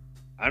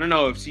 I don't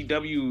know if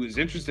CW is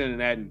interested in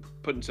that and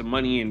putting some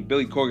money in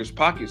Billy Corgan's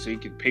pocket so he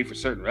can pay for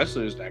certain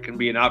wrestlers. That can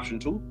be an option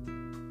too.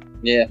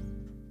 Yeah.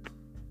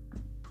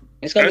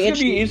 It's gonna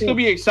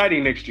be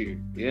exciting next year.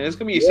 Yeah, it's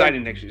gonna be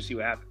exciting next year to see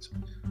what happens.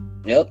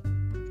 Yep.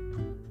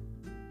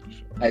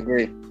 I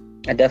agree.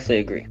 I definitely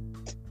agree.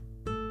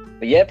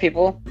 But yeah,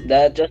 people,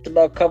 that just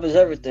about covers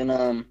everything.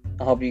 I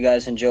hope you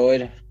guys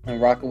enjoyed and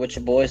rocking with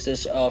your boys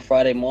this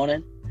Friday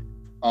morning.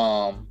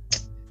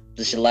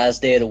 This is your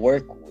last day of the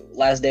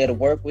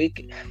work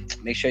week.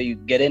 Make sure you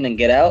get in and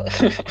get out.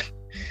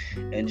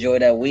 Enjoy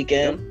that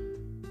weekend.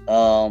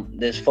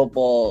 There's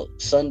football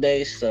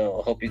Sunday, so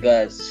I hope you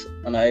guys,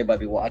 I know everybody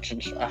be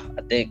watching, I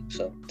think,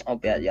 so I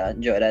hope y'all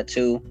enjoy that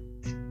too.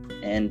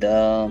 And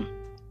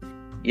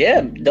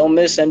yeah, don't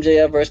miss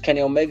MJF versus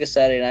Kenny Omega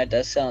Saturday night.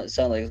 That sounds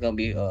like it's gonna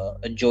be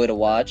a joy to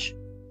watch.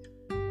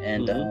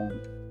 And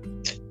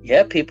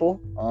yeah,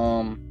 people.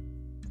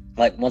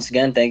 Like once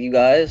again, thank you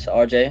guys.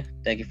 RJ,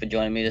 thank you for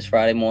joining me this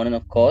Friday morning,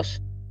 of course.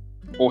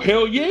 Oh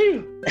hell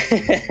yeah!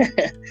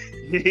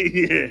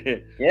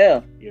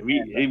 Yeah,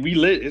 we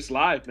lit. It's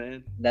live,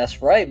 man.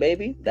 That's right,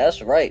 baby.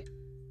 That's right.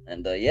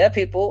 And yeah,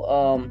 people.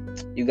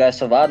 You guys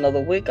survived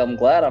another week. I'm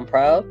glad. I'm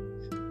proud.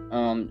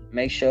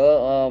 Make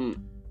sure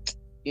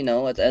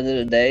at the end of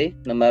the day,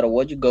 no matter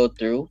what you go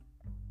through,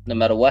 no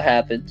matter what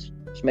happens,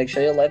 just make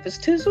sure your life is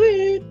too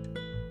sweet.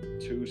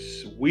 Too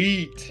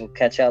sweet. We'll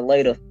catch y'all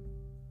later.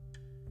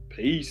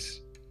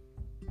 Peace.